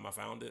it the time I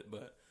found it,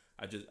 but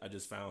I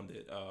just found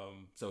it.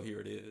 So here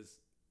it is.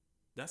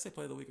 Did I say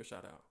play of the week or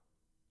shout out?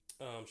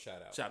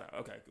 Shout out. Shout out.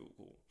 Okay,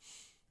 cool.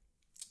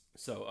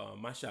 So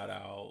my shout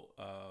out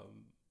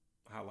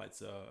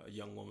highlights a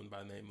young woman by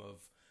the name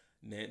of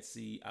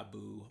Nancy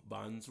Abu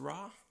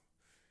Banzra.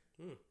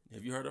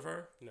 Have you heard of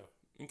her? No.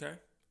 Okay.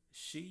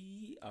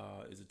 She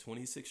is a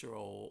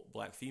 26-year-old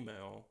black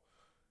female,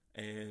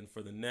 and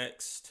for the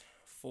next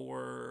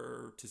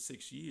 4 to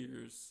 6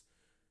 years,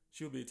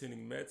 she'll be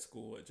attending med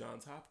school at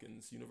Johns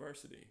Hopkins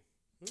University.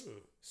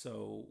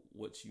 So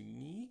what's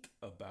unique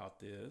about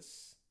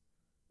this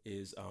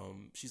is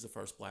she's the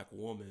first black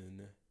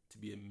woman to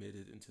be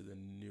admitted into the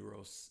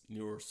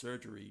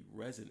neurosurgery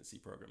residency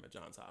program at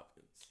Johns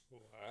Hopkins.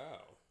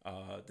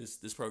 Wow.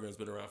 This program's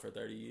been around for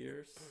 30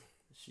 years.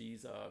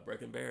 She's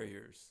breaking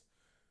barriers.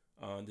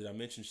 Did I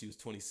mention she was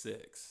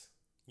 26?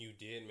 You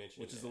did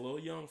mention Which is a little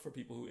young for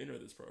people who enter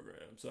this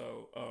program.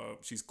 So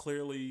she's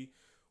clearly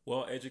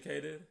well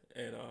educated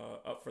and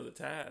up for the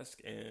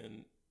task.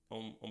 And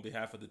on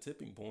behalf of the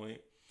Tipping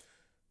Point,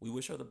 we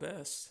wish her the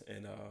best.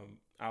 And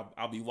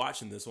I'll be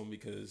watching this one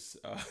because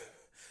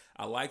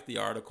I like the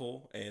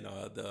article and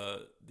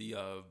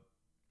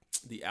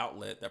the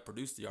outlet that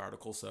produced the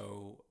article.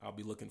 So I'll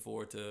be looking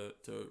forward to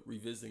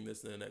revisiting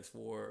this in the next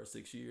 4 or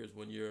 6 years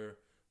when you're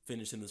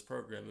finishing this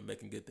program and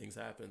making good things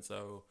happen.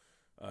 So,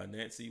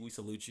 Nancy, we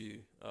salute you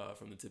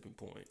from the Tipping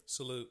Point.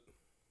 Salute.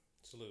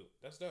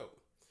 That's dope.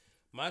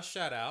 My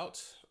shout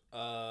out,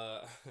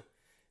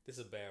 this is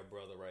a bad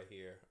brother right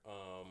here.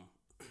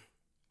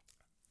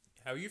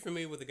 Are you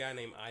familiar with a guy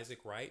named Isaac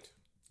Wright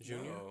Jr.?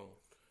 No.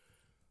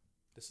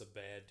 This is a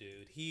bad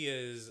dude. He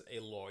is a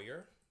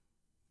lawyer,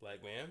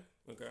 black man.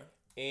 Okay.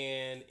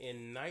 And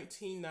in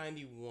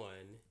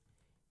 1991,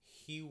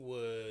 he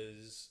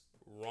was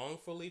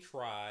wrongfully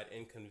tried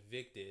and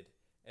convicted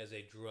as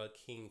a drug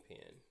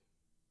kingpin.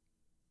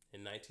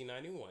 In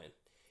 1991,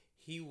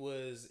 he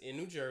was in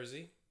New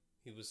Jersey.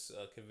 He was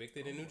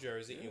convicted in New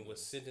Jersey and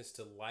was sentenced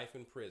to life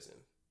in prison.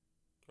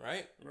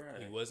 Right?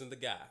 He wasn't the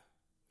guy.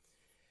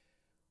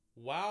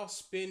 While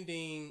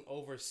spending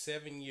over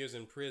 7 years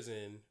in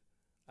prison,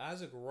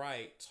 Isaac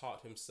Wright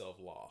taught himself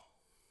law.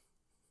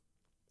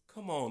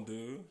 Come on,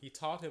 dude. He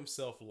taught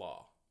himself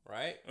law,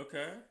 right?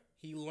 Okay.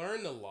 He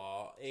learned the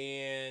law,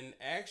 and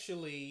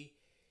actually,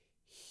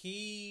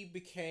 he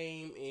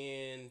became,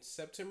 in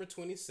September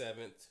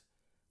 27th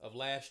of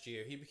last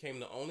year, he became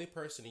the only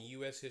person in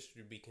U.S.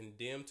 history to be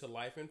condemned to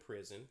life in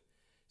prison,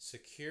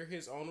 secure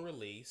his own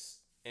release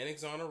and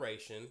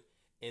exoneration,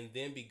 and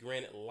then be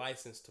granted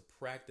license to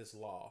practice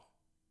law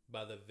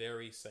by the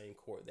very same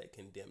court that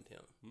condemned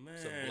him. Man.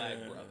 It's a black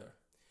brother.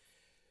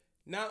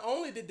 Not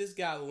only did this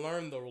guy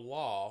learn the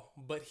law,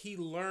 but he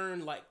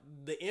learned, like,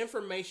 the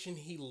information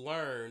he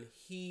learned,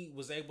 he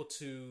was able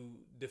to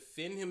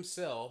defend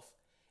himself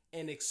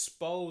and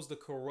expose the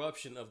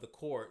corruption of the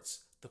courts,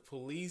 the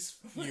police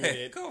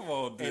unit, come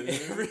on, dude. and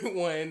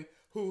everyone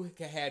who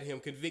had him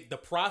convicted. The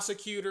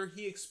prosecutor,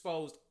 he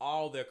exposed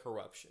all their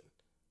corruption.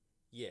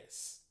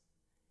 Yes.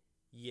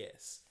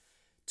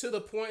 To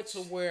the point to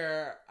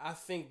where I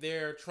think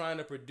they're trying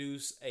to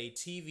produce a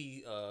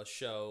TV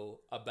show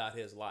about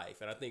his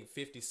life, and I think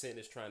 50 Cent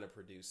is trying to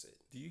produce it.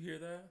 Do you hear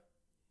that?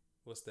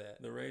 What's that?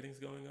 The ratings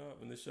going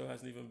up, and this show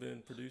hasn't even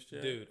been produced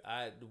yet. Dude,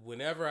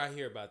 whenever I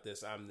hear about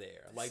this, I'm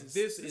there. Like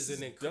This this is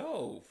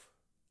dope.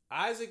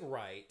 Isaac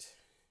Wright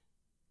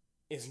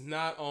is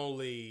not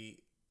only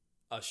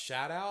a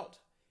shout out,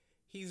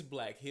 he's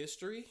Black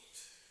history.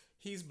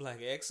 He's Black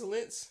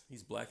excellence.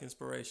 He's Black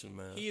inspiration,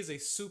 man. He is a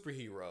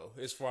superhero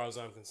as far as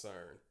I'm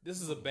concerned.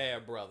 This is a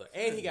bad brother.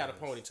 And he got a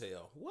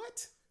ponytail.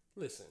 What?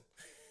 Listen.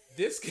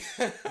 This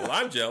guy... Well,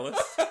 I'm jealous.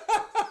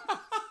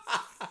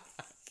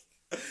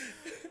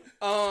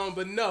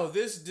 But no,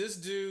 this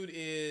dude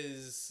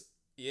is...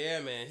 Yeah,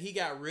 man. He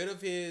got rid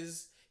of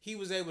his... He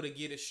was able to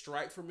get it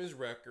strike from his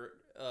record.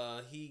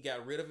 He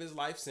got rid of his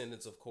life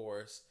sentence, of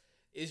course.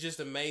 It's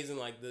just amazing.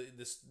 Like,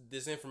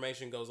 this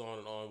information goes on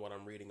and on what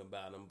I'm reading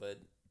about him, but...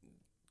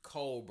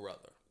 Cold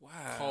brother. Wow.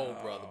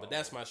 Cold brother. But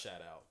that's my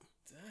shout out.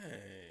 Dang.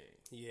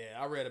 Yeah,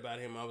 I read about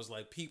him. I was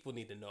like, people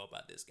need to know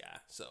about this guy.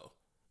 So,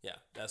 yeah,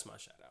 that's my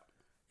shout out.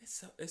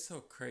 It's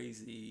so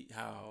crazy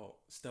how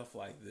stuff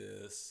like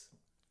this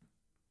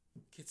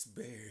gets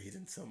buried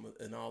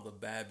in all the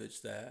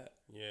babbage that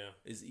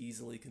is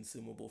easily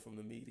consumable from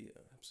the media.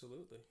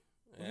 Absolutely.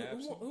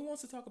 Who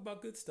wants to talk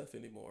about good stuff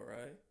anymore,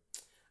 right?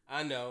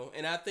 I know,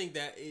 and I think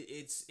that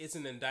it's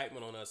an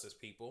indictment on us as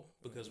people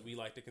because we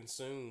like to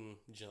consume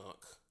junk.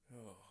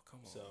 Oh,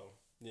 come on. So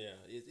yeah,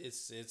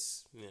 it's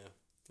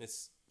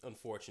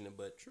unfortunate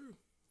but true.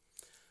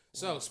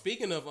 So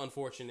speaking of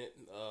unfortunate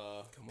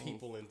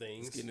people and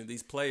things, let's get into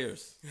these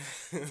players.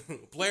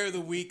 Player of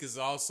the week is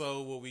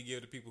also what we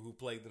give to people who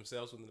played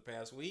themselves within the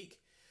past week.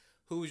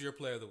 Who's your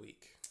player of the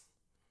week?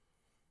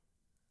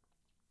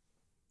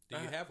 Do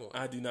you have one?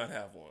 I do not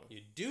have one.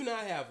 You do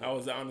not have one. I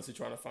was honestly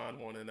trying to find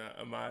one, and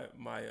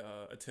my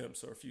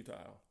attempts are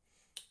futile.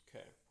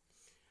 Okay.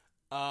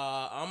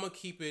 I'm gonna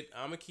keep it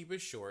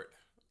short.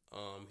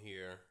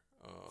 Here.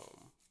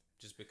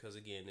 Just because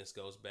again, this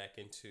goes back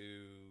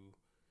into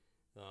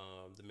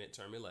the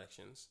midterm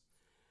elections.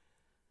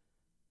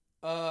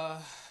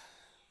 Let's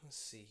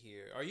see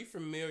here. Are you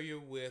familiar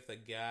with a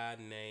guy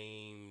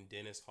named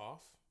Dennis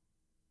Hoff?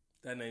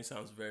 That name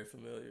sounds very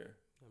familiar.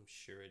 I'm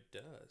sure it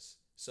does.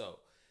 So,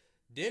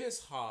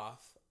 Dennis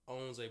Hoff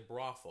owns a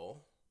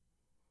brothel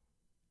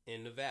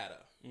in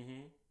Nevada.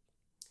 Mm-hmm.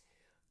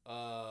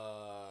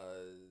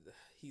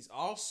 He's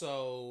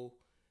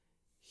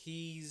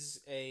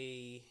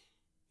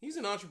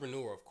an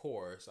entrepreneur, of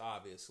course,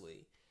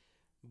 obviously,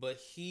 but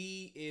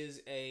he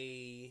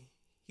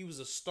was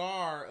a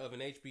star of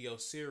an HBO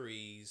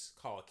series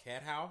called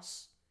Cat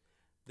House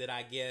that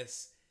I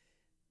guess,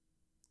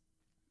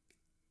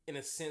 in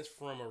a sense,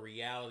 from a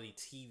reality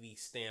TV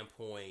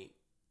standpoint,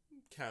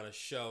 kind of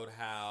showed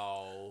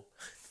how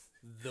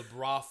the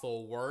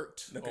brothel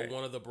worked, or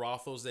one of the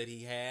brothels that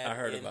he had. I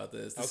heard about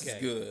this. This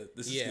is good.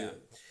 This is good.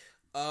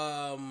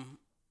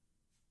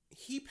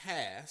 He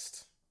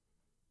passed.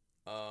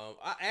 No.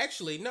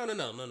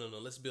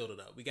 Let's build it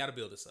up. We got to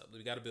build this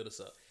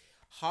up.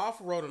 Hoff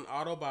wrote an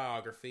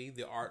autobiography,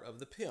 The Art of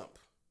the Pimp.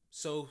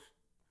 So,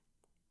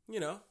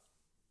 he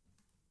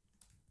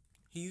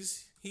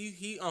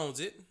owns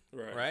it,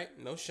 right?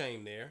 No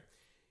shame there.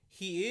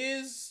 He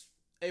is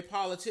a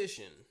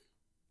politician,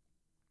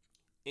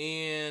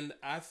 and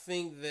I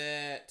think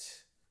that,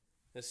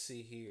 let's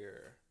see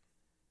here,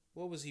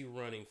 what was he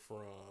running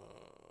for?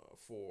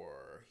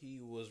 He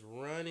was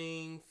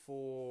running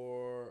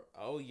for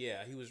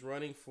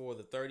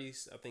the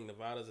 30s, I think,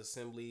 Nevada's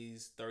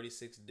Assembly's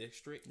 36th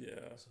district.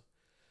 Yeah.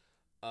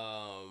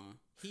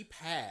 He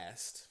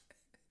passed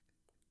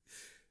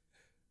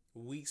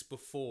weeks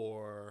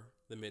before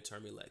the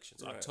midterm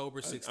elections, October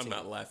 16th. I'm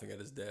not laughing at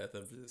his death.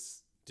 I'm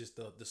just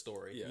the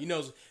story. Yeah. He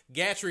knows,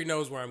 Gatry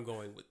knows where I'm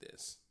going with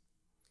this.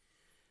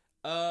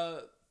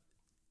 The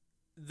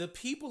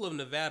people of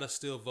Nevada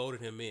still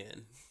voted him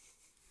in.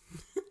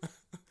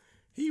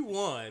 He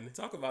won.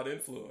 Talk about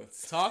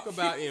influence.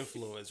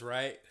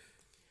 Right?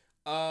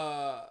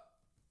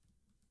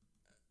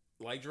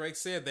 Like Drake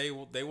said, they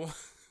won't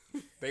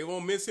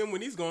miss him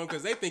when he's gone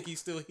because they think he's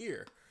still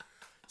here.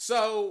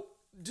 So,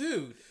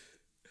 dude,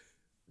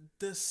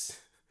 the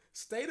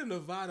state of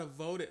Nevada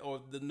voted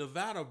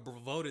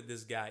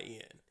this guy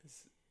in.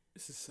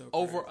 This is so crazy.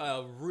 Over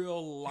a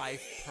real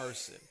life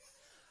person.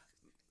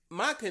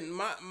 I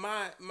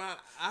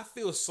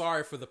feel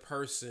sorry for the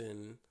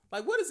person.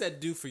 Like, what does that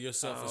do for your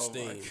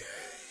self-esteem?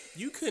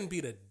 You couldn't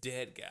beat a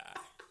dead guy,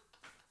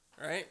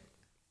 right?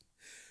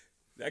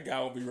 That guy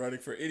won't be running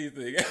for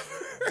anything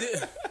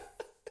ever.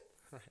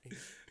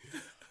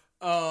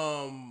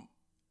 Right.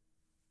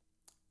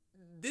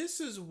 This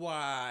is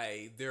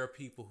why there are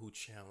people who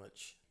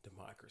challenge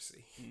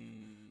democracy,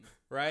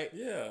 right?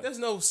 Yeah. There's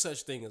no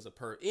such thing as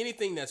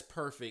anything that's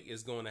perfect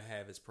is going to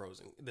have its pros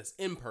and that's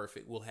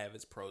imperfect will have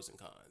its pros and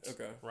cons.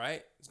 Okay.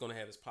 Right? It's going to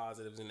have its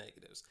positives and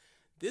negatives.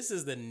 This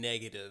is the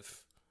negative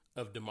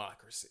of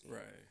democracy.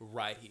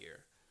 Right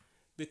here.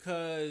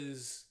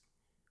 Because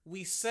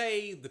we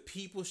say the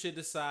people should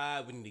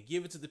decide, we need to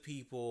give it to the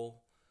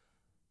people,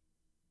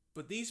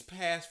 But these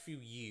past few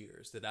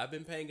years that I've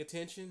been paying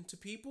attention to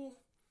people,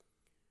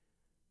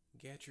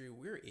 Gatry,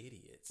 we're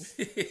idiots.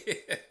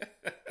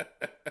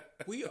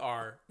 We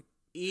are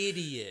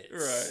idiots.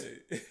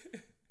 Right.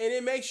 And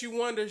it makes you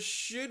wonder,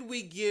 should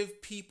we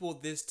give people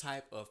this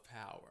type of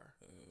power?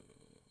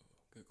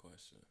 Good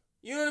question.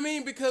 You know what I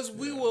mean? Because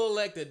we will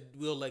elect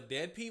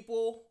dead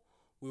people.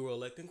 We will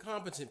elect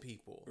incompetent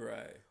people.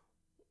 Right.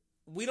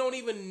 We don't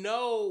even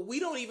know. We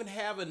don't even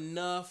have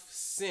enough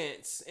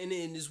sense. And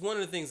it's one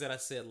of the things that I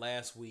said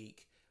last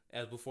week,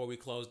 as before we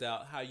closed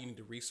out, how you need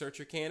to research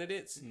your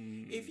candidates.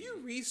 If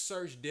you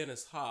researched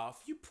Dennis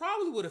Hoff, you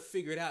probably would have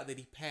figured out that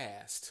he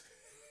passed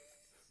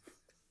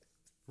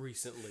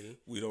recently.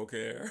 We don't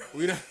care.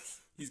 We don't.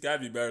 He's got to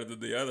be better than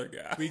the other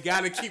guy. We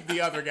got to keep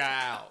the other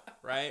guy out,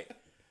 right?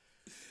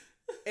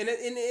 And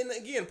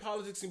again,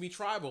 politics can be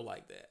tribal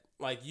like that.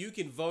 Like, you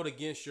can vote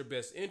against your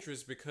best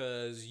interest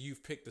because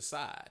you've picked a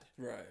side.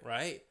 Right.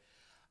 Right?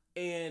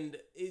 And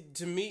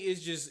to me,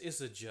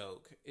 it's a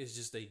joke.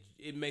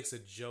 It makes a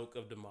joke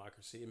of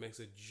democracy. It makes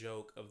a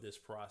joke of this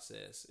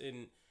process.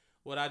 And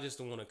what I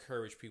just want to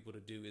encourage people to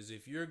do is,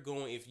 if you're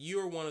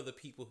one of the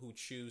people who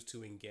choose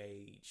to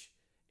engage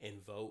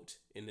and vote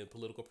in the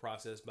political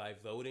process by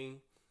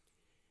voting,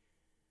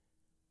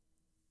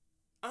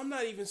 I'm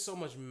not even so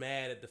much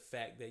mad at the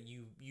fact that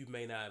you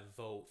may not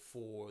vote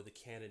for the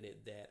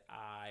candidate that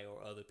I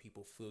or other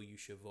people feel you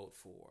should vote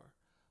for.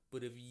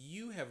 But if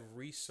you have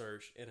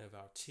researched and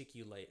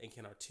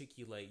can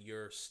articulate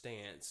your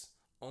stance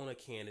on a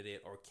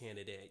candidate or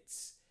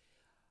candidates,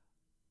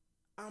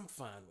 I'm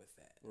fine with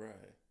that.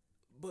 Right.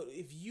 But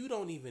if you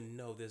don't even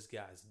know this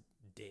guy's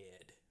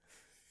dead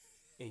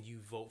and you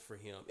vote for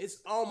him, it's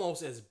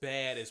almost as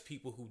bad as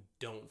people who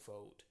don't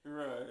vote.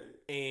 Right.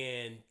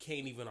 And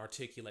can't even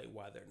articulate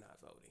why they're not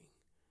voting.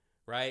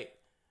 Right?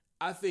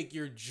 I think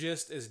you're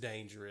just as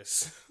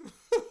dangerous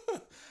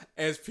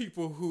as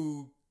people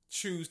who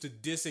choose to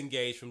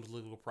disengage from the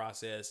political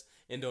process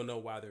and don't know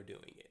why they're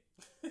doing it.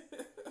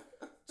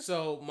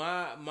 So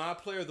my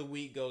player of the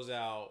week goes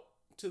out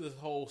to the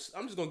whole.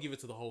 I'm just gonna give it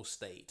to the whole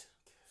state.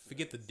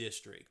 Forget the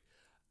district.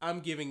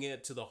 I'm giving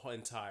it to the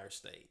entire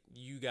state.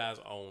 You guys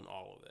own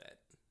all of that,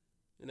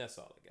 and that's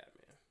all I got,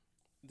 man.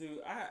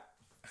 Dude,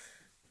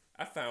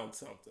 I found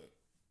something.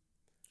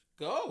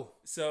 Go.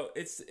 So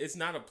it's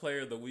not a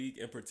player of the week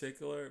in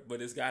particular,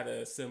 but it's got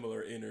a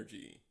similar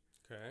energy.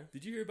 Okay.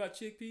 Did you hear about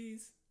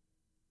chickpeas?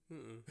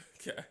 Mm-mm.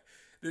 Okay.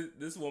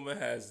 This woman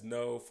has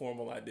no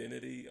formal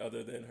identity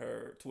other than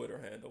her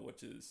Twitter handle,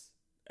 which is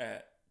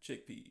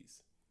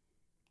 @chickpeas.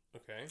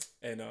 Okay.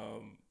 And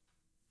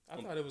I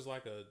thought it was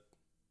like a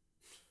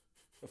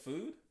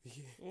food.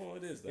 Yeah. Well,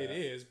 it is that. It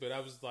is, but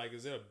I was like,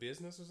 is it a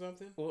business or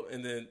something? Well,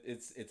 and then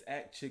it's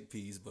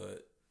 @chickpeas,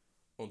 but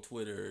on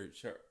Twitter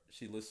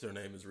she lists her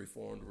name as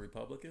Reformed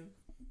Republican.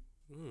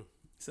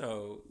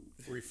 So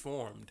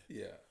Reformed.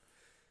 Yeah.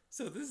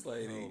 So this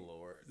lady, oh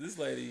Lord,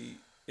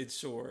 in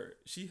short,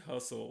 she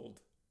hustled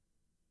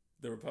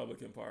the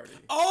Republican Party.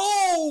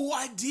 Oh,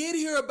 I did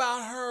hear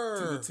about her.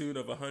 To the tune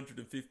of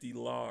 150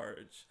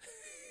 large.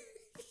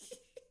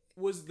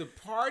 Was the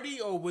party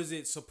or was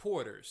it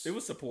supporters? It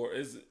was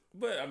supporters,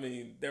 but I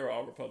mean, they were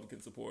all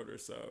Republican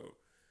supporters. So,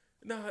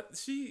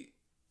 she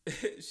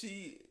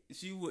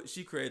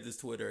created this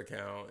Twitter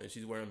account and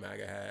she's wearing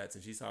MAGA hats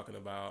and she's talking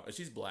about, and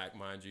she's black,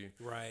 mind you,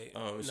 right?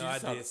 I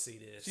did see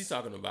this. She's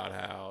talking about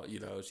how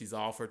she's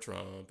all for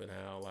Trump and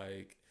how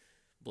like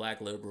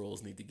black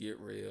liberals need to get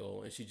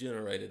real, and she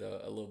generated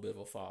a little bit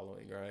of a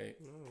following, right?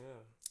 Oh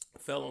yeah.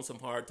 Fell on some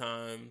hard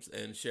times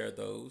and shared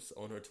those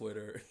on her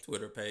Twitter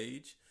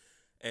page.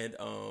 And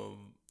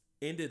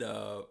ended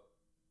up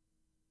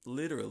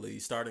literally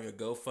starting a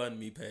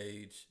GoFundMe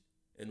page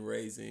and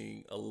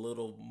raising a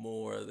little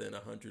more than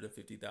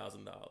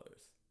 $150,000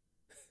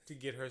 to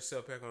get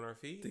herself back on her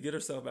feet.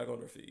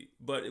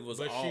 But it was.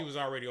 But she was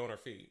already on her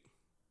feet.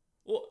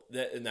 Well,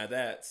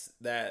 that's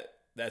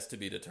to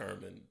be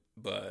determined.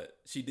 But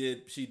she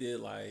did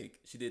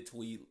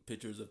tweet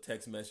pictures of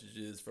text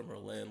messages from her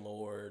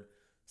landlord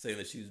saying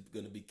that she was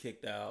going to be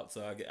kicked out.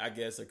 So I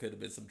guess there could have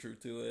been some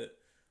truth to it.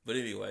 But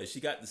anyway,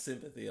 she got the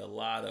sympathy of a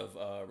lot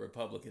of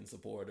Republicans,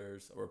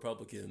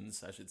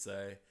 I should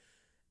say.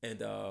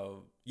 And I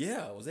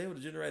was able to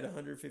generate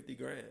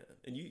 $150,000.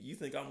 And you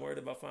think I'm worried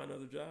about finding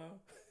another job?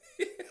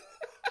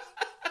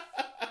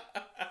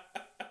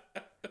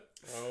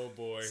 Oh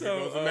boy, so,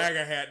 here goes a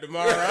MAGA hat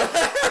tomorrow.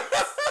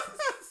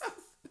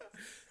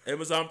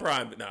 Amazon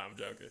Prime. Nah, I'm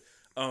joking.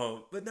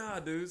 But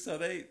nah, dude. So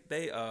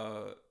they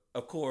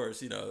of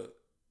course,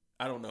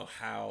 I don't know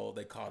how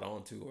they caught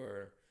on to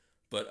her,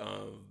 but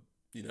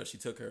she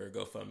took her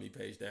GoFundMe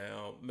page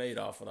down, made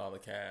off with all the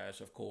cash,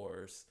 of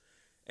course.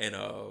 And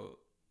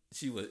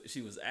she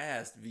was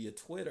asked via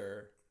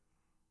Twitter,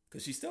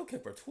 because she still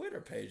kept her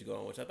Twitter page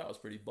going, which I thought was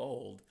pretty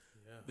bold.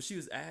 Yeah. But she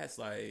was asked,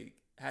 like,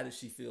 how does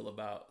she feel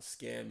about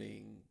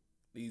scamming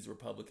these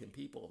Republican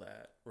people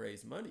that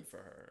raise money for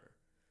her?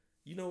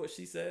 You know what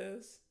she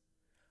says?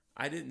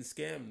 I didn't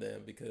scam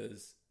them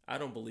because I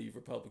don't believe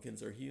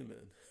Republicans are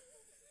human.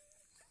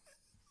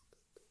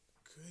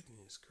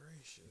 Goodness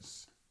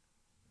gracious.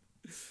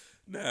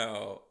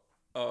 Now,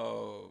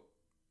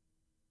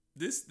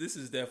 this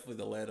is definitely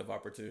the land of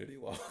opportunity,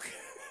 Walker.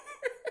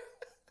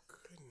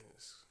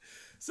 Goodness.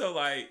 So,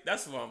 like,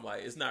 that's why I'm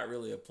like, it's not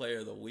really a player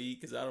of the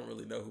week because I don't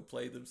really know who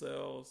played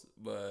themselves,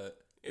 but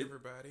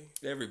everybody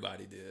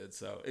did.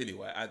 So,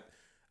 anyway,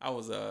 I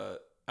was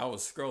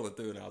scrolling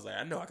through and I was like,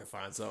 I know I can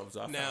find something,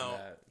 so I found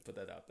that, put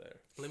that out there.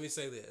 Let me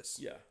say this.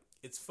 Yeah,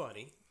 it's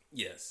funny.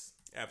 Yes,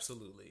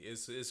 absolutely.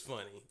 It's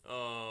funny.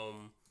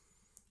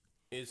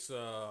 It's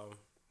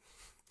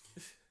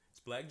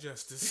Black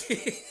Justice,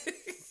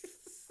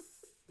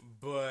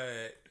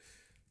 but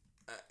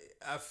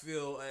I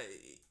feel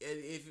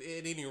if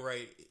at any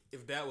rate,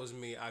 if that was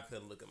me, I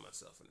couldn't look at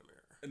myself in the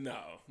mirror.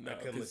 No, I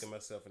couldn't look at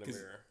myself in the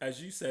mirror.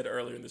 As you said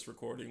earlier in this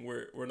recording,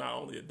 we're not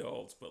only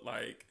adults, but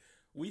like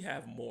we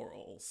have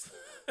morals.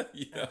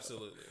 You know?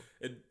 Absolutely.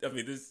 I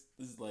mean, this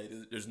is like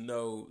there's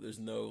no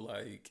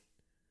like.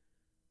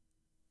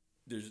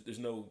 There's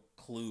no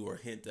clue or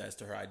hint as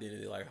to her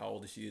identity, like how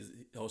old she is,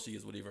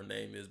 whatever her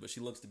name is, but she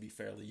looks to be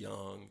fairly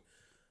young.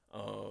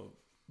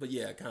 But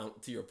yeah, kind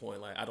of to your point,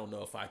 like I don't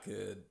know if I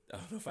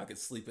could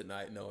sleep at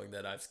night knowing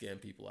that I've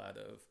scammed people out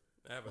of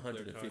I have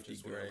 150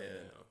 grand.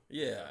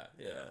 Yeah.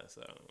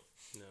 So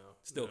no,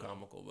 still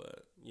comical,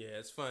 but yeah,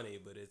 it's funny,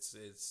 but it's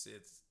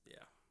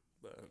yeah,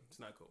 but it's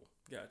not cool.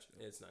 Gotcha.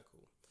 It's not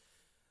cool.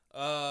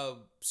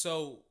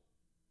 So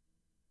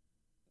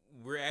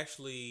we're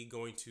actually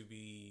going to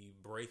be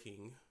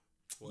breaking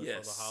for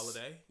the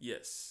holiday.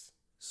 Yes.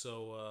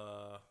 So,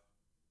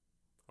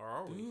 or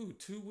are we? Dude,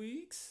 2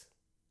 weeks?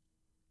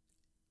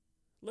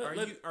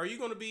 Are you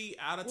going to be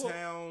out of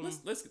town?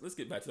 Let's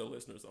get back to the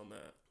listeners on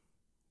that.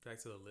 Back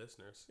to the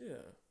listeners?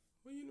 Yeah.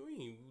 What do you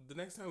mean? The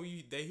next time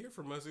they hear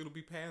from us, it'll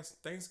be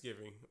past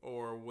Thanksgiving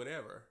or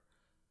whatever.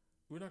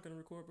 We're not going to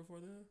record before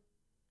then?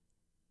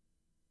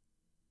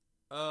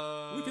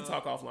 We can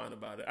talk offline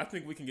about it. I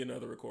think we can get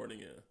another recording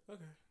in.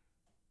 Okay.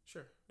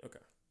 Sure. Okay.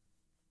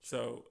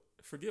 So,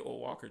 forget what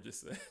Walker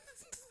just said.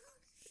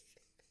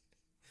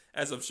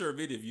 As I'm sure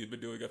many of you have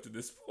been doing up to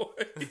this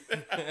point.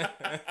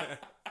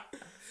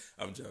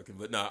 I'm joking,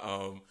 but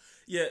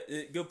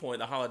good point.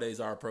 The holidays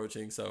are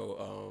approaching,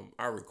 so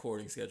our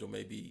recording schedule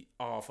may be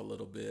off a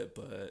little bit,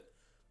 but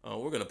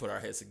we're going to put our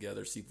heads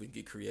together, see if we can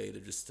get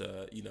creative, just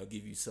to,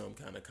 give you some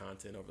kind of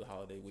content over the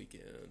holiday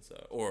weekends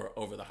or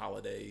over the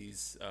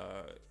holidays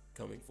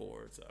coming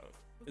forward. So,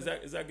 okay.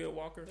 Is that good,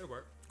 Walker? It'll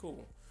work.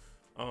 Cool.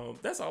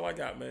 That's all I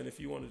got, man. If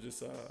you want to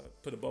just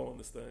put a bow on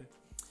this thing.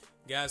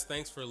 Guys,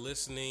 thanks for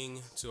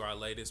listening to our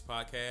latest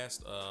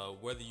podcast.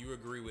 Whether you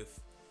agree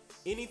with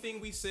anything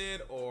we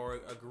said or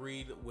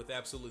agreed with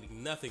absolutely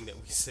nothing that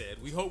we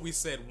said, we hope we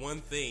said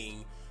one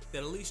thing that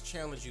at least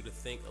challenge you to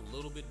think a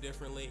little bit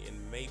differently and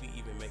maybe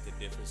even make a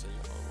difference in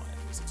your own life.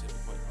 It's a Tipping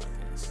Point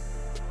Podcast.